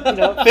to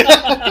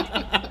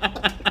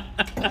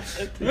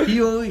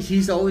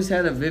He's always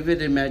had a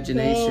vivid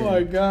imagination. Oh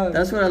my god,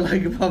 that's what I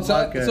like about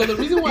Baka. So the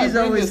reason why he's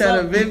always had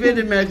a vivid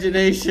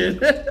imagination.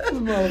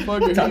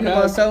 Motherfucker, talking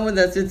about someone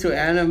that's into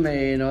anime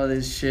and all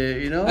this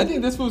shit, you know. I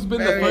think this was been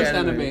the first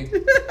anime.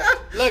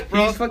 Look,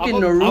 bro, he's fucking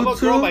I'm Naruto. gonna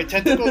grow my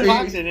tentacle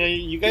box, and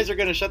you guys are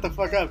gonna shut the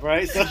fuck up,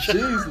 right? So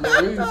jeez,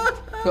 Louise.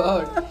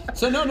 Fuck.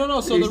 So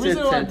no. So the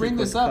reason why I bring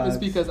this up is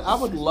because I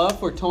would love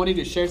for Tony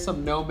to share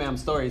some no ma'am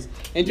stories,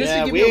 and just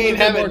to give you a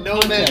little bit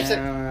more context.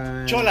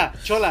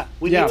 Chola.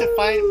 We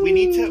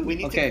need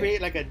to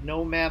create like a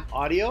no ma'am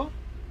audio.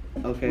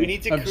 Okay. We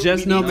need to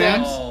just no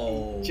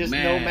ma'ams. Just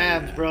no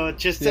ma'ams, bro.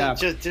 Just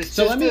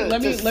so let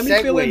me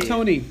fill in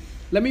Tony.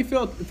 Let me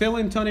fill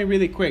in Tony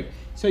really quick.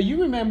 So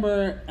you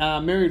remember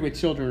Married with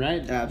Children,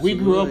 right? Absolutely. We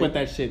grew up with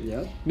that shit.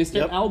 Yep.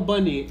 Mr. Al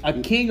Bundy, a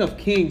king of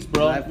kings,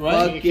 bro.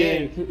 Right?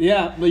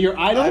 Yeah, but your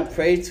idol. I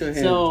prayed to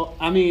him. So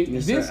I mean,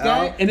 Mr. this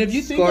guy, Al, and if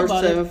you think scored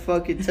about 7 it,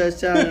 fucking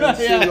touchdowns.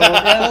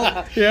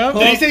 Yeah.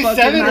 Did he say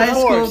 7 or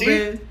 4? See,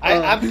 school,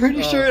 I'm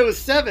pretty sure it was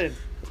 7.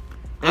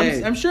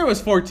 I'm sure it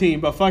was 14,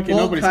 but fuck it,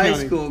 nobody's high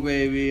counting. school,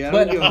 baby. I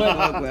don't give a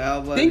fuck with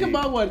Al Bundy. Think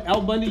about what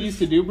Al Bundy used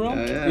to do, bro.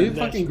 We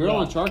fucking grill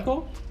on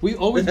charcoal. We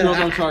always grilled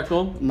on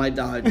charcoal. My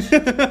Dodge.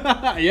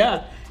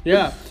 Yeah.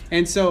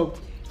 And so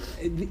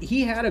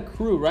he had a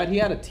crew, right? He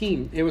had a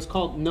team. It was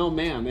called No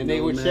Ma'am, and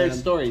they would share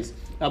stories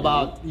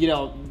about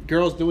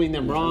girls doing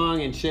them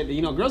wrong and shit.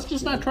 Girls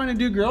just not trying to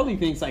do girly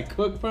things like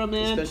cook for a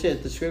man, especially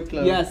at the strip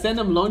club. Yeah, send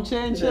them lonche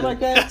and shit like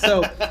that.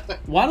 So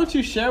why don't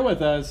you share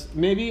with us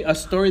maybe a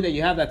story that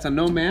you have that's a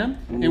no ma'am,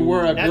 and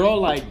where a girl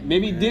like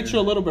maybe did you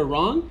a little bit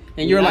wrong,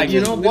 and you're like,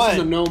 this is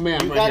a no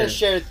ma'am. You gotta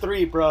share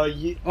 3, bro.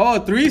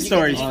 3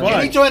 stories. You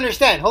need to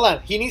understand. Hold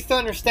on. He needs to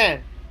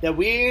understand that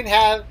we've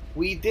had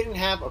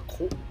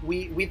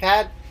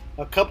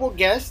a couple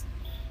guests.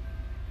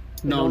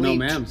 No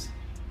ma'ams.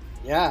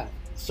 Yeah.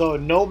 So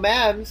no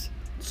ma'ams.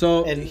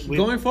 So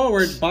going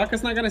forward,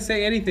 Baka's not gonna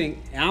say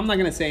anything. I'm not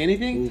gonna say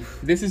anything. Oof.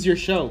 This is your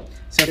show.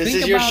 So this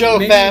is your show,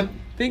 fam.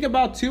 Think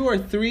about 2 or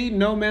 3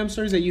 no ma'am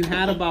stories that you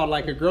had about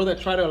like a girl that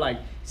tried to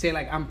say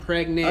I'm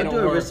pregnant. I'll do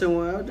a recent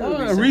one.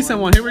 A recent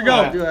one. Here we go.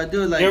 I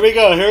do like. Here we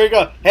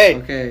go. Hey.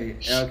 Okay.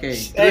 3.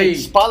 Hey,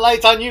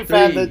 spotlight's on you,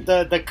 fam.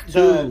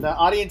 The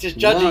audience is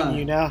judging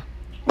you now.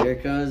 Here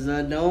comes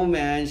the No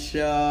Man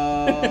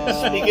Show.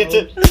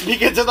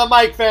 Speak into the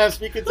mic, fam.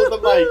 Speak into the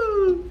mic.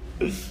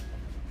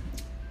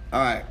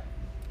 All right.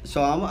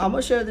 So I'm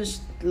gonna share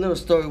this little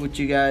story with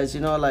you guys.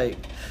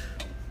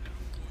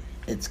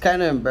 It's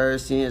kind of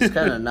embarrassing. It's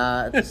kind of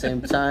not at the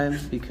same time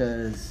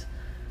because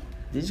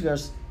these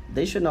girls,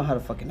 they should know how to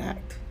fucking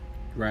act.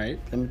 Right.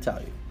 Let me tell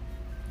you.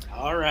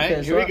 All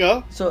right. Here we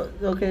go. So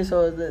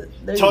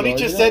Tony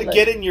just said,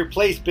 "Get in your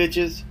place,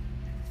 bitches."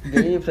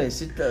 Get in your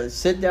place.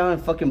 Sit down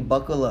and fucking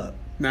buckle up.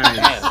 Nice.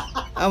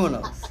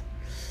 Vámonos.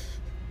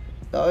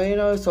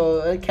 So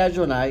so a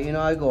casual night.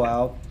 I go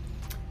out.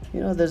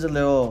 There's a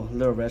little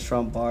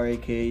restaurant bar,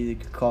 aka you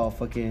could call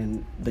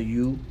fucking the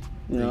U.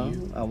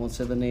 I won't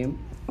say the name,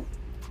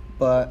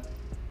 but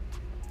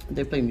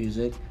they play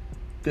music,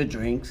 good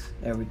drinks,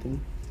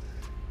 everything.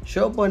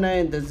 Show up one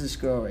night and there's this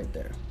girl right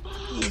there.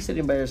 You're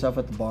sitting by yourself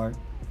at the bar.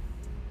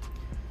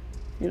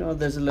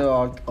 There's a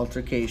little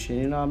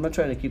altercation. I'm not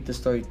trying to keep the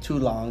story too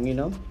long.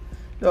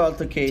 little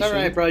altercation. It's all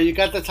right, bro. You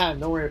got the time.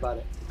 Don't worry about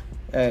it.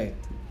 Hey,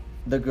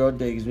 the girl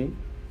digs me.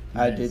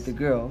 Nice. I did the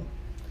girl.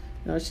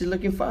 You know, she's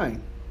looking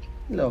fine.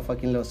 Little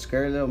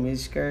skirt, little mini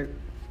skirt.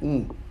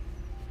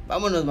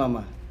 Vámonos,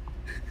 mama.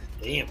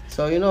 Damn.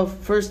 So,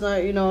 first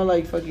night,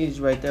 like fucking he's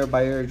right there,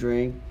 buy her a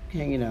drink,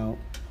 hanging out.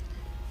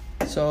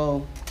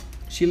 So,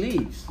 she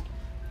leaves.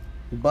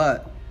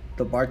 But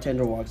the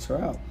bartender walks her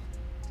out.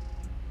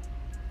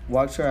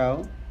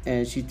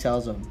 And she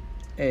tells him,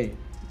 hey,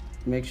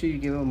 make sure you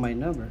give him my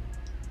number.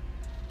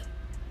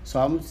 So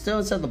I'm still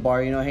inside the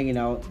bar, hanging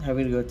out,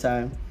 having a good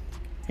time.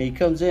 And he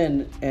comes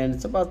in, and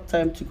it's about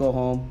time to go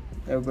home.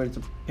 Everybody's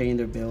paying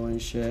their bill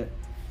and shit.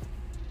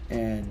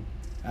 And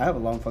I have a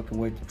long fucking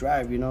way to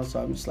drive,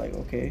 so I'm just like,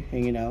 okay,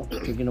 hanging out,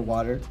 drinking the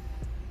water.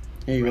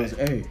 And he goes,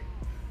 hey,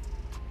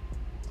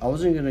 I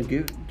wasn't gonna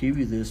give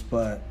you this,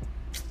 but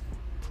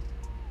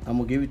I'm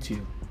gonna give it to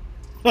you.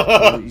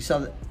 You saw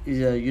that?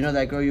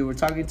 That girl you were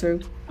talking to?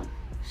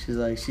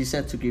 She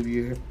said to give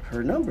you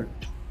her number.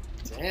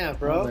 Damn,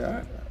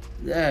 bro.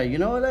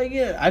 Like,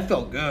 yeah, I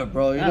felt good,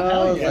 bro.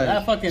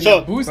 That fucking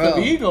boost of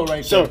ego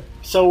right there.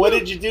 So what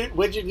did you do?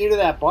 What'd you do to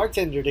that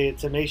bartender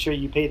to make sure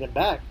you paid him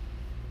back?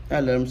 I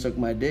let him suck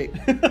my dick.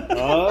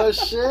 Oh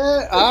shit!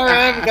 All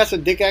right, we got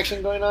some dick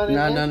action going on.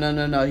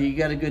 No. He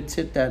got a good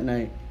tip that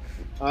night.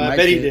 I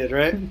bet he did,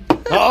 right?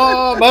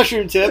 Oh,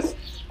 mushroom tip.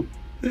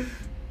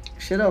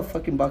 Shut up,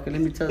 fucking Baka.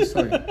 Let me tell the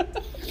story.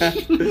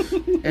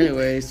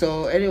 Anyway,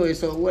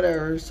 so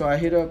whatever. So I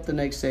hit her up the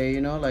next day,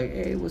 like,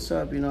 hey, what's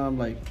up?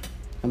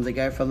 I'm the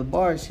guy from the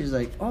bar. She's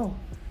like, oh,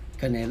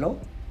 Canelo.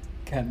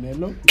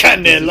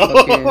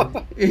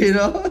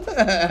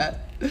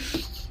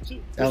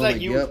 It's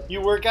like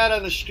you work out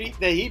on the street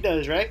that he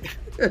does, right?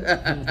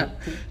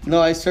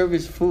 No, I serve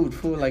his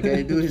food like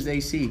I do his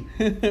AC.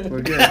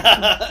 We're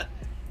good.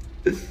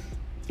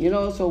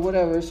 So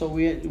whatever. So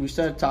we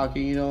started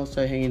talking,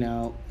 started hanging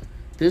out.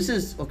 This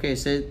is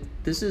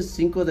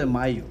Cinco de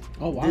Mayo.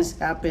 Oh, wow. This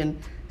happened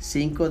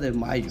Cinco de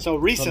Mayo. So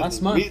recently.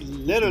 last month.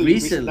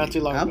 Recently. Not too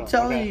long ago. I'm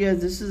telling you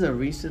guys, this is a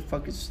recent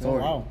fucking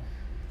story. Oh, wow.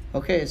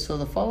 Okay, so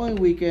the following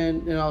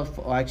weekend,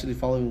 actually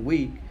following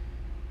week,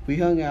 we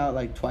hung out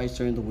like twice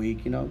during the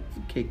week,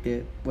 kicked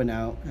it, went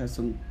out, had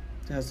some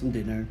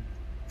dinner,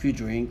 a few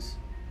drinks.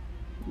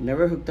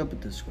 Never hooked up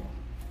with this girl.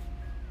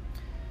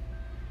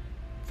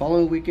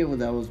 Following weekend,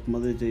 that was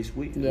Mother's Day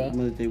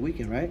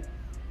weekend, right?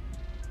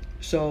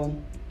 So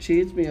she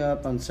hits me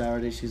up on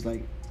Saturday. She's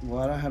like,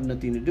 well, I don't have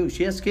nothing to do.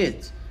 She has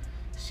kids.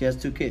 She has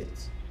 2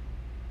 kids.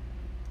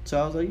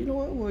 So I was like, you know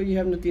what? Well, you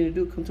have nothing to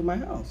do. Come to my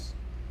house.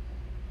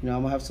 I'm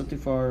going to have something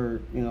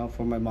for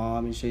my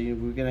mom and shit.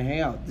 We're going to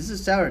hang out. This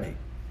is Saturday.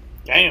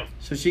 Damn.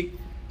 So she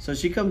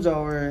comes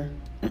over,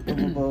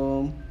 boom,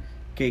 boom,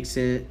 kicks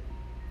it,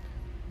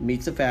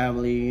 meets the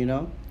family,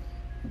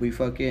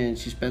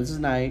 she spends the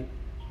night.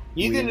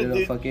 You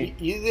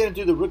didn't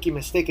do the rookie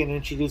mistake and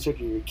introduce her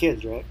to your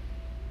kids, right?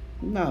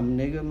 Nah,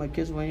 nigga, my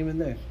kids weren't even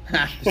there.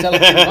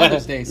 Celebrating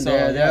Mother's Day, so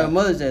they're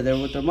Mother's Day. They're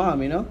with their mom,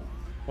 All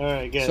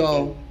right, good.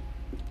 So,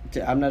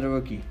 I'm not a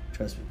rookie,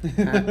 trust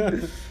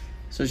me.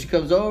 So she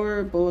comes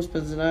over, boom,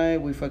 spends the night.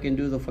 We fucking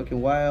do the fucking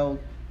wild.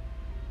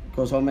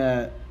 Goes home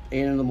at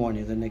 8 in the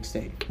morning the next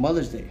day,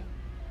 Mother's Day.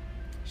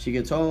 She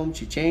gets home,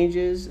 she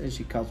changes, and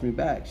she calls me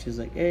back. She's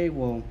like, hey,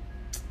 well,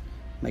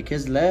 my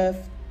kids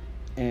left,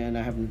 and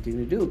I have nothing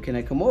to do. Can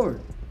I come over?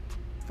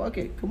 Fuck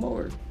it, come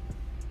over.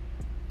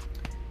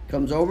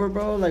 Comes over,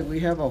 bro, like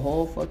we have a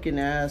whole fucking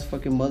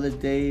Mother's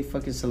Day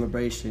fucking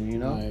celebration,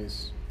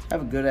 Nice.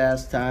 Have a good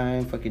ass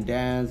time, fucking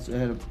dance, I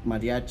had a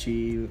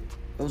mariachi. It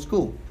was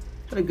cool.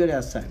 Had a good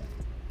ass time.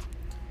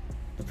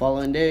 The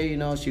following day,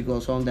 she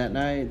goes home that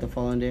night. The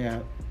following day,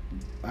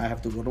 I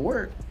have to go to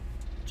work.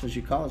 So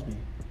she calls me.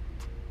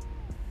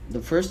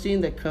 The first thing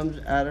that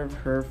comes out of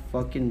her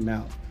fucking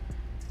mouth,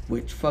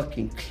 which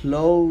fucking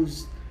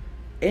closed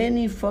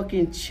any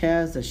fucking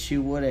chance that she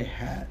would have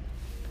had.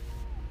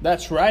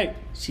 That's right.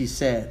 She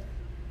said,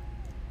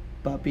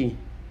 Papi,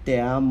 te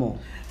amo.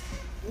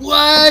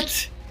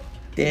 What?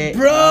 Te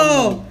Bro!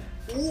 amo.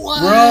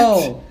 What?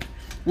 Bro!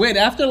 Wait,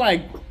 after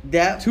like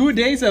That 2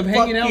 days of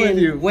hanging out with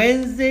you.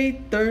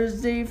 Wednesday,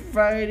 Thursday,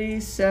 Friday,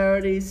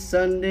 Saturday,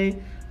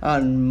 Sunday.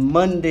 On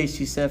Monday,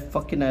 she said,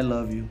 fucking I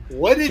love you.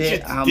 What did Te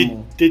you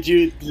amo. did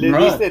you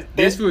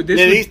This would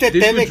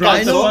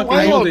I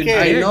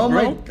okay.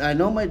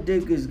 know my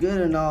dick is good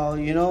and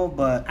all,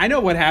 but I know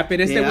what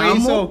happened. Este Te güey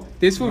hizo, amo.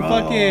 this fool Bro.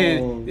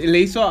 fucking,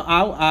 le hizo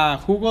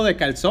jugo de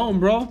calzón,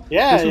 bro.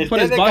 Yeah, This fool el put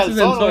té his de boxes in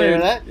calzón, soy.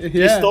 ¿verdad? You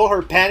Yeah. stole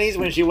her panties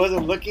when she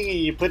wasn't looking, and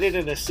you put it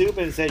in a soup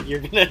and said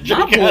you're gonna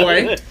drink Nah, out of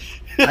boy. it.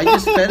 I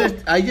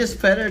just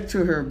fed her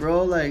to her,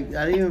 bro. Like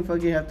I didn't even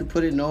fucking have to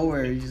put it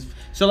nowhere. You just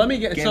So let me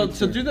get, Gave so it to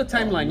so her. do the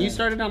timeline. You man.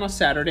 started on a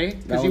Saturday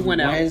that because you was went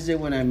out. Wednesday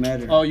when I met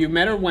her. Oh, you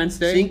met her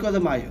Wednesday. Cinco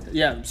de Mayo.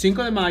 Yeah,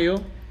 Cinco de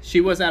Mayo.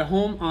 She was at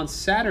home on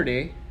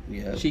Saturday.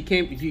 Yeah. She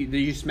came.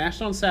 You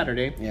smashed on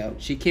Saturday. Yeah.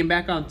 She came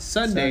back on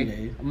Sunday.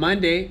 Sunday.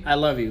 Monday, I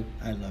love you.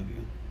 I love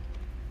you.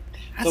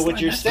 So what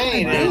you're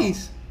saying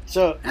is,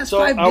 That's so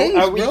 5 days,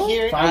 are we bro.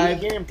 hearing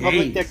 5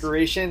 public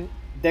days.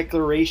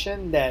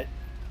 declaration that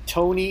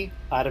Tony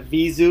out of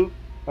Vizu.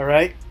 All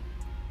right,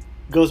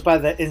 goes by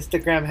the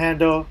Instagram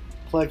handle.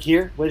 Plug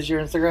here. What is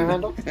your Instagram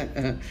handle?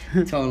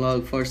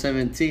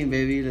 ToneLog417,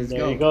 baby. Let's go.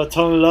 There you go,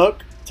 ToneLog.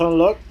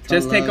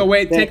 Just take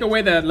away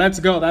the let's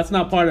go. That's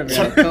not part of it.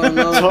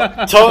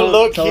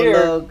 ToneLog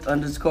here.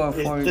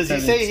 _417. Does he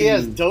say he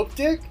has dope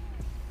dick?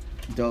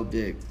 Dope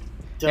dick.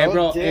 Hey,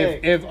 bro,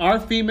 if our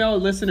female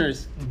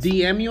listeners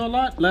DM you a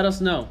lot, let us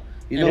know.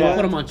 You know we'll what?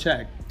 put them on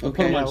check. We'll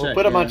put them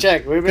on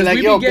check. We'll be like,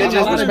 yo,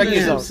 bitches, respect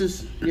yourself.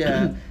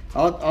 Yeah,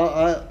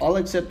 I'll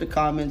accept the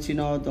comments.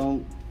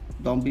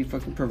 Don't be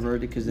fucking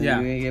perverted, because then you're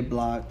gonna get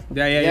blocked.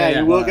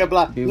 Yeah. You will get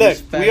blocked. Look,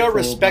 we are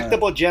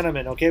respectable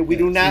gentlemen. Okay, we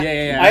do not.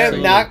 I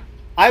am not.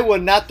 I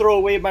would not throw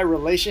away my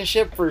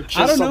relationship for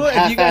just some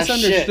half-ass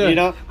shit. You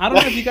know. I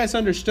don't know if you guys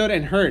understood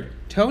and heard.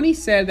 Tony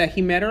said that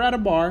he met her at a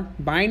bar,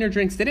 buying her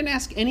drinks, didn't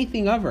ask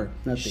anything of her.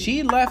 Nothing.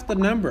 She left the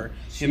number,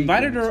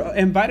 invited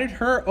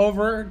her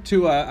over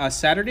to a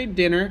Saturday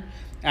dinner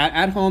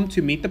at home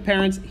to meet the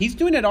parents. He's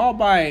doing it all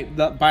by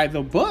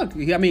the book.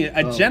 I mean,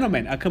 a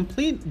gentleman, a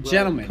complete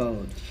gentleman.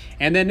 Code.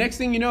 And then next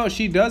thing you know,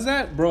 she does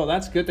that, bro.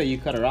 That's good that you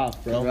cut her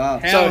off, bro. You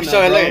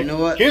know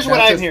what? Here's what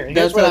I'm hearing.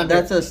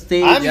 That's a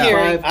stage. I'm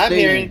hearing.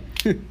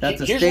 That's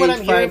a stage. Here's what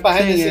I'm hearing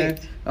behind the scenes.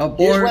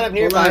 Here's what I'm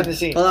hearing behind the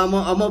scenes. Hold on,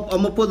 I'm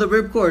gonna pull the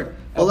ripcord.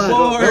 Hold on.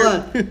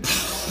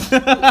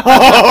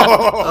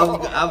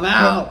 I'm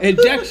out.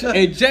 Ejection.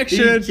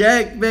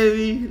 Eject,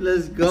 baby.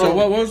 Let's go. So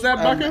what was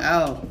that, Bucker? I'm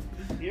out.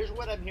 Here's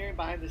what I'm hearing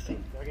behind the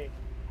scenes. Okay,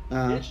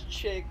 this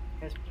chick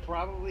has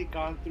probably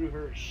gone through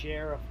her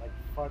share of like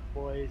fuck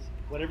boys,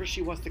 whatever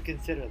she wants to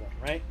consider them,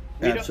 right?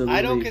 Absolutely.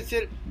 I don't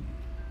consider.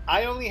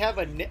 I have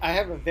a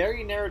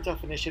very narrow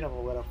definition of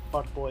what a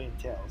fuck boy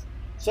entails.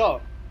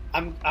 So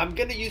I'm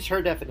gonna use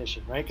her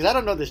definition, right? Because I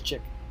don't know this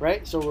chick,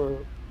 right? So we're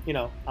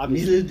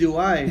obviously. Neither do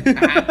I.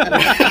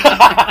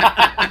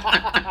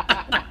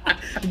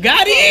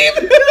 Got him.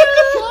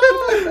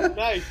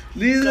 Nice.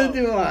 Neither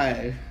do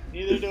I,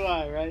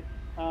 right?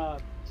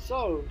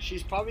 So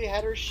she's probably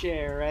had her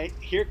share, right?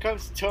 Here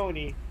comes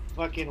Tony,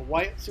 fucking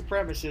white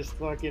supremacist,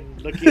 fucking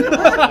looking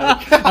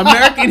like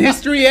American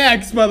History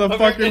X, motherfucker.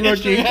 American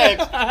History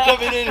X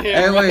coming in here.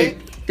 Hey, right?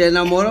 wait, te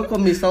enamoro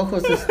con mis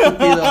ojos,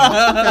 estúpido.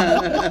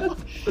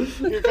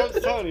 Here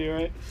comes Tony,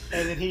 right?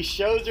 And then he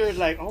shows her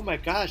like, oh my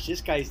gosh,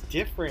 this guy's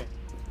different.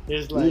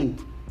 There's like.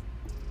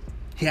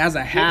 He has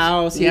a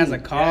house. He has a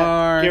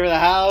car. Yeah. Give her the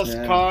house,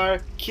 car,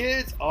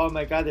 kids. Oh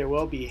my God, they're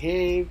well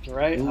behaved,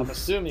 right? Oof. I'm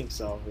assuming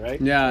so, right?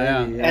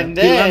 Yeah. And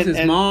then he loves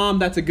his mom.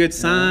 That's a good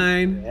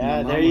sign.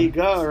 Yeah, there you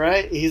go,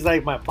 right? He's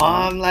like, my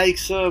mom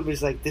likes him.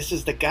 He's like, this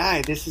is the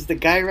guy. This is the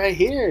guy right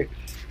here.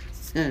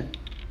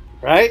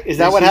 Right? Is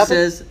that what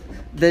happened?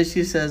 Then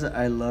she says,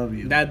 "I love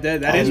you." That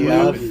is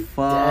love you.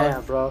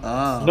 Fuck, bro.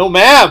 up. No,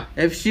 ma'am.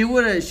 If she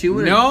would have.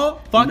 No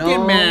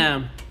fucking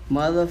ma'am.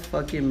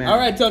 Motherfucking man. All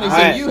right, Tony.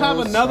 So you have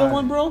another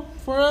one, bro,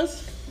 for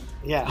us?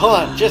 Yeah. Hold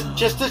on. Just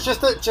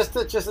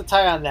to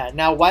tie on that.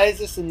 Now, why is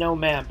this a no,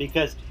 ma'am?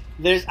 Because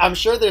I'm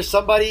sure there's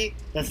somebody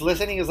that's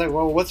listening is like,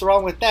 well, what's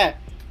wrong with that?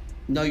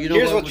 No, you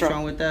know what's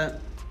wrong with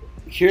that.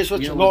 Here's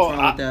what's wrong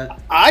with that.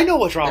 I know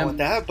what's wrong with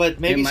that, but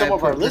maybe some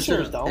of our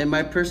listeners don't. In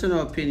my personal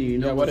opinion, you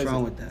know what's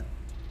wrong with that.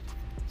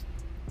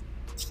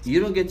 You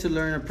don't get to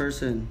learn a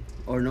person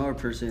or know a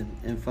person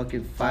in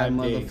fucking 5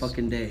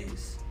 motherfucking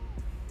days.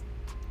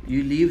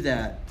 You leave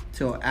that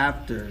till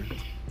after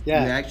you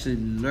actually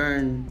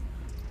learn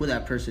who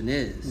that person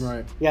is.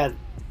 Right. Yeah.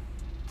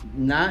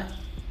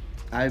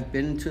 I've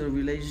been into a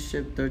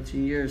relationship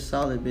 13 years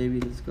solid, baby.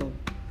 Let's go.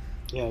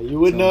 Yeah, you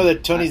would know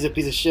that Tony's a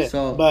piece of shit.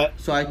 So I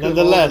could hold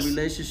a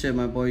relationship,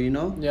 my boy,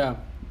 Yeah.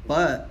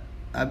 But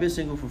I've been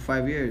single for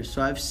 5 years,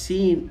 so I've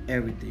seen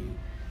everything.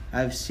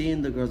 I've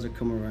seen the girls that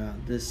come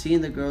around. I've seen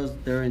the girls,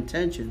 their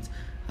intentions.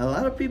 A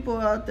lot of people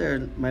out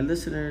there, our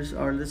listeners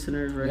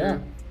right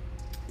here,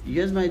 you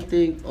guys might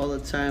think all the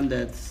time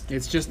that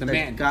it's just the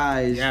man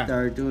guys that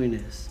are doing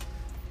this.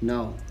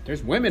 No.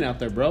 There's women out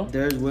there, bro.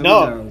 There's women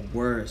that are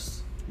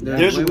worse.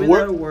 There's women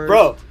that are worse.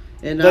 Bro.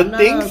 And I'm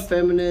not a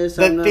feminist.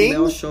 I'm not a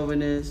male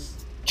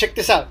chauvinist. Check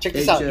this out.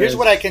 Here's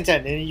what I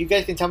contend. And you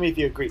guys can tell me if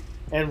you agree.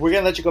 And we're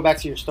going to let you go back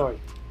to your story.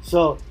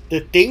 So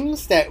the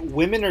things that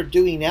women are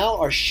doing now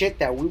are shit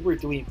that we were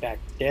doing back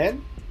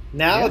then.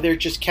 Now they're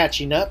just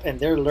catching up and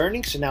they're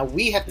learning. So now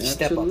we have to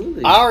step up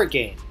our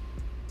game.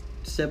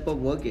 Step up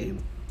what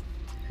game?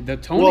 The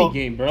Tony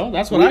game, bro.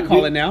 That's what I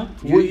call it now.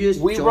 You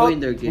just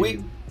joined their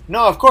game.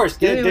 No, of course.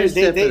 We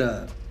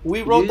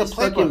wrote the playbook.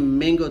 Fucking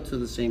mingle to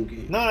the same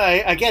game. No,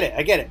 I get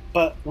it.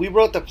 But we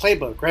wrote the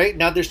playbook, right?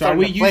 Now they're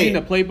starting to play. Are we using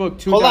the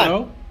playbook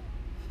 2.0?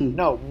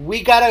 No,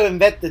 we got to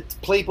invent the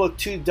playbook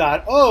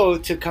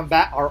 2.0 to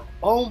combat our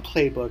own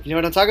playbook. You know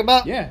what I'm talking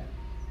about? Yeah.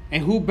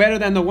 And who better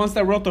than the ones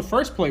that wrote the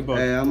first playbook?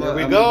 Hey, there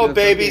we go,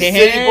 baby.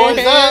 City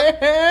boys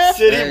up.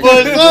 City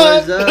boys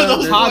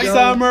up. Hot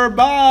summer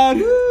bod.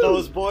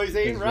 Those boys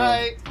ain't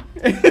right.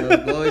 Those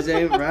boys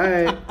ain't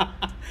right.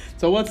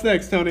 So what's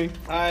next, Tony?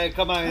 All right,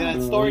 come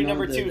on. Story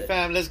number 2,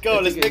 fam. Let's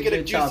go. Let's make it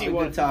a juicy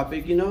one. Good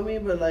topic, you know what I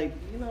mean? But like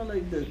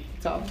the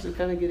topics are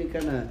kind of getting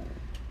kind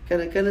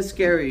kind of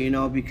scary, you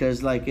know,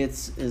 because like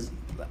it's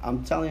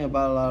I'm telling you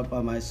about a lot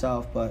about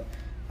myself, but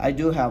I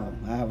do have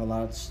them. I have a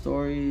lot of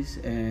stories,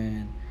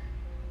 and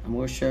I'm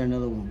gonna share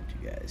another one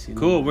with you guys. You know?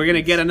 Cool. We're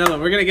gonna get another.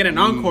 We're gonna get an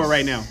encore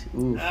right now.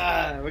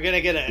 We're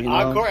gonna get an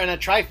encore and a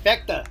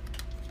trifecta.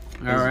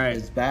 All right.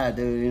 It's bad,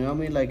 dude. You know what I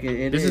mean? Like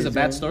it This is a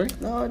bad story?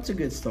 No, it's a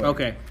good story.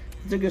 Okay.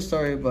 It's a good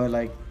story, but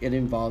like it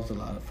involves a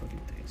lot of fucking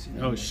things. You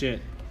know? Oh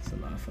shit. It's a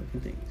lot of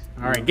fucking things.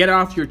 All right, get it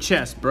off your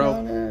chest,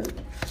 bro.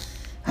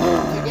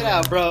 Check it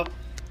out, bro.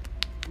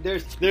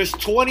 There's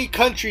 20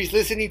 countries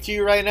listening to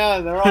you right now,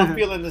 and they're all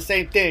feeling the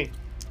same thing.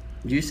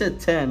 You said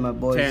 10, my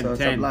boy. 10, so 10.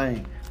 stop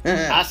lying.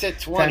 I said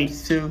 20.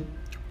 Times 2.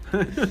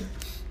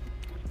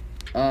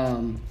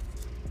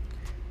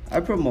 I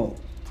promote.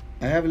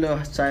 I have a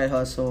little side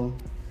hustle.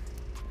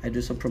 I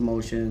do some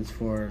promotions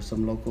for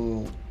some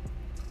local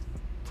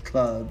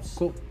clubs.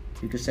 Cool.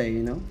 You could say,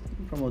 you know,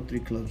 I promote 3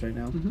 clubs right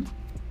now. Mm-hmm.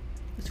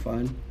 It's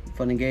fun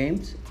and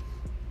games.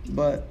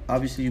 But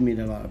obviously, you meet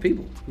a lot of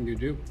people. You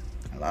do.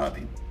 A lot of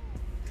people.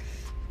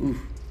 Oof.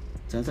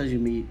 Sometimes you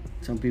meet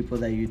some people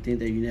that you think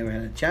that you never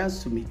had a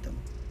chance to meet them.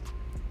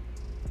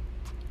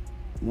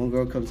 One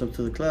girl comes up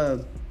to the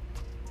club.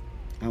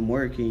 I'm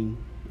working,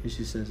 and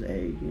she says,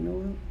 "Hey, you know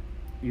what?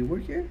 You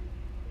work here?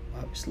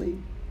 Obviously.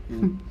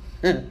 You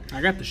know,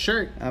 I got the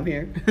shirt. I'm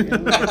here. You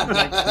know,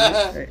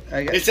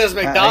 It says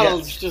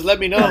McDonald's. Just let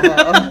me know.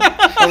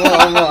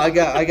 I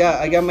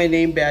got my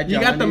name badge. You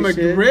got the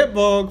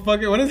McGrip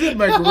fucking. What is it?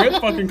 McGrip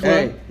fucking club.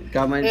 Hey,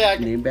 got my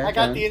name badge. I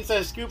got the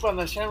inside scoop on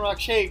the Shamrock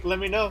Shake. Let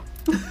me know.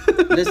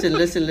 Listen,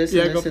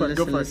 Yeah, go for it.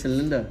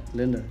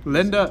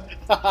 Linda.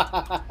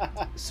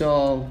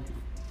 So,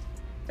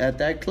 at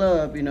that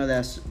club, you know,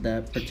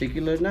 that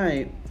particular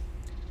night,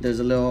 there's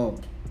a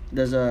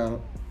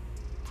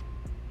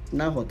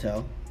not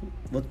hotel.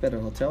 What's better,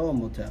 hotel or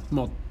motel?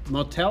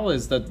 Motel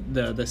is the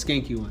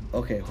skanky one.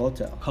 Okay,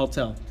 hotel.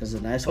 Hotel. There's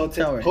a nice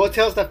hotel, right?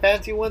 Hotel's the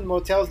fancy one.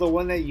 Motel's the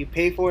one that you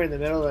pay for in the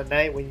middle of the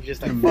night when you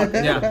just like fuck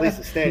Yeah. a place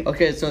to stay.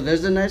 Okay, so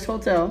there's a nice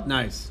hotel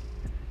Nice.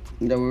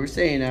 that we were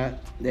staying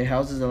at. It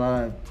houses a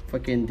lot of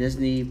fucking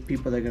Disney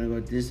people that are gonna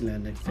go to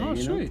Disneyland next day. Oh,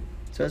 you know? sweet.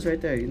 So it's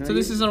right there. You know. So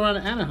this is around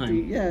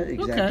Anaheim. Yeah,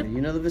 exactly. Okay.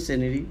 You know the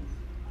vicinity.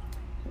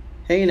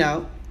 Hanging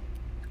out.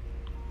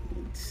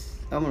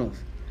 Vámonos.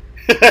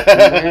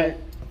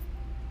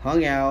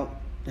 Hung out,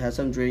 had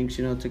some drinks,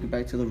 you know, took it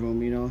back to the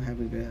room, you know,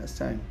 having a good ass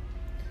time.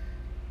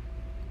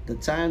 The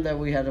time that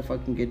we had to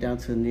fucking get down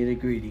to the nitty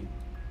gritty,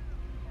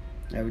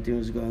 everything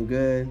was going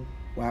good.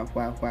 Whap.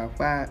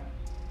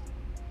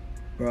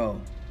 Bro,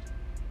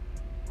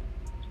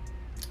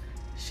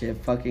 shit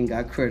fucking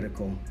got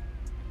critical.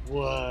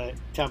 What?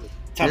 Tell me.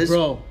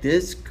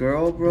 This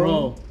girl,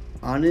 bro,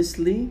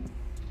 honestly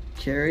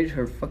carried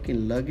her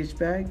fucking luggage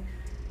bag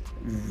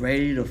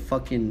ready to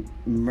fucking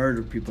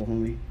murder people,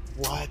 homie.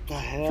 What the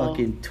hell?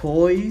 Fucking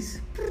toys.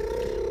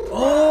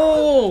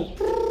 Oh!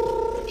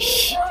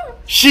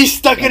 She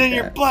stuck it in that.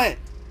 your butt.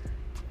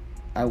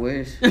 I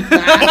wish.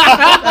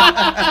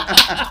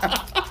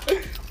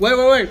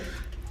 Wait.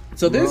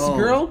 So this Bro.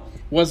 girl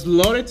was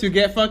loaded to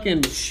get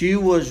fucking. She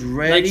was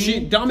ready. Like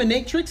she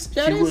dominatrix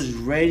status? She was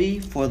ready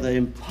for the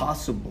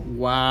impossible.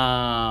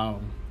 Wow.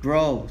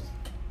 Bro,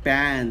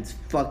 bands,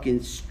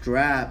 fucking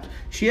straps.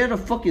 She had a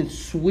fucking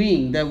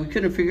swing that we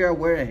couldn't figure out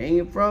where to hang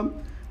it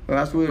from. Or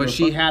else we But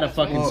she had a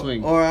fucking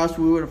swing. Or else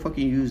we would have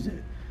fucking used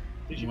it.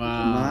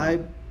 Wow. My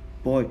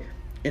boy.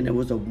 And it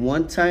was a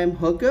one-time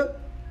hookup.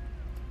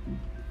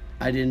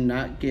 I did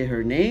not get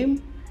her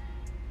name,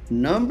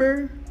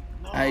 number,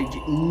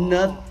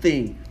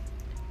 nothing.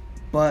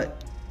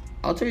 But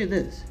I'll tell you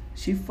this.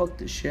 She fucked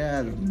the shit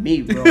out of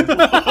me, bro.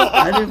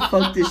 I didn't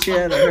fuck the shit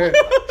out of her.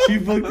 She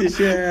fucked the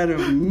shit out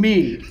of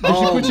me. Did she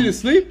put you to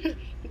sleep?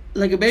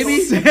 Like a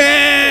baby?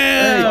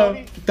 Damn!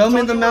 Hey, thumb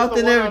in the mouth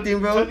and everything,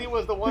 bro. Tony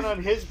was the one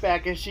on his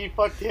back and she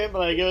fucked him.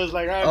 Like, it was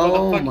like, all right,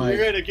 Oh motherfucker, my. you're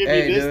going to give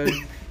Hey, me this.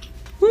 dude.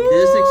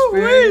 This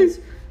experience,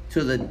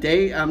 to the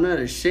day, I'm not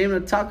ashamed to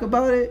talk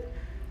about it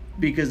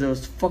because it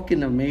was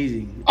fucking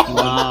amazing.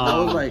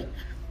 Wow.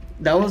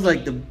 That was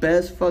like the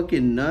best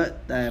fucking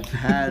nut that I've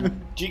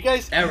had. Do you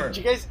guys ever. Do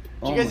you guys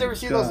Oh ever my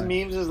see those God.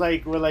 memes? Is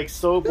like where like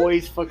so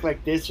boys fuck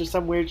like this or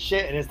some weird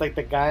shit, and it's like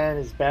the guy on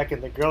his back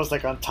and the girl's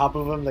like on top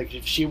of him, like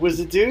if she was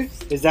a dude.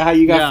 Is that how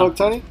you got Yeah. fucked,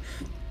 Tony?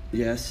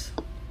 Yes.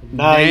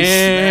 Nice.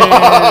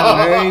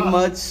 Damn. Very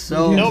much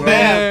so. No, bro.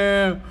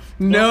 ma'am.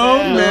 No,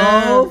 ma'am.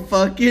 No man.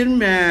 fucking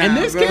man. In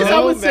this bro. case, I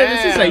would say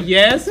this is a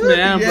yes,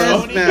 man, Yes, bro.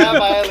 Tony man. got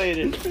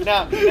violated.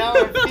 Now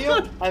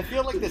I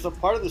feel like there's a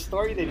part of the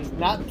story that he's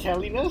not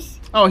telling us.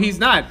 Oh, he's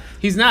not,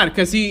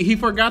 because he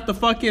forgot the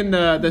fucking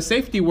the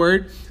safety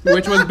word,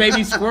 which was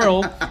baby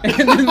squirrel, and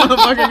this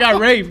motherfucker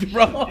got raped,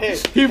 bro.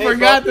 He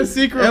forgot bro. the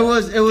secret. It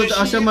was Did she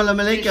Assalamu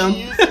use- alaikum.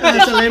 did she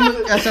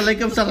use-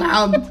 Assalamu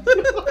salam.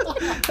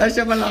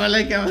 Assalamu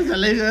alaikum.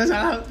 Assalamu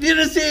salam. You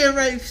didn't say it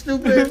right,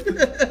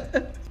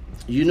 stupid.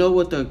 You know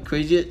what the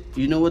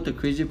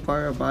crazy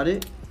part about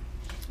it?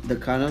 The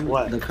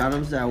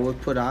condoms that I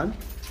would put on,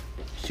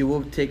 she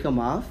will take them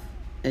off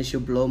and she'll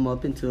blow them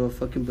up into a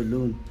fucking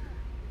balloon.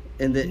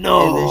 And then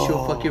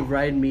she'll fucking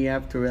ride me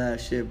after that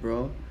shit,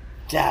 bro.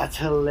 That's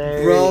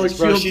hilarious,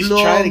 bro. She's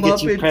blow trying him to get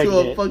up you into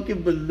pregnant. a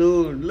fucking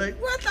balloon.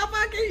 Like, what the fuck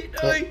are you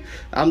doing?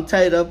 I'm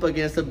tied up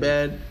against the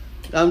bed.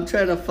 I'm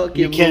trying to fucking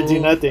You can't move. do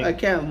nothing. I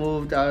can't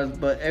move, dog.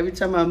 But every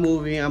time I'm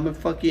moving, I'm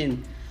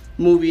fucking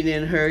moving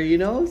in her, you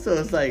know? So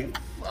it's like,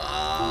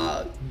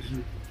 fuck.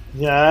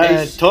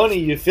 Yeah, Tony,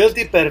 you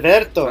filthy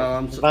perverto.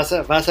 Vas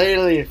a ir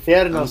al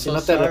infierno si no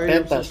te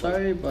repentas. I'm so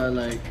sorry, but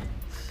like.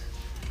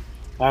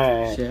 All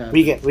right,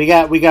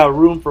 we got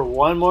room for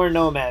one more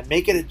nomad.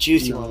 Make it a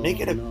juicy one. Make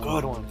it a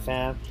good one,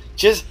 fam.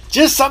 Just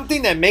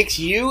something that makes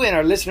you and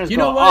our listeners go,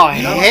 know what? oh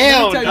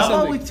hell How no.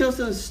 about we tell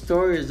some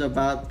stories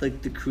about the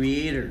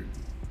creator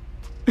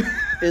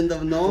and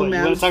the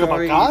nomad talk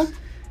about God?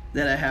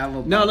 that I have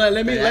about No,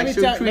 let me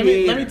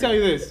tell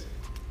you this.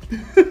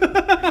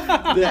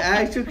 The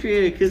actual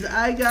creator, because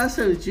I got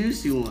some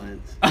juicy ones.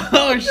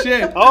 Oh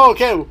shit. Oh,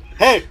 okay.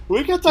 Hey,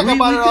 we can talk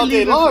about it all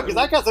day long because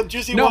I got some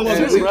juicy ones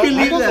too. We can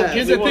leave that.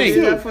 Here's the thing.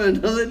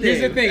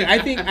 Here's the thing. I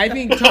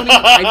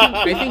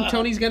think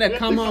Tony's gonna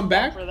come on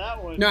back.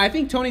 No, I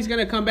think Tony's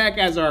gonna come back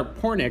as our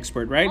porn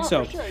expert, right? Oh,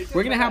 so sure.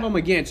 we're gonna have him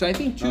again. So I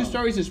think two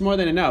stories is more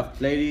than enough.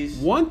 Ladies.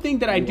 One thing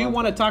that I do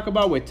want to talk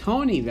about with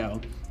Tony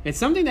though, it's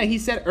something that he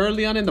said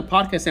early on in the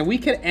podcast, and we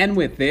could end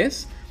with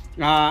this.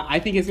 I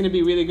think it's gonna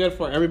be really good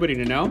for everybody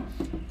to know.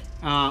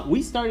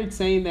 We started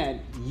saying that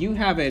you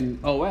have an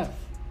OF,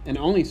 an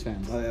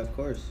OnlyFans. Oh yeah, of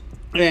course.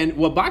 And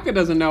what Baca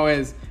doesn't know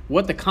is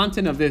what the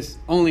content of this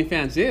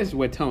OnlyFans is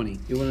with Tony.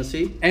 You want to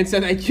see? And so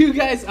that you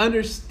guys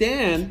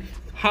understand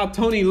how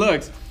Tony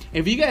looks.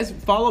 If you guys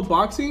follow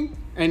boxing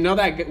and know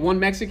that one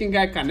Mexican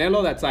guy,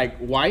 Canelo, that's like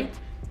white,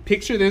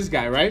 picture this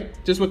guy, right?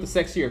 Just with the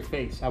sexier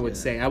face, I would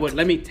say.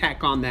 Let me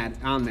tack on that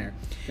on there.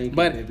 Thank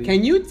but you, baby.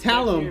 can you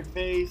tell him? Your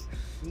face,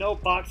 no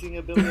boxing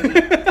ability.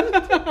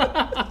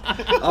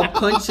 I'll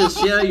punch the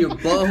shit out of your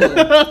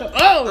butthole.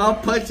 I'll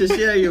punch the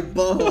shit out of your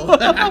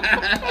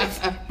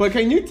butthole. But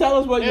can you tell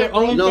us what your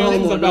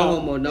OnlyFans is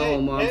about? No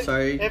homo. I'm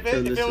sorry. If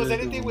it was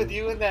anything with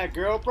you and that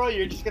girl, bro,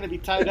 you're just gonna be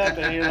tied up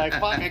and you're like,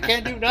 fuck, I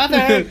can't do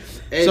nothing.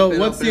 Hey, so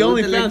what's the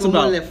OnlyFans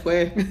about?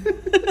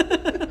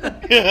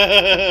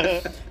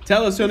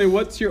 Tell us, Tony,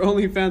 what's your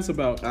OnlyFans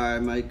about?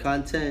 Alright, my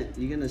content,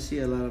 you're gonna see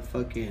a lot of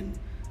fucking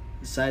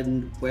side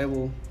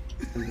huevo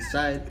on the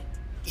side.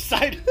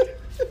 Side.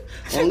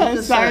 Only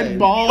the side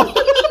ball.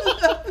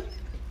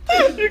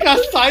 You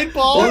got side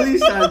balls? Only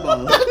side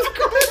balls.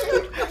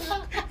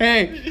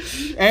 Hey.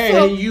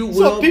 And you will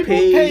so people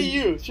pay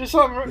you. Just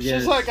so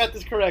Yes. I got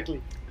this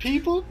correctly.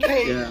 People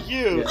pay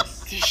you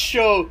Yes. to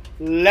show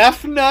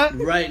left nut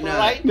Right now.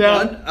 Right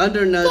now.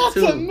 Under nut That's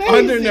too. amazing.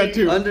 Under nut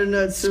too. Under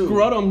nut too.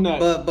 Scrotum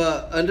nut.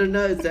 But under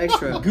nut is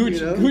extra. Gooch,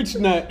 you know? gooch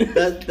nut.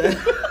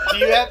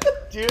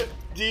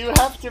 Do you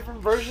have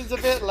different versions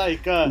of it,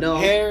 like No.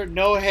 hair,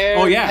 no hair?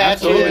 Oh, yeah,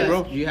 patches? absolutely,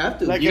 bro. You have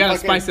to. Like You gotta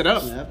fucking- spice it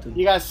up. You have to.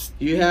 You got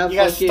You have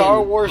fucking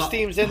Star Wars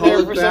themes in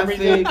there for some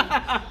reason.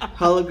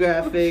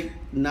 Holographic,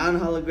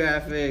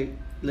 non-holographic.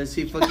 Let's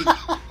see, fucking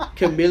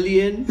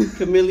chameleon.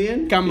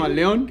 Camaleon.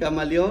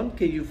 Camaleon.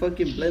 Can you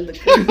fucking blend the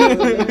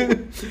color?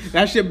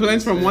 That shit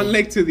blends from one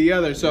leg to the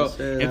other. So Yes,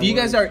 sir, if that you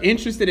guys works. are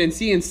interested in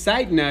seeing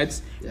side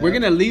nuts, Yeah. we're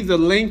gonna leave the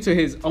link to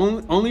his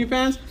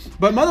OnlyFans.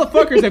 But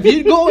motherfuckers, if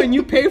you go and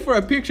you pay for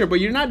a picture, but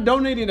you're not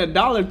donating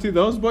 $1 to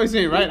those boys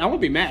ain't right, I won't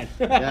be mad.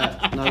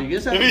 Yeah, no, you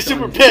guys have They'd be to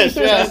super donate. pissed,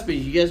 yeah. Trust me,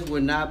 you guys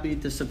will not be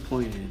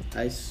disappointed.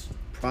 I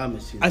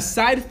promise you.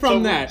 Aside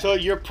from that, so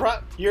you're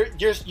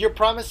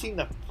promising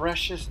the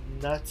freshest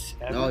nuts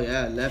ever. Oh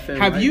yeah, left and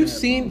have right you nut,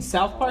 seen bro.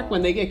 South Park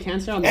when they get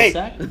cancer on the Hey.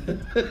 sack?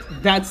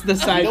 That's the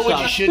side You know what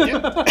you shot. should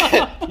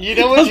do? you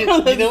know what you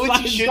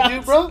Side should do,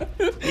 shots. bro?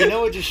 You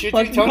know what you should do,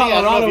 Fucking Tony? I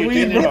don't know Colorado if you're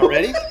weed, doing it bro.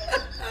 already.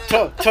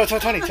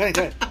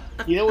 Tony.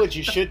 You know what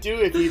you should do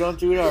if you don't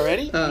do it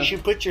already? You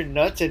should put your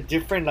nuts in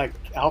different like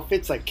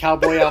outfits, like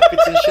cowboy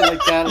outfits and shit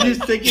like that. You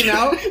Like, sticking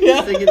out? Yeah.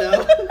 You sticking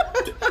out?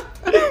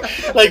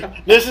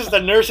 like this is the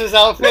nurse's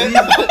outfit.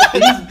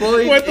 These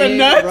boys With the ain't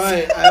nuts?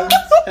 right. I'm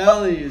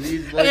telling you,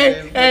 these boys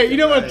ain't Hey, you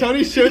know what fucking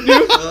Tony should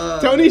do? Uh.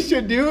 Tony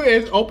should do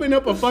is open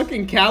up a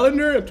fucking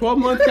calendar, a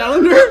 12-month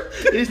calendar.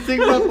 He's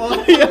sticking up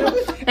all Yeah.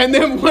 And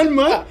then 1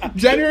 month,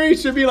 January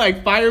should be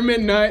like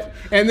fireman nut,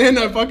 and then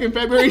fucking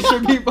February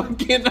should be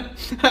fucking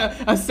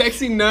a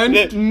sexy nun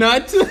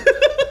nut.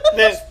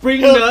 Then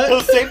Spring he'll, nut.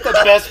 He'll save the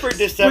best for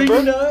December.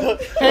 Spring nut. He'll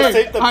Hey,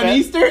 save the on best.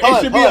 Easter, Hold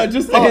it should on, be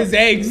just hold on. his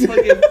eggs.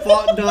 fucking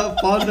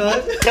fall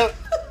nut.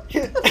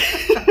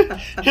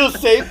 He'll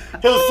save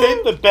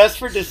the best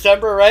for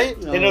December, right?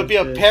 Oh, and it'll be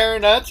a shit. pair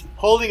of nuts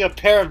holding a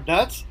pair of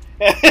nuts,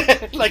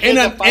 like In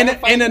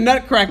in a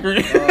nutcracker.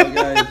 Oh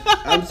guys,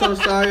 I'm so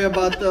sorry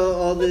about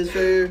all this right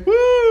here.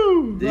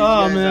 Woo! These Oh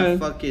guys man. are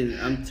fucking.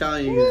 I'm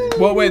telling you guys.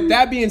 Well, with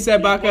that being said,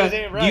 boys Baca,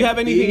 ain't do you have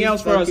anything These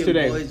else for us fucking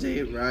today? Boys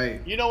ain't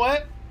right. You know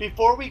what?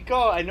 Before we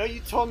go, I know you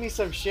told me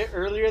some shit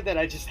earlier that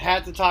I just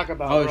had to talk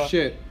about. Oh bro.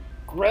 shit.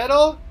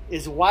 Gretel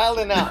is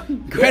wilding out.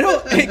 Gretel,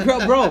 hey,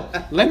 bro,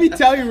 let me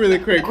tell you really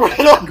quick.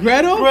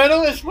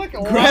 Gretel is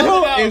fucking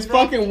Gretel wilding out, is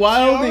bro. fucking She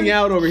wilding already-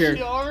 out over here.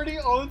 She already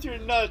owns your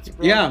nuts,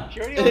 bro. Yeah. She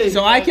already owns So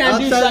your I nuts.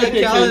 can't do Outside side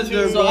the calendar,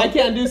 pictures. So bro. I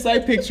can't do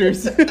side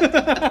pictures.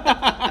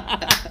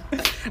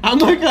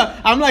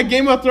 I'm like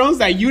Game of Thrones,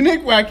 that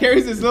eunuch where I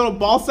carries this little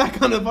ball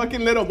sack on a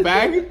fucking little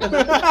bag.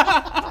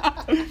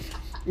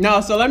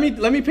 No, so let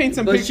me paint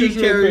some pictures. But she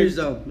carries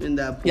them in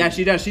that point. Yeah,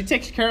 she does. She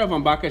takes care of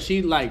them, Baka.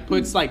 She like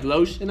puts like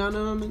lotion on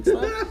them and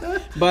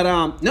stuff.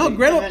 But no,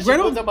 Gretel puts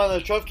them on the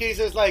trophy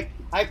cases. Like,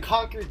 I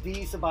conquered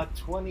these about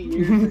 20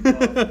 years ago.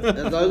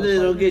 As long as they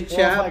don't get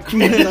chapped. As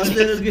long as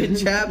they don't get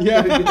chapped,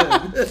 yeah. they're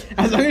good.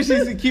 As long as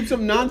she keeps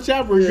them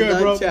non-chapped, we're good,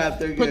 bro. Non-chapped,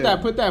 they're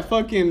good. Put that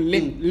fucking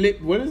lip.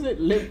 What is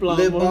it? Lip balm.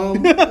 Lip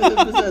balm. Put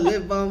that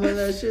lip balm on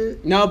that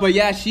shit. No, but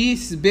yeah,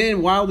 she's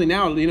been wilding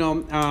out. You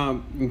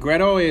know,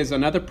 Gretel is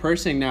another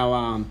person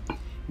now.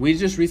 We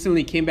just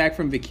recently came back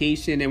from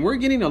vacation, and we're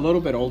getting a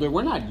little bit older.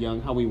 We're not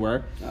young how we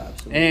were.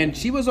 Absolutely. And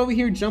she was over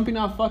here jumping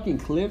off fucking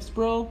cliffs,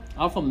 bro.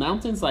 Off of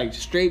mountains, like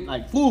straight,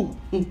 like, whoo.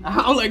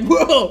 I was like,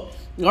 whoa.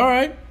 All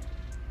right.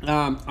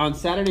 On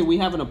Saturday, we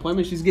have an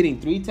appointment. She's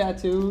getting 3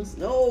 tattoos.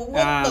 No,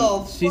 what the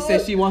fuck? She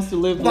says she wants to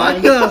live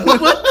life.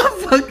 What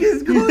the fuck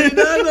is going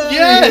on?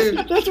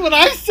 Yes, that's what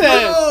I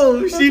said.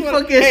 No, she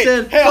fucking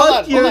said,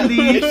 fuck your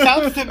leave. It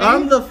sounds to me.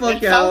 I'm the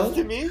fuck out.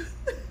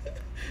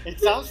 It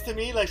sounds to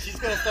me like she's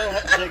gonna start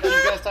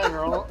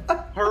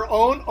her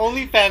own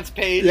OnlyFans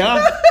page.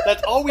 Yeah,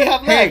 that's all we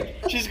have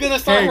left. She's gonna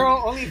start her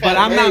own OnlyFans. But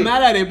I'm not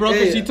mad at it, bro,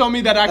 because she told me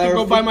that I could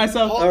go by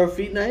myself. Are her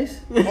feet nice?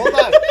 Hold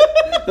on.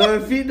 Are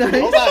her feet nice?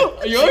 Hold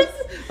on. Yours?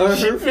 Are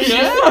her feet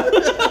nice?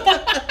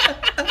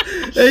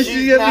 And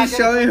she's gonna be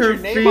showing her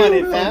feet on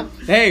it, fam.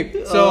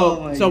 Hey,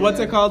 so what's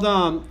it called?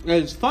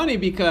 It's funny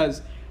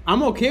because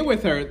I'm okay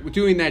with her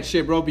doing that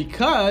shit, bro,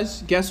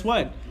 because guess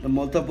what? The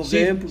multiple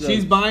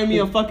she's buying me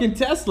a fucking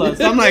Tesla.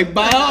 So I'm like,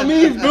 by all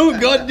means, bro,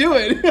 go do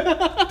it.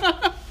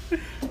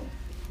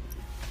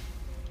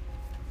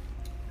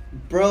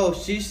 Bro,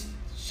 she's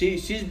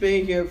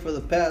been here for the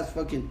past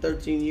fucking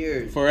 13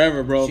 years.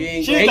 Forever, bro.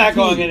 She's not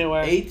going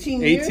anywhere. 18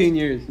 years? 18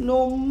 years.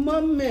 No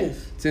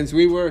mames. Since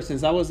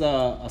I was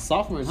a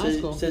sophomore in high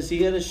school. Since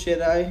he had a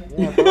shit eye.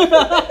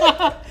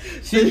 Yeah,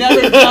 she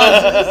never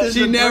judged.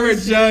 She never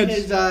judged.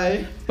 His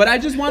eye. But I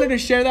just wanted to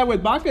share that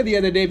with Baka the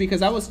other day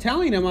because I was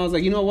telling him, I was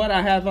like, you know what?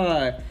 I have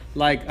a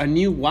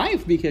new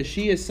wife because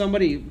she is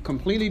somebody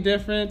completely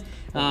different.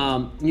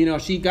 You know,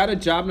 she got a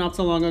job not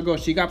so long ago.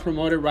 She got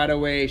promoted right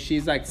away.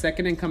 She's like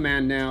second in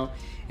command now.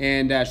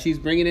 And she's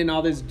bringing in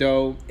all this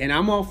dough. And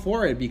I'm all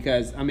for it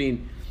because, I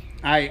mean,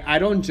 I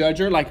don't judge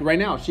her. Like right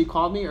now, she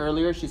called me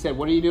earlier. She said,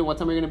 what are you doing? What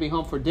time are you going to be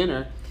home for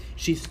dinner?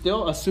 She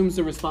still assumes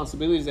the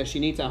responsibilities that she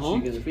needs at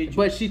home.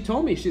 But she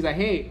told me, she's like,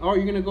 hey, you're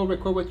going to go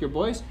record with your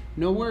boys?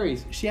 No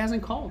worries. She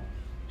hasn't called.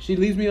 She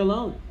leaves me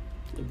alone.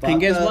 Baka,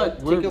 and guess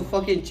what? Take a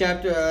fucking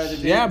chapter out of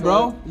his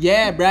book.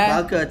 Yeah,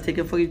 Brad. Baka, take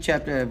a fucking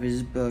chapter out of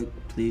his book,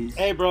 please.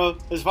 Hey, bro.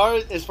 As far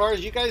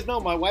as you guys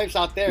know, my wife's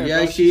out there.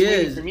 Yeah, bro. she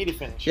is. For me to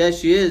finish. Yeah,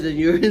 she is, and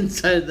you're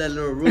inside that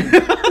little room.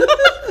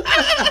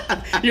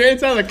 You're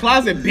inside the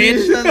closet,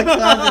 bitch. You're inside the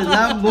closet,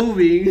 not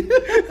moving.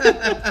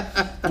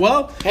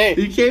 Well, hey,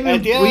 you can't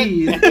even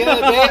breathe. At the end of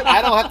the day,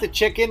 I don't have to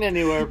check in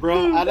anywhere,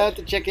 bro. I don't have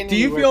to check in. Do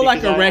you feel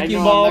like a wrecking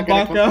ball,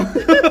 Baka?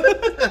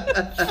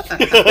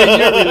 In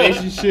your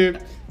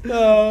relationship.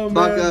 Oh, man.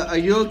 Baka, are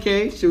you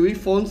okay? Should we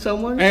phone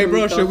someone? Hey,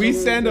 bro, should we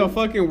send a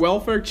fucking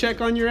welfare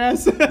check on your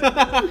ass?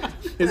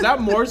 Is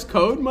that Morse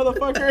code,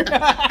 motherfucker?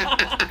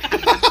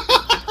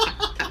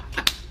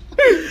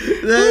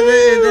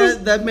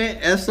 That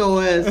meant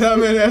SOS. That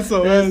meant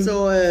SOS.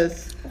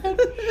 SOS.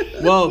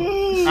 Well,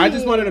 I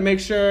just wanted to make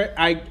sure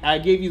I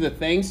gave you the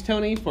thanks,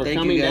 Tony, for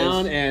coming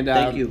down and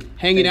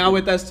hanging out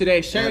with us today.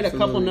 Shared a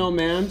couple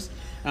no-mams.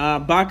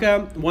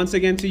 Baka, once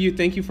again to you,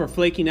 thank you for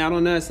flaking out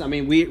on us. I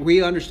mean,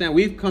 we understand.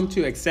 We've come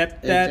to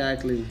accept that.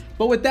 Exactly.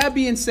 But with that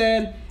being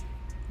said,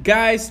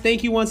 guys,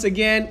 thank you once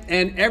again.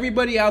 And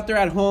everybody out there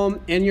at home,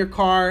 in your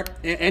car,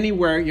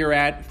 anywhere you're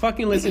at,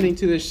 fucking listening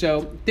to this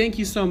show, thank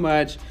you so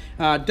much.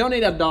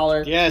 Donate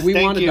 $1. Yes, we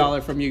want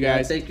 $1 from you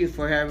guys. Yeah, thank you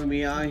for having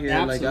me on here.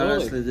 Absolutely. Like,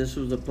 honestly, this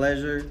was a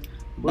pleasure.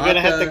 We're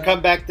gonna have to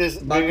come back. We're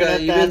gonna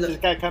have this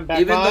guy come back.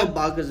 Even though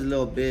Baka's a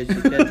little bitch,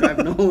 he can't drive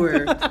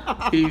nowhere.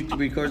 He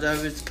records out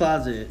of his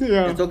closet.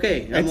 Yeah. It's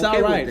okay. It's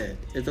okay with it.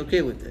 It's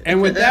okay with it.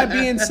 And with that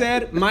being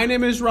said, my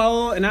name is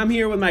Raul, and I'm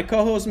here with my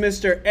co-host,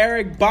 Mr.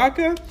 Eric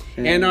Baka,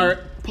 and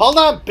our. Hold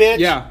on, bitch.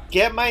 Yeah.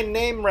 Get my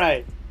name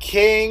right.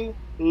 King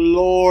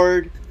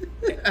Lord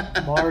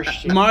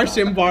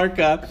Martian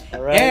Barca.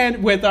 Right.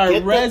 And with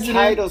our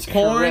resident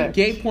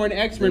gay porn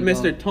expert,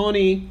 Mr.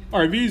 Tony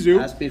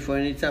Arvizu. Ask me for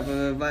any type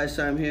of advice.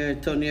 I'm here,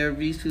 Tony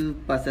Arvizu,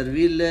 para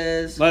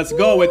servirles. Let's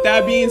go. With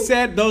that being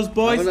said, those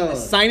boys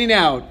signing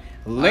out.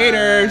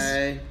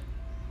 Laters. Bye.